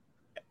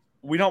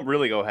 we don't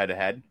really go head to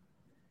head.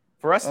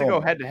 For us to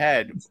go head to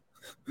head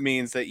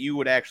means that you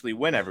would actually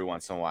win every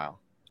once in a while.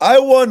 I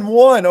won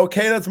 1.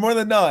 Okay, that's more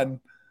than none.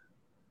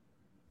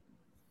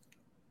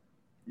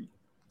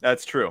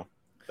 That's true.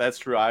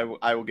 I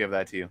will give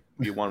that to you.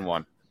 You won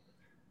 1.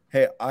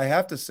 Hey, I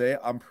have to say,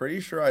 I'm pretty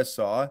sure I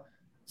saw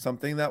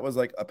something that was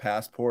like a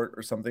passport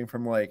or something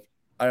from like,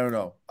 I don't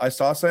know. I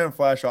saw something on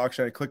Flash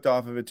Auction. I clicked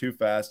off of it too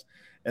fast,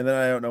 and then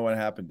I don't know what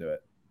happened to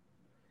it.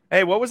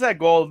 Hey, what was that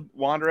gold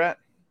Wander at?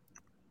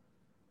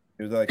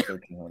 It was like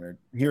 1,300.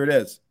 Here it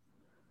is.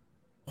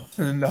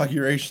 An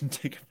inauguration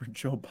ticket for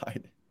Joe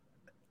Biden.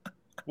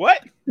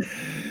 What?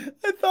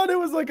 I thought it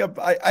was like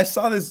I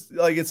saw this,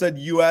 like it said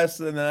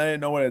US, and then I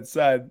didn't know what it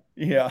said.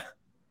 Yeah.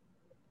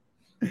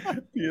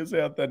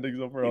 PSA authentic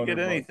so for You get 100 bucks.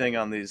 anything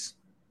on these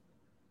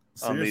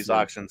Seriously.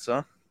 auctions,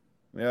 huh?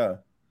 Yeah.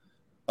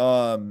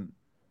 Um,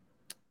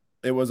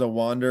 it was a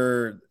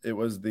Wander. It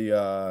was the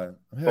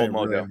I'm Gold having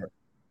Mojo.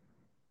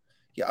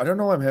 yeah, I don't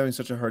know why I'm having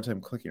such a hard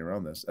time clicking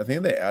around this. I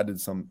think they added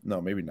some,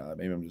 no, maybe not.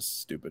 Maybe I'm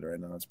just stupid right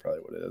now. That's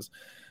probably what it is.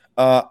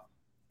 Uh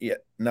yeah,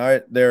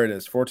 there it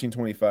is.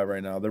 1425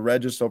 right now. The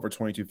red just over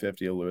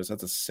 2250 of Lewis.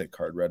 That's a sick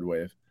card, red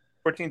wave.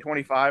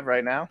 1425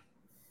 right now.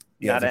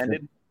 Yeah, Not it's a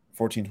ended.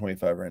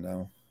 1425 right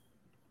now.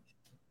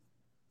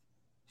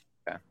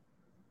 Okay.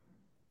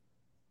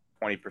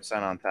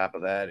 20% on top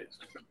of that is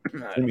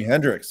Jimi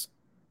Hendrix.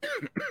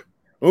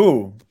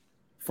 Ooh,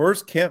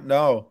 first Camp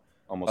Now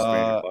almost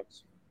 300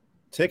 bucks.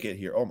 ticket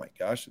here. Oh my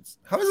gosh,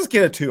 how does this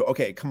get a 2?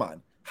 Okay, come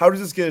on. How does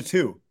this get a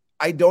 2?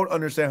 I don't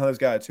understand how this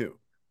got a 2.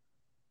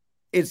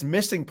 It's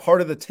missing part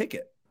of the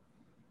ticket.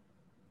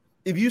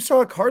 If you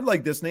saw a card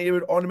like this, Nate, it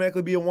would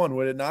automatically be a 1,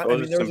 would it not?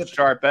 Those are some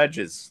sharp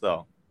edges,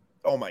 though.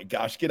 Oh my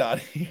gosh, get out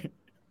of here.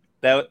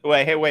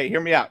 Wait, hear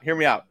me out. Hear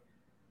me out.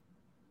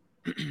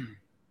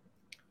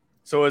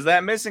 So is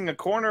that missing a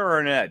corner or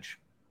an edge?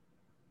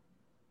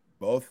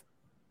 Both.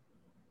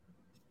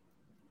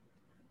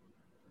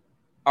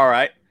 All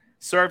right.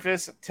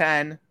 Surface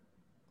 10.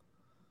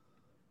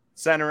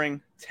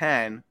 Centering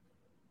 10.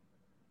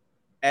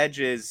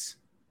 Edges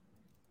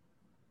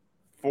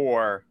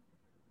 4.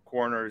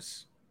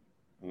 Corners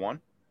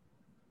 1.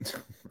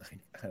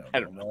 I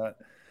don't know.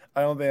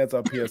 I don't think that's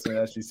on PSA and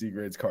SGC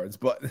grades cards,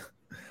 but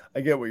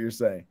I get what you're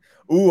saying.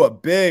 Ooh, a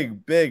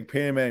big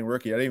Peyton Manning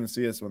rookie. I didn't even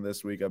see this one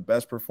this week. A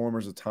best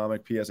performers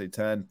atomic PSA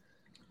 10.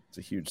 It's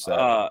a huge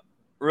set.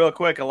 Real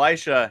quick,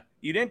 Elisha,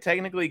 you didn't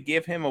technically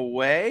give him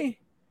away,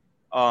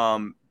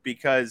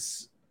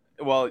 because,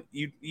 well,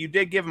 you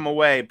did give him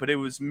away, but it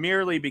was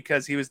merely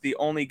because he was the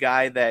only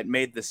guy that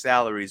made the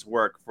salaries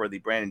work for the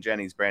Brandon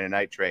Jennings, Brandon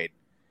Knight trade.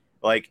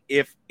 Like,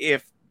 if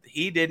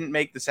he didn't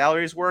make the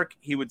salaries work,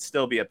 he would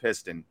still be a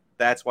Piston.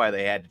 That's why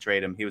they had to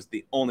trade him. He was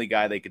the only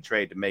guy they could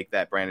trade to make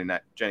that Brandon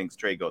Jennings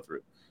trade go through.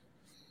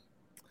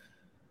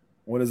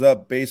 What is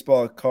up?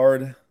 Baseball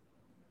card.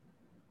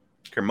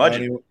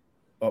 Curmudgeon.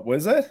 What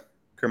is that?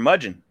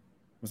 Curmudgeon.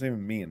 What does that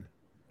even mean?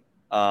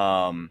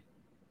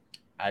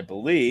 I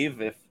believe,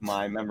 if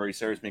my memory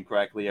serves me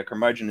correctly, a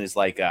curmudgeon is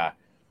like a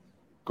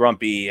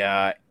grumpy,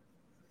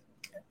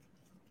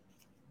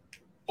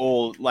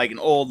 old,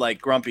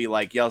 grumpy,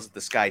 like yells at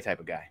the sky type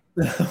of guy.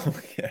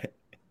 Okay.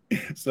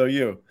 So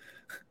you.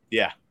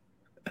 Yeah.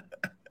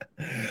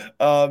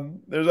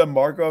 There's a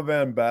Marco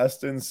Van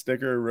Basten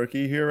sticker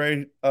rookie here,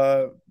 right?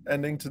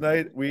 Ending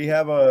tonight. We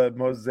have a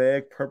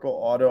mosaic purple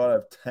auto out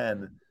of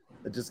 10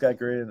 that just got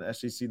graded in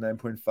SGC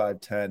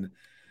 9.510.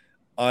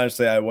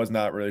 Honestly, I was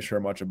not really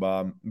sure much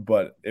about him,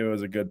 but it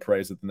was a good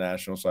price at the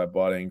National, so I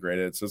bought it and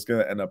graded it. So it's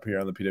going to end up here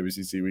on the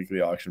PWCC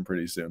weekly auction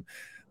pretty soon.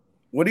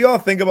 What do y'all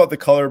think about the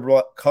color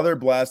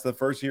blast, the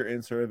first year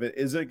insert of it?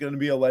 Is it going to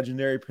be a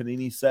legendary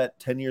Panini set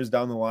 10 years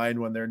down the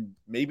line when they're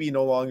maybe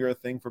no longer a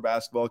thing for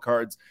basketball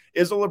cards?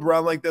 Is a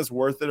LeBron like this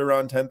worth it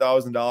around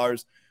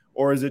 $10,000?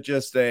 Or is it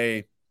just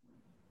a,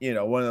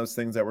 one of those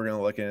things that we're going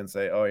to look at and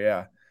say, oh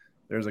yeah,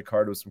 there's a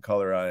card with some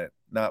color on it,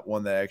 not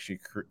one that actually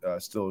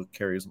still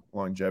carries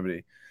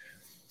longevity.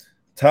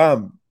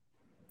 Tom,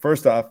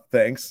 first off,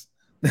 thanks.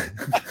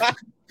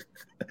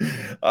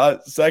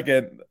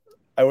 Second,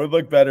 I would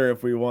look better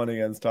if we won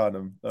against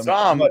Tottenham.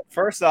 Tom,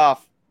 first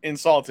off,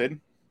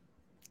 insulted.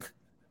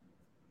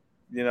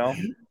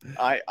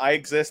 I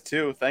exist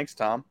too. Thanks,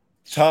 Tom.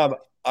 Tom,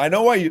 I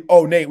know why you.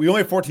 Oh, Nate, we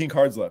only have 14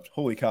 cards left.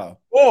 Holy cow.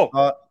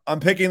 Oh, I'm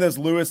picking this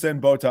Lewis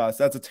and Botas.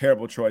 That's a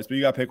terrible choice, but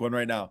you got to pick one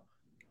right now.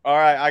 All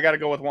right, I got to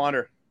go with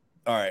Wander.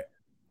 All right.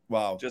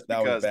 Wow, just that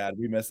because. was bad.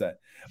 We missed that.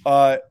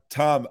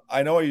 Tom,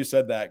 I know why you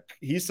said that.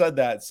 He said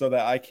that so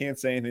that I can't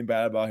say anything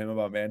bad about him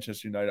about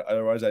Manchester United.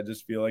 Otherwise, I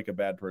just feel like a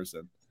bad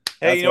person.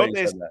 Hey, you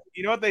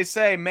know what they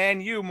say,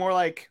 man, you more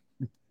like.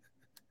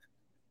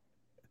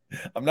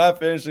 I'm not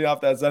finishing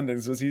off that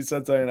sentence because he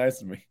said something nice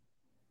to me.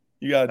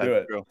 You got to do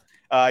it. True.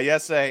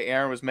 Yesterday,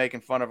 Aaron was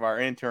making fun of our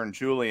intern,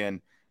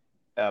 Julian,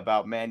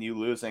 about Man U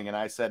losing, and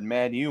I said,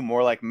 man, you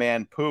more like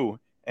man poo,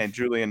 and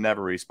Julian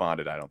never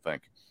responded, I don't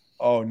think.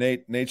 Oh,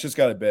 Nate's just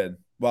got a bid.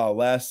 Wow,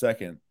 last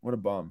second. What a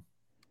bum.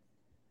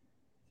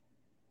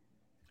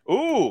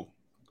 Ooh.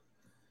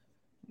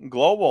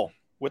 Global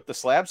with the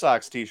Slab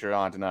Sox t-shirt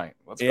on tonight.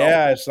 Let's go.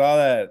 Yeah, I saw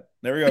that.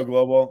 There we go,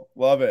 Global.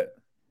 Love it.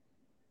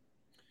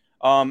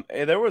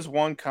 There was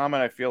one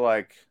comment I feel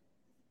like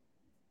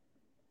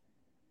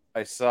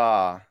I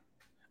saw.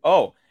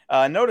 Oh,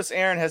 notice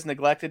Aaron has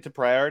neglected to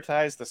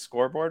prioritize the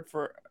scoreboard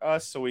for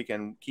us so we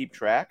can keep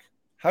track.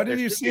 How There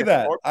did you should be see a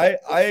that?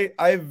 scoreboard.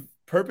 I've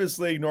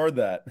purposely ignored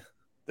that.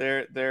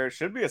 There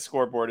should be a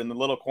scoreboard in the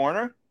little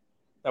corner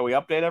that we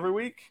update every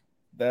week.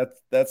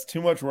 That's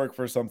too much work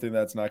for something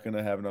that's not going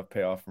to have enough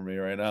payoff for me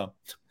right now.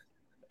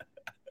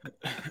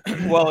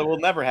 Well, it will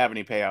never have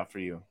any payout for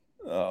you.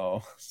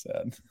 Oh,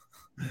 sad.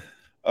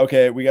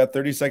 Okay, we got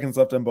 30 seconds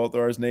left on both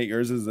ours. Nate,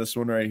 yours is this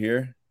one right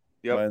here.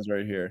 Yep. Mine's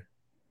right here.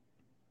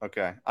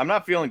 Okay. I'm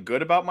not feeling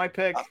good about my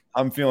pick.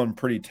 I'm feeling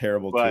pretty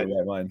terrible too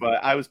about mine.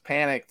 But I was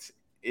panicked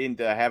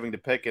into having to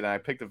pick it, and I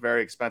picked a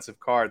very expensive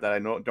card that I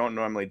don't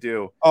normally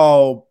do.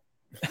 Oh.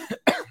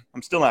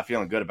 I'm still not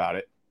feeling good about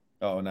it.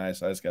 Oh,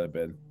 nice. I just got a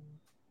bid.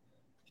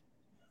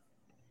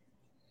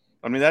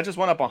 I mean, that just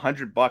went up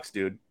 $100,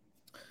 dude.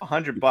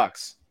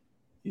 $100.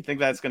 You think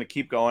that's going to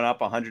keep going up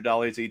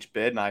 $100 each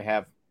bid, and I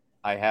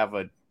have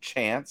a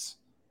chance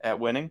at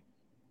winning?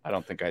 I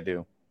don't think I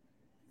do.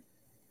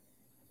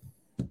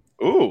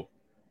 Ooh,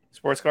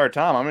 Sports Card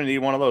Tom, I'm going to need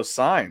one of those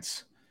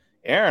signs.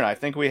 Aaron, I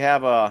think we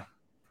got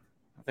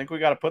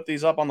to put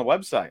these up on the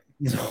website.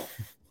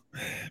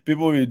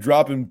 People will be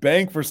dropping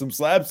bank for some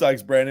slab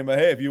stocks, Brandon. But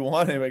hey, if you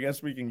want him, I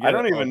guess we can get. I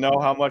don't even know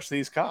how much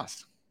these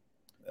cost.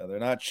 They're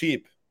not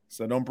cheap,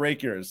 so don't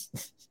break yours.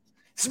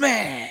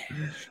 Smash!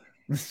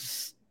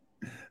 It's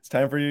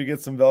time for you to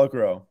get some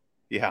Velcro.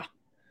 Yeah.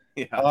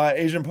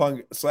 Asian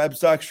Punk slab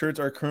stock shirts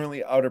are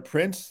currently out of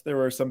print. There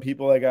were some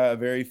people that got a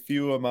very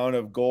few amount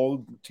of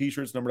gold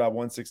t-shirts numbered out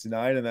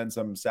 169, and then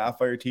some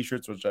sapphire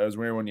t-shirts, which I was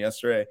wearing one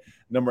yesterday,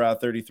 number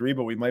out 33.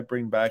 But we might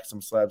bring back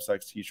some slab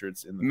stocks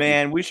t-shirts in the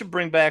future. We should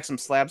bring back some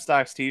slab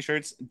stocks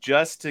t-shirts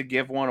just to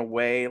give one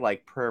away,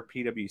 like per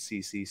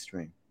PWCC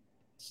stream.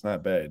 It's not a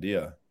bad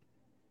idea.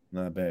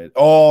 Not bad.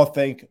 Oh,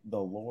 thank the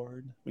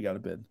Lord, we got a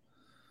bid.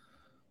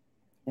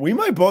 We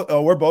might both.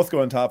 Oh, we're both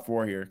going top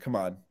 4 here. Come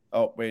on.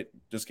 Oh, wait,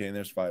 just kidding.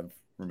 There's 5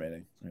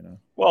 remaining right now.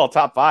 Well,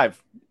 top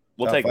 5.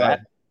 We'll take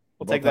that.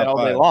 We'll take that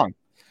all day long.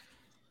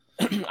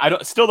 I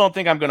still don't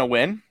think I'm going to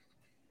win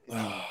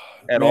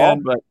at all.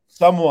 But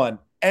someone,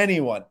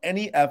 anyone,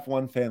 any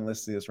F1 fan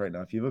listening to this right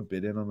now, if you have a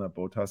bid in on that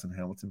Bottas and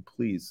Hamilton,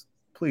 please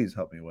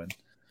help me win.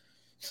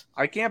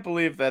 I can't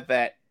believe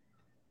that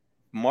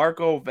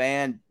Marco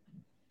Van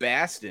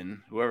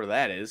Basten, whoever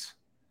that is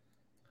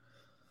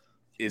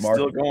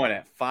still going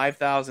at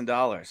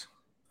 $5,000.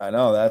 I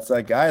know, that's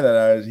that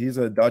guy he's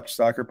a Dutch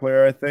soccer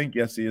player, I think.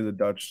 Yes, he is a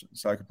Dutch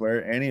soccer player,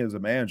 and he is a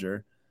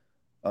manager.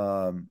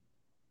 Does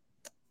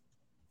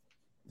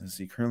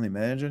he currently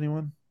manage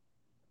anyone?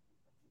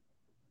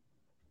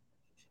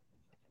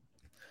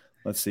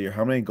 Let's see.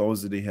 How many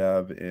goals did he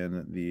have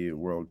in the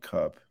World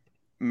Cup?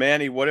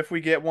 Manny, what if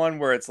we get one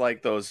where it's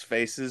like those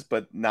faces,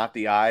 but not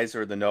the eyes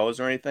or the nose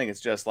or anything?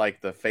 It's just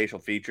like the facial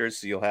features.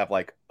 So you'll have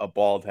like a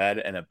bald head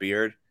and a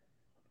beard,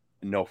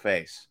 and no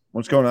face.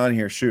 What's going on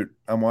here? Shoot.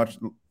 I'm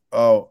watching.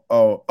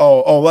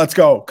 Oh, let's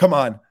go. Come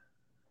on.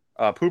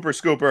 Pooper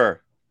Scooper.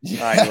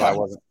 Yeah.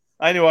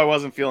 I knew I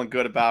wasn't feeling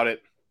good about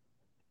it.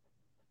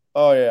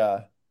 Oh,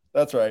 yeah.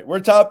 That's right. We're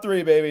top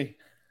 3, baby.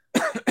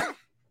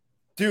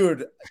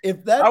 Dude,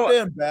 if that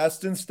Van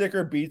Basten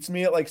sticker beats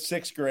me at like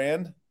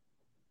 $6,000,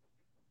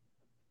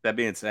 that'd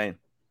be insane.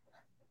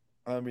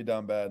 I'm gonna be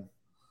down bad.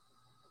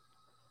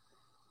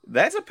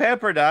 That's a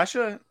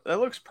Papardasha. That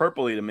looks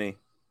purpley to me.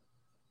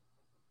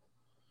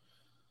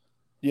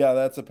 Yeah,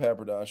 that's a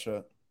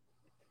Papardasha.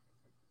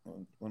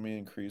 Let me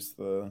increase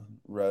the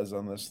res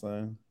on this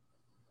thing.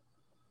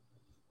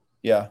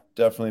 Yeah,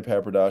 definitely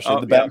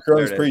Papardasha. The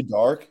background's pretty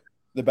dark.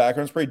 The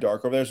background's pretty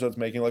dark over there, so it's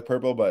making it look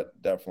purple, but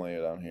definitely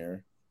down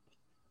here.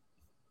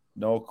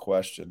 No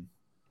question.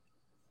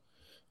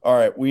 All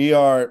right,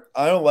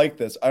 I don't like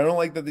this. I don't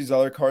like that these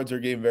other cards are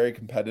getting very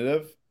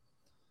competitive.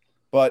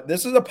 But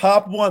this is a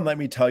pop 1, let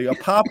me tell you. A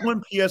pop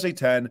 1 PSA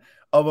 10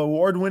 of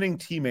award-winning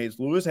teammates,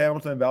 Lewis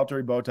Hamilton and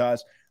Valtteri Bottas.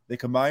 They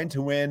combined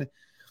to win,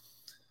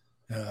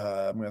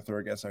 I'm going to throw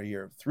a guess out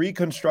here, 3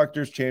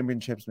 Constructors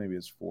Championships. Maybe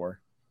it's 4.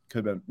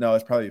 Could have been. No,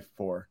 it's probably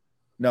 4.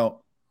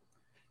 No,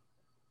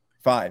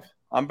 5.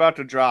 I'm about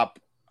to drop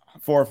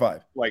 4 or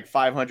 5. Like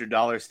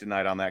 $500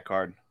 tonight on that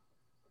card.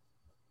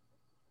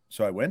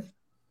 So I win?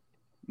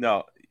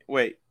 No,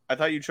 wait. I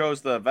thought you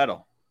chose the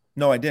Vettel.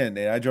 No, I didn't.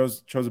 I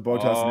chose a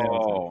Bottas.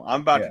 Oh,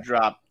 I'm about to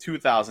drop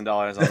 $2,000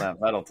 on that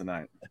Vettel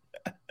tonight.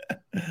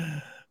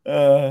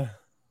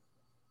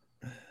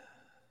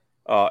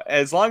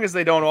 As long as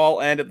they don't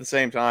all end at the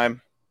same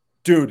time.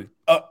 Dude,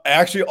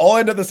 actually, all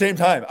end at the same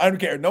time. I don't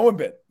care. No one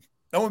bid.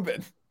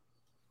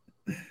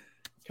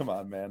 Come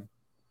on, man.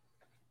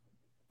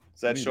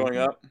 Is that showing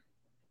up?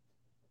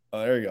 Oh,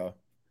 there you go.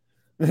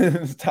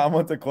 Tom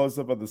wants a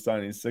close-up of the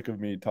sign. He's sick of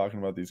me talking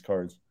about these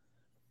cards.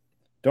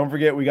 Don't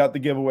forget, we got the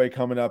giveaway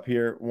coming up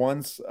here.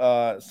 Once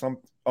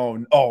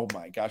oh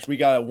my gosh, we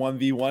got a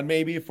 1v1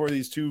 maybe for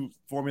these 2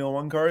 Formula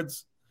 1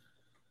 cards.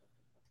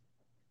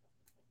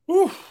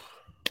 Whew.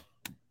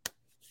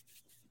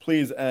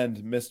 Please end,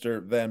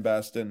 Mr. Van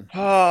Basten.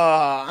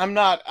 I'm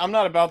not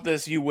about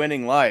this you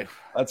winning life.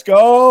 Let's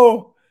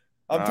go.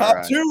 I'm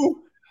top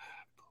 2.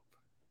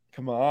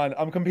 Come on.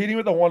 I'm competing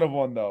with a 1 of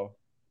 1 though.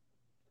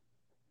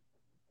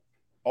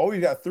 Oh,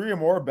 you got 3 or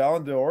more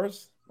Ballon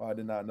d'Ors? Oh, I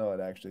did not know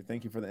it, actually.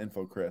 Thank you for the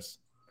info, Chris.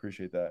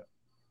 Appreciate that.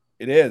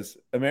 It is.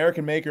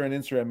 American Maker on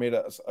Instagram made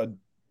us a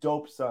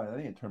dope sign. I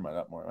need to turn mine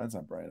up more. Mine's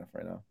not bright enough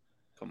right now.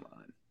 Come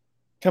on.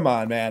 Come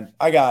on, man.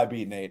 I got to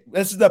beat Nate.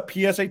 This is the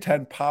PSA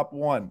 10 Pop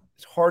 1.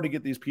 It's hard to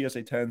get these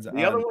PSA 10s.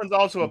 The other one's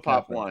also a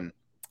Pop 1.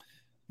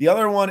 The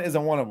other one is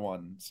a 1 of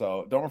 1.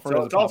 So don't refer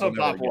to it as a Pop 1. It's also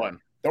Pop 1.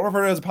 Don't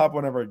refer to it as a Pop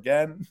 1 ever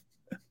again.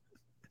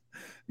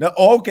 No,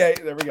 okay.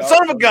 There we go.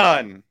 Son of a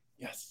gun.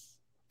 Yes.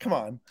 Come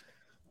on.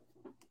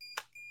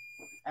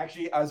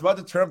 Actually, I was about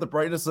to turn up the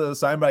brightness of the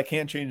sign, but I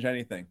can't change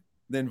anything.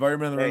 The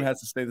environment in the room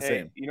has to stay the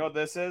same. You know what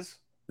this is?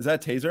 Is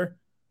that a taser?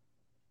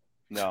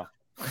 No.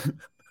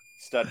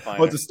 Stud finder.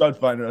 What's a stud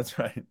finder? That's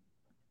right.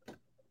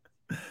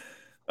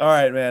 All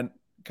right, man.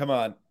 Come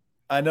on.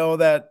 I know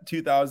that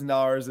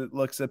 $2,000, it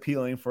looks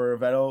appealing for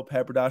Vettel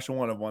Papadopoulos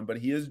 1 of 1, but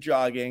he is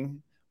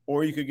jogging.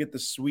 Or you could get the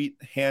sweet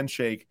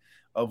handshake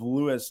of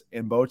Lewis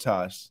and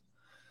Bottas.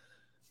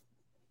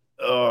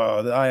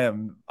 Oh,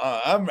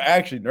 I'm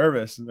actually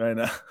nervous right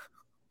now.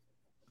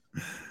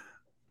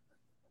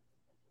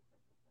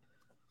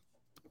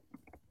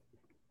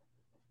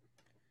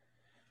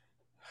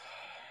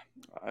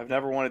 I've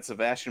never wanted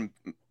Sebastian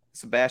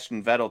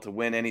Vettel to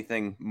win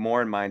anything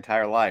more in my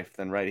entire life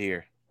than right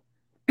here.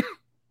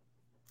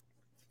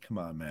 Come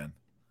on, man.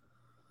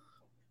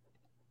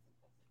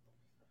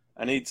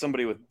 I need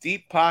somebody with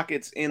deep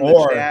pockets in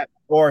the chat.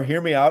 Or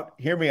hear me out.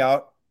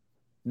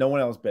 No one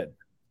else bid.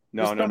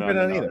 No,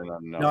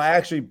 I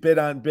actually bid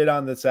on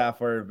the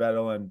Sapphire,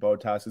 Vettel, and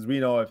Bottas, because we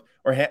know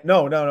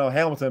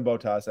Hamilton and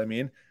Bottas. I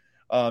mean,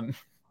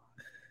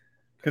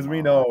 because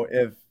we know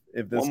if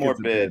this one more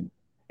bid.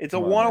 It's a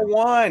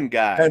 101,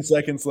 guys. 10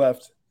 seconds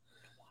left.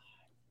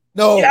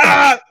 No.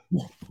 Yeah.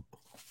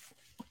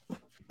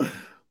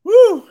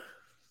 Woo.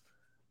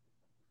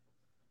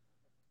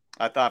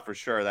 I thought for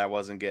sure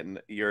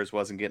yours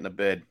wasn't getting a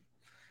bid.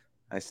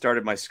 I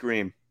started my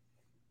scream.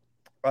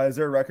 Is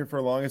there a record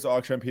for longest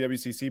auction on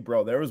PWCC?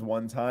 Bro, there was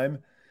one time,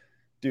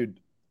 dude,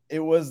 it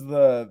was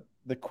the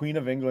Queen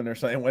of England or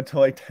something. It went to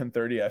like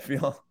 10:30, I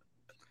feel.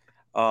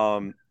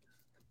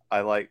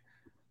 I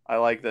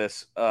like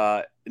this.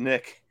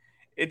 Nick,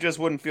 it just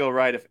wouldn't feel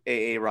right if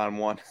AA Ron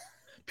won.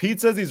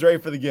 Pete says he's ready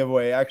for the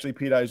giveaway. Actually,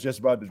 Pete, I was just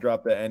about to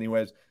drop that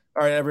anyways.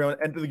 All right, everyone,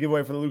 enter the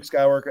giveaway for the Luke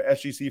Skywalker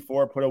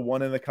SGC4. Put a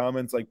 1 in the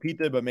comments like Pete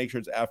did, but make sure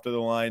it's after the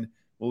line.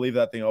 We'll leave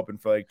that thing open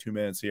for like 2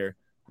 minutes here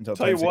until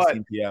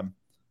 10:16 p.m.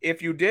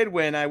 If you did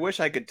win, I wish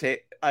I could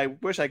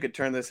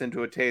turn this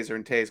into a taser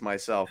and tase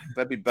myself.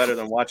 That'd be better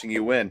than watching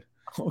you win.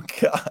 Oh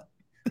God.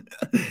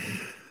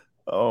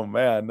 Oh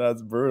man,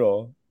 that's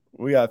brutal.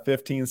 We got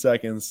 15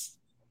 seconds.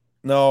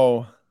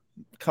 No.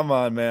 Come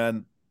on,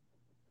 man.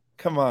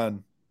 Come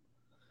on.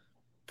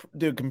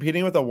 Dude,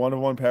 competing with a 1 of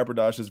 1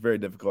 Papadopoulos is very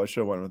difficult. I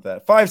should have went with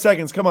that. 5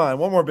 seconds. Come on.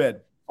 One more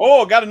bid.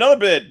 Oh, got another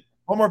bid.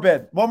 One more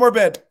bid.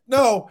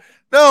 No.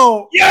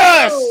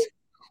 Yes.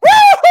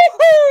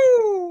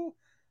 Woo-hoo-hoo!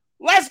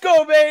 Let's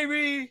go,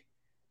 baby.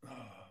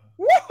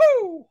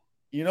 Woohoo!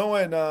 You know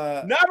when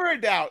never a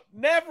doubt.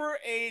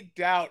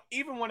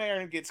 Even when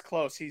Aaron gets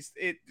close,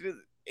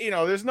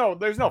 there's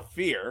no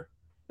fear.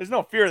 There's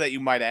no fear that you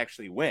might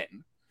actually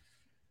win.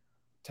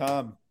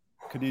 Tom,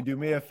 could you do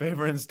me a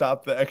favor and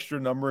stop the extra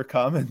number of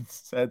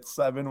comments at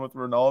 7 with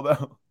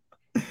Ronaldo?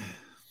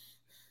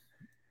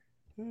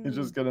 It's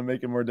just gonna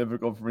make it more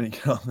difficult for me to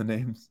get all the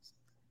names.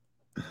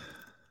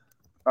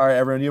 All right,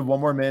 everyone, you have 1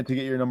 more minute to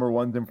get your number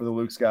 1 in for the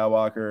Luke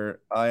Skywalker.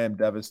 I am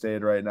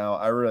devastated right now.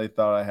 I really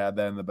thought I had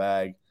that in the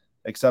bag,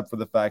 except for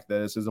the fact that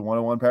this is a 1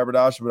 of 1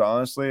 Papadopoulos. But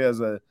honestly, as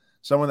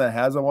someone that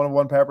has a 1 of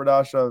 1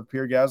 Papadopoulos of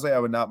Pierre Gasly, I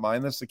would not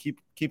mind this to keep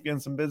getting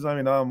some bids on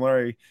me. Now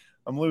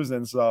I'm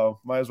losing, so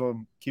might as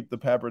well keep the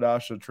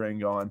Papadopoulos train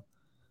going.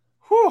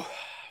 Whew,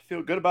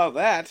 feel good about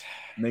that.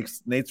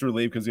 Nate's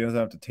relieved because he doesn't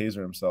have to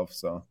taser himself.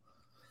 So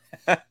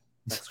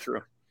that's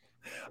true.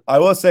 I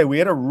will say we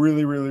had a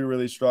really, really,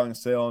 really strong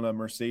sale on a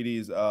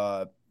Mercedes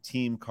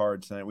team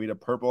card tonight. We had a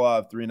purple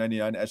of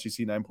 $399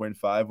 SGC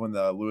 9.5 when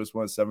the Lewis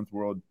won 7th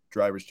World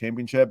Drivers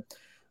Championship. It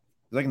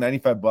was like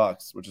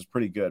 $95, which is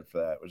pretty good for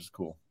that, which is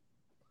cool.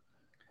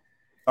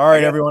 All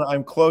right, everyone,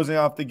 I'm closing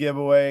off the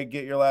giveaway.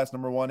 Get your last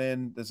number 1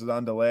 in. This is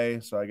on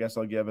delay, so I guess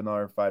I'll give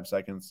another 5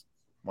 seconds.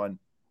 1,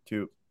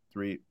 2,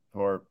 3,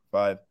 4,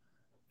 5.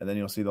 And then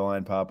you'll see the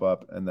line pop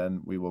up, and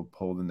then we will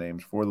pull the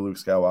names for the Luke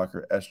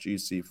Skywalker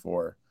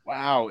SGC4.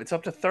 Wow, it's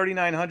up to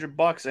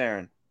 $3,900,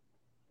 Aaron.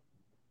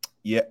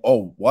 Yeah.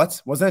 Oh,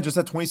 what? Wasn't that just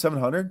at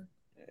 2,700?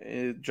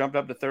 It jumped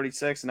up to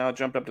 36, and now it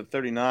jumped up to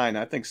 39.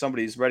 I think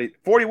somebody's ready.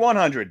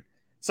 4,100.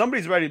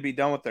 Somebody's ready to be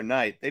done with their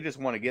night. They just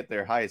want to get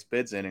their highest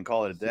bids in and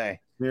call it a day.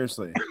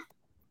 Seriously.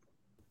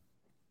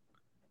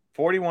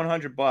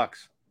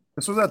 $4,100.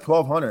 This was at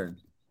 1,200.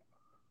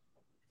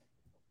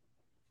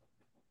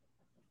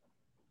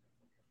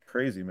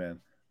 Crazy, man.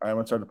 All right, I'm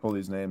gonna start to pull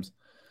these names.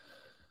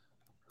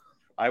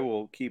 I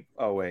will keep.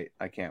 Oh wait,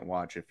 I can't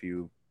watch if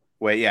you.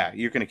 Wait, yeah,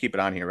 you're gonna keep it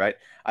on here, right?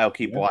 I'll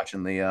keep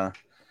watching the.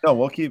 No,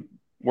 we'll keep.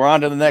 We're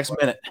on to the next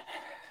minute.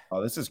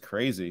 Oh, this is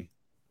crazy.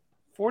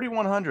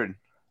 4,100.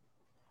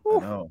 I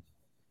know.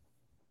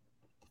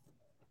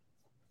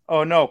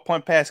 Oh no,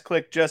 punt pass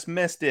click just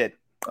missed it.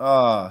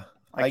 Uh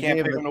I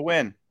can't pick him to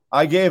win.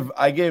 I gave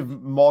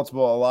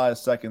multiple a lot of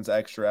seconds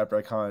extra after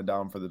I counted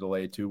down for the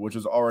delay too, which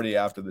was already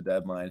after the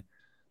deadline.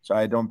 So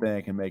I don't think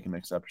I can make an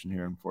exception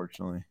here,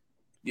 unfortunately.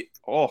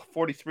 Oh,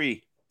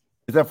 43.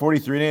 Is that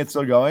 43 and it's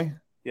still going?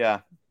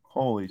 Yeah.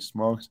 Holy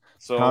smokes.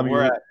 So Tommy,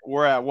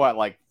 we're at what,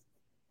 like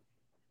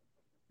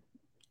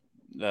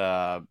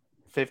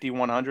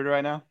 5,100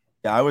 right now?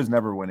 Yeah, I was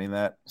never winning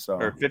that. So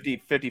or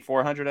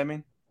 5,400, I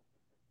mean,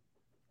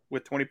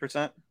 with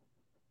 20%.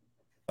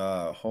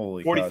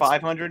 Holy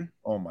 4,500.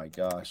 Oh my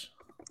gosh.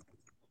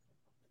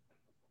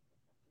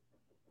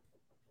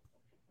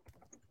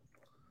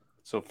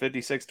 So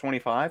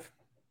 56.25.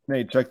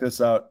 Nate, check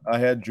this out. I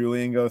had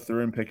Julian go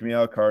through and pick me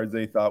out cards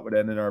they thought would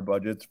end in our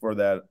budgets for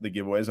the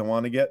giveaways I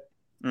want to get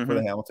for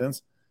the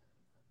Hamiltons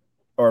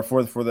or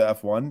for the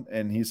F1,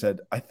 and he said,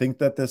 I think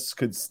that this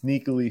could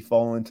sneakily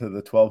fall into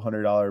the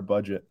 $1,200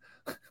 budget.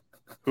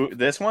 Who,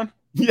 this one?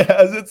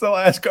 Yes, it's the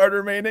last card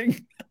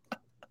remaining.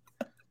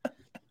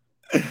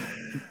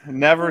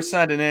 Never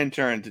send an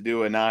intern to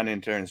do a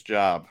non-intern's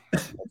job.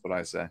 That's what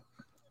I say.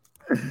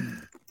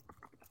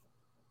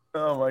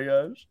 Oh my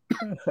gosh.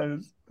 I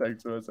just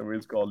texted us,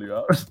 somebody's called you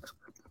out.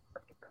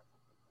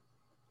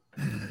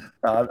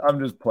 I'm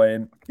just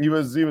playing. He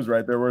was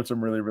right. There were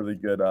some really, really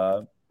good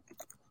I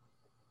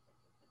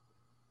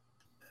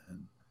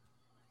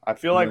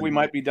feel like we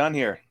might be done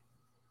here.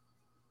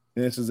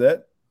 This is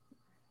it.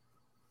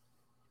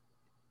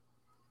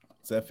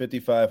 It's at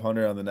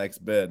 5,500 on the next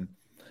bid.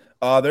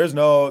 There's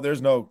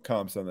no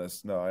comps on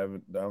this. No, I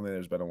don't think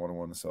there's been a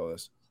 1-on-1 to sell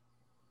this.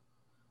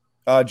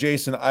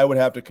 Jason, I would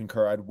have to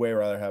concur. I'd way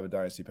rather have a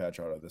Dynasty patch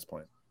auto at this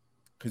point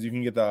because you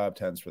can get the top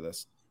 10s for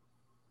this.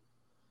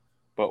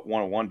 But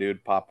 1-on-1,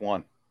 dude, pop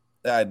one.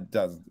 That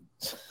doesn't.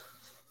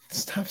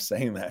 Stop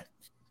saying that.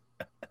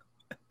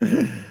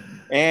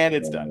 And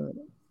it's done.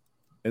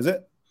 Is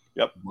it?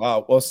 Yep.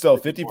 Wow. Well, still,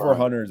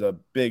 5,400 is a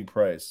big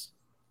price.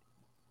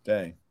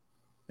 Dang.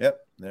 Yep.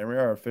 There we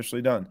are,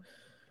 officially done.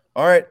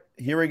 All right,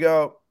 here we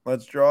go.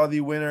 Let's draw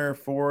the winner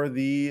for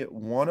the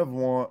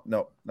 1-of-1.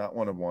 No, not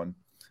 1-of-1.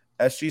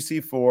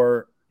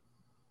 SGC4,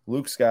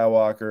 Luke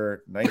Skywalker,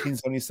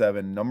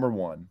 1977, number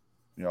 1.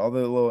 You know, all the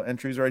little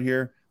entries right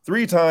here.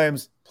 3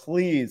 times.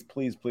 Please,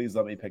 please, please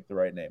let me pick the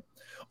right name.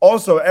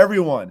 Also,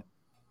 everyone,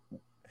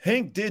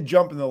 Hank did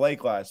jump in the lake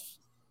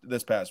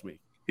this past week.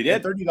 He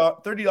did.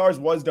 $30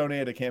 was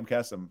donated to Camp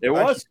Kesem. It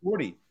was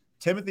 40.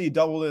 Timothy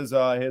doubled his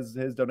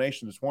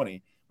donation to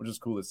 20, which is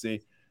cool to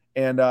see.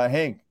 And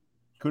Hank,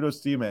 kudos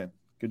to you, man.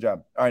 Good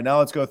job. All right, now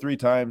let's go 3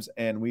 times,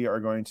 and we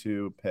are going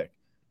to pick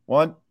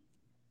 1,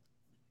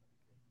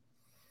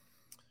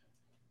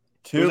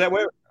 2. Who's that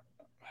way?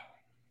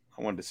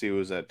 I wanted to see who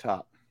was at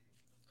top.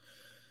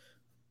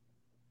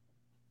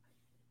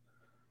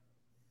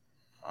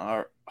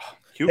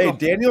 Hey,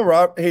 Daniel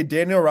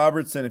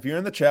Robertson, if you're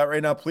in the chat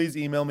right now, please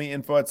email me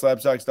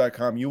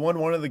info@slabstocks.com. You won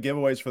one of the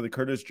giveaways for the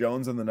Curtis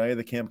Jones on the night of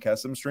the Camp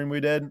Kesem stream we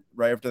did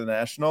right after the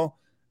National,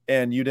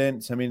 and you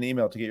didn't send me an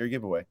email to get your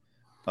giveaway.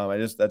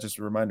 That just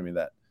reminded me of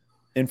that.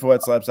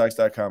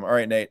 Info@slabstocks.com. All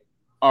right, Nate.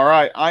 All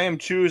right, I am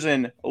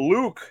choosing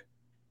Luke.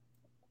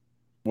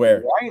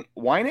 Where?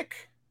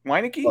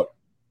 Weineke?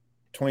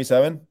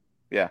 27?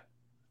 Yeah.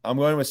 I'm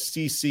going with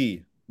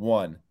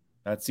CC1,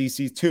 not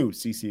CC2,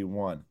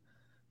 CC1,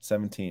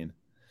 17.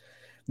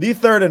 The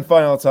third and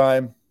final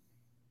time,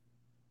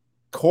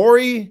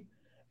 Corey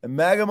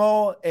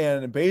Magamo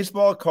and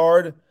baseball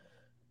card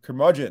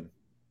curmudgeon.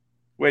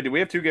 Wait, did we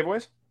have 2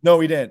 giveaways? No,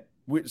 we didn't.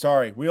 We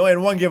only had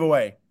 1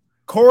 giveaway.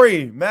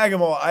 Corey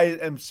Magamo, I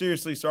am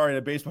seriously sorry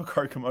to baseball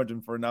card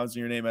curmudgeon for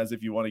announcing your name as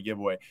if you won a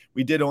giveaway.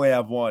 We did only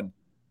have one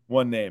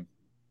name,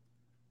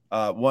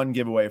 1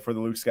 giveaway for the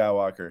Luke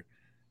Skywalker.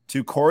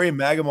 To Corey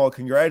Magamo,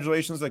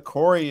 congratulations to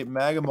Corey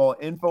Magamo.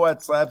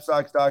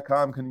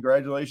 Info@slabstocks.com.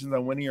 Congratulations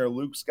on winning your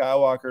Luke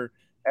Skywalker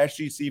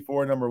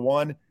SGC4 number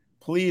 1.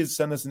 Please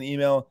send us an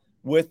email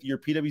with your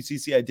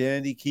PWCC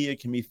identity key. It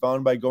can be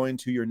found by going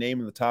to your name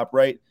in the top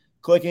right,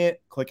 clicking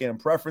on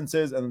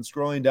preferences, and then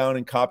scrolling down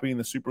and copying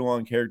the super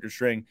long character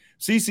string.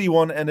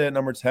 CC1 ended at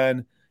number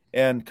 10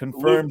 and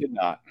confirmed. Luke did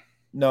not.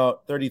 No,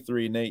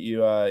 33. Nate,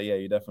 you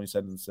definitely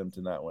sentenced him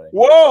to not winning.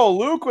 Whoa,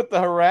 Luke with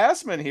the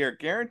harassment here.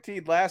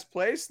 Guaranteed last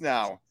place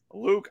now.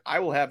 Luke, I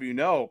will have you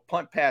know,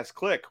 punt, pass,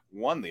 click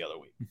won the other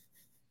week.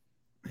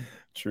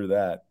 True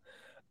that.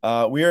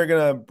 We are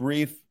going to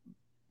brief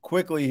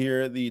quickly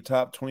here the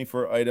top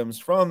 24 items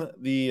from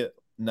the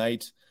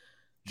night.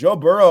 Joe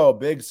Burrow,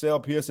 big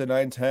sale PSA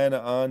 910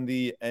 on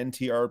the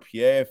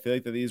NTRPA. I feel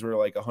like that these were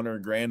like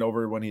 $100,000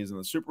 over when he's in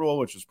the Super Bowl,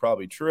 which is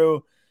probably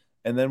true.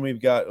 And then we've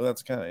got,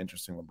 that's kind of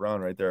interesting, LeBron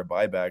right there, a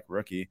buyback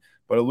rookie.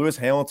 But a Lewis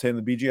Hamilton,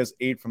 the BGS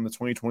 8 from the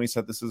 2020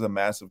 set. This is a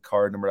massive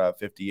card, numbered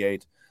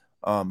 58.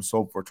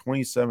 Sold for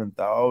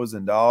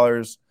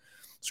 $27,000.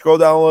 Scroll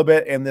down a little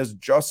bit, and this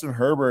Justin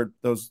Herbert,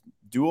 those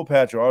dual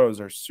patch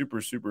autos are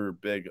super, super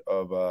big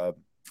of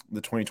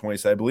the 2020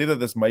 set. I believe that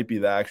this might be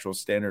the actual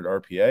standard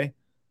RPA.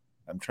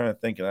 I'm trying to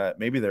think of that.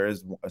 Maybe there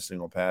is a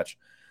single patch.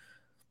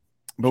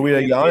 But we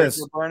had Giannis.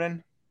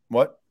 Burning?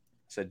 What?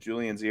 said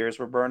Julian's ears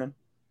were burning.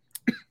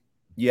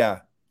 Yeah,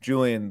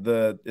 Julian,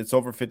 it's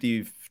over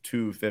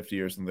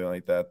 52.50 or something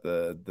like that.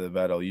 The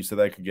Vettel, you said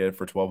I could get it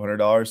for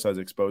 $1,200. So I was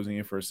exposing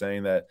you for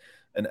saying that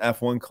an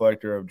F1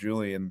 collector of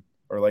Julian,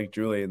 or like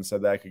Julian,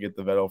 said that I could get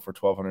the Vettel for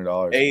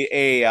 $1,200.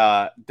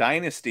 A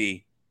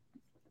Dynasty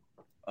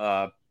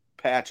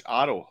patch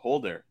auto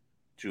holder,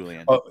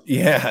 Julian. Oh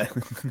yeah.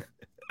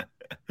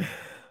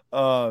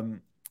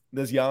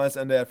 This Giannis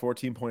ended at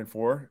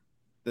 14.4.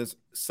 This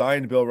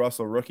signed Bill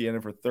Russell rookie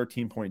ended for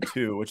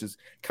 13.2, which is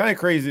kind of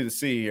crazy to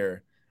see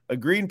here. A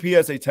green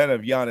PSA 10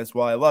 of Giannis,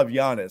 while I love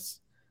Giannis,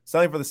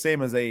 selling for the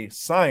same as a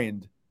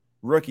signed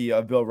rookie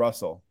of Bill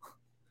Russell.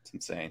 It's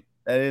insane.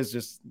 That is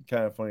just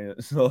kind of funny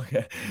to look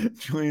at.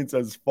 Julian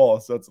says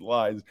false, so it's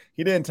lies.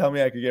 He didn't tell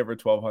me I could get for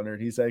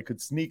 $1,200. He said it could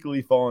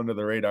sneakily fall under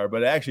the radar,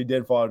 but it actually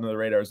did fall under the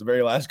radar. It's the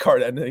very last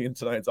card ending in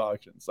tonight's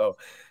auction. So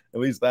at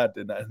least that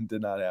did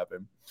not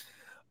happen.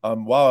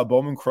 Wow, a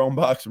Bowman Chrome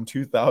box from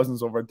 2000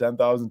 is over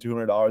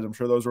 $10,200. I'm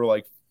sure those were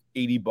like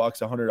 $80,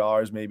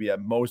 $100 maybe at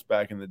most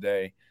back in the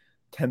day.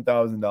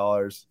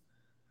 $10,000.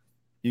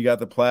 You got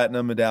the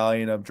platinum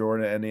medallion of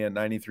Jordan ending at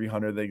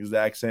 9,300, the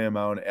exact same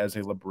amount as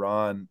a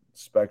LeBron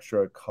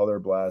Spectra Color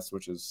Blast,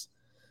 which is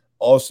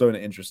also an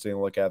interesting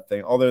look at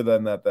thing. Other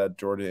than that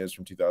Jordan is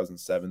from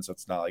 2007, so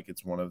it's not like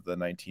it's one of the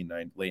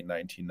late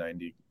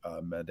 1990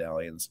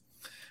 medallions.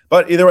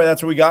 But either way,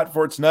 that's what we got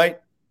for tonight.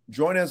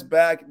 Join us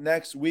back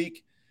next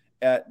week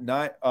at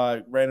 9.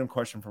 Random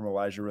question from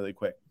Elijah, really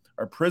quick.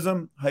 Are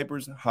Prism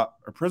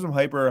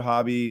Hyper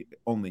hobby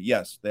only?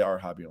 Yes, they are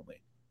hobby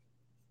only.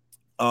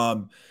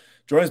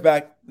 Join us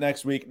back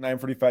next week,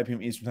 9:45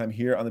 p.m. Eastern Time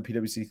here on the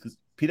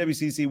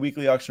PWCC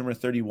Weekly Auction number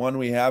 31.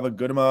 We have a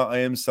good amount of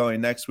items selling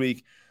next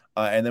week,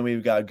 and then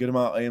we've got a good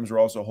amount of items we're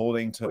also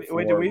holding to.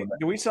 Wait,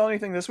 do we sell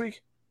anything this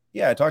week?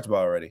 Yeah, I talked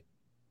about it already.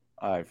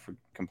 I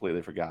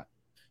completely forgot.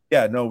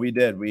 Yeah, no, we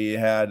did. We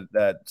had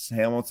that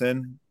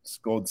Hamilton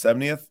Gold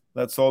 70th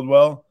that sold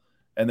well.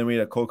 And then we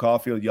had a Cole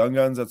Caulfield Young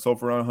Guns that sold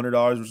for around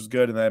 $100, which is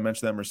good. And then I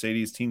mentioned that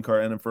Mercedes team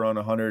car ended for around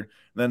 $100. And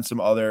then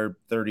some other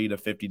 $30 to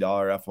 $50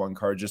 F1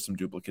 cards, just some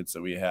duplicates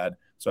that we had.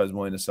 So I was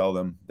willing to sell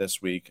them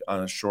this week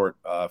on a short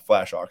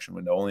flash auction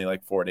window. Only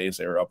like 4 days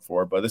they were up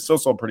for, but they still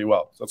sold pretty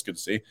well. So that's good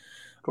to see.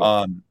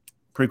 Cool.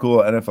 Pretty cool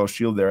NFL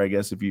shield there, I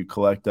guess, if you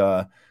collect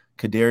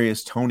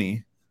Kadarius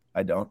Toney.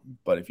 I don't,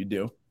 but if you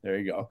do, there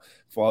you go.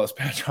 Flawless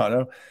patch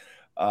auto.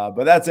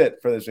 But that's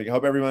it for this week. I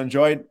hope everyone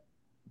enjoyed.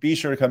 Be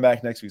sure to come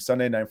back next week,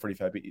 Sunday,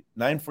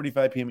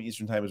 9:45 p.m.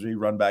 Eastern Time as we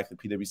run back the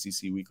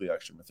PWCC Weekly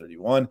Auction number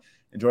 31.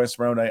 And join us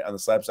tomorrow night on the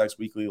Slabstocks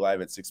Weekly live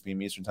at 6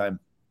 p.m. Eastern Time.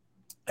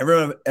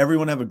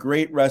 Everyone have a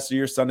great rest of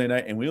your Sunday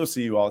night, and we will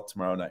see you all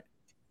tomorrow night.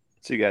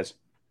 See you guys.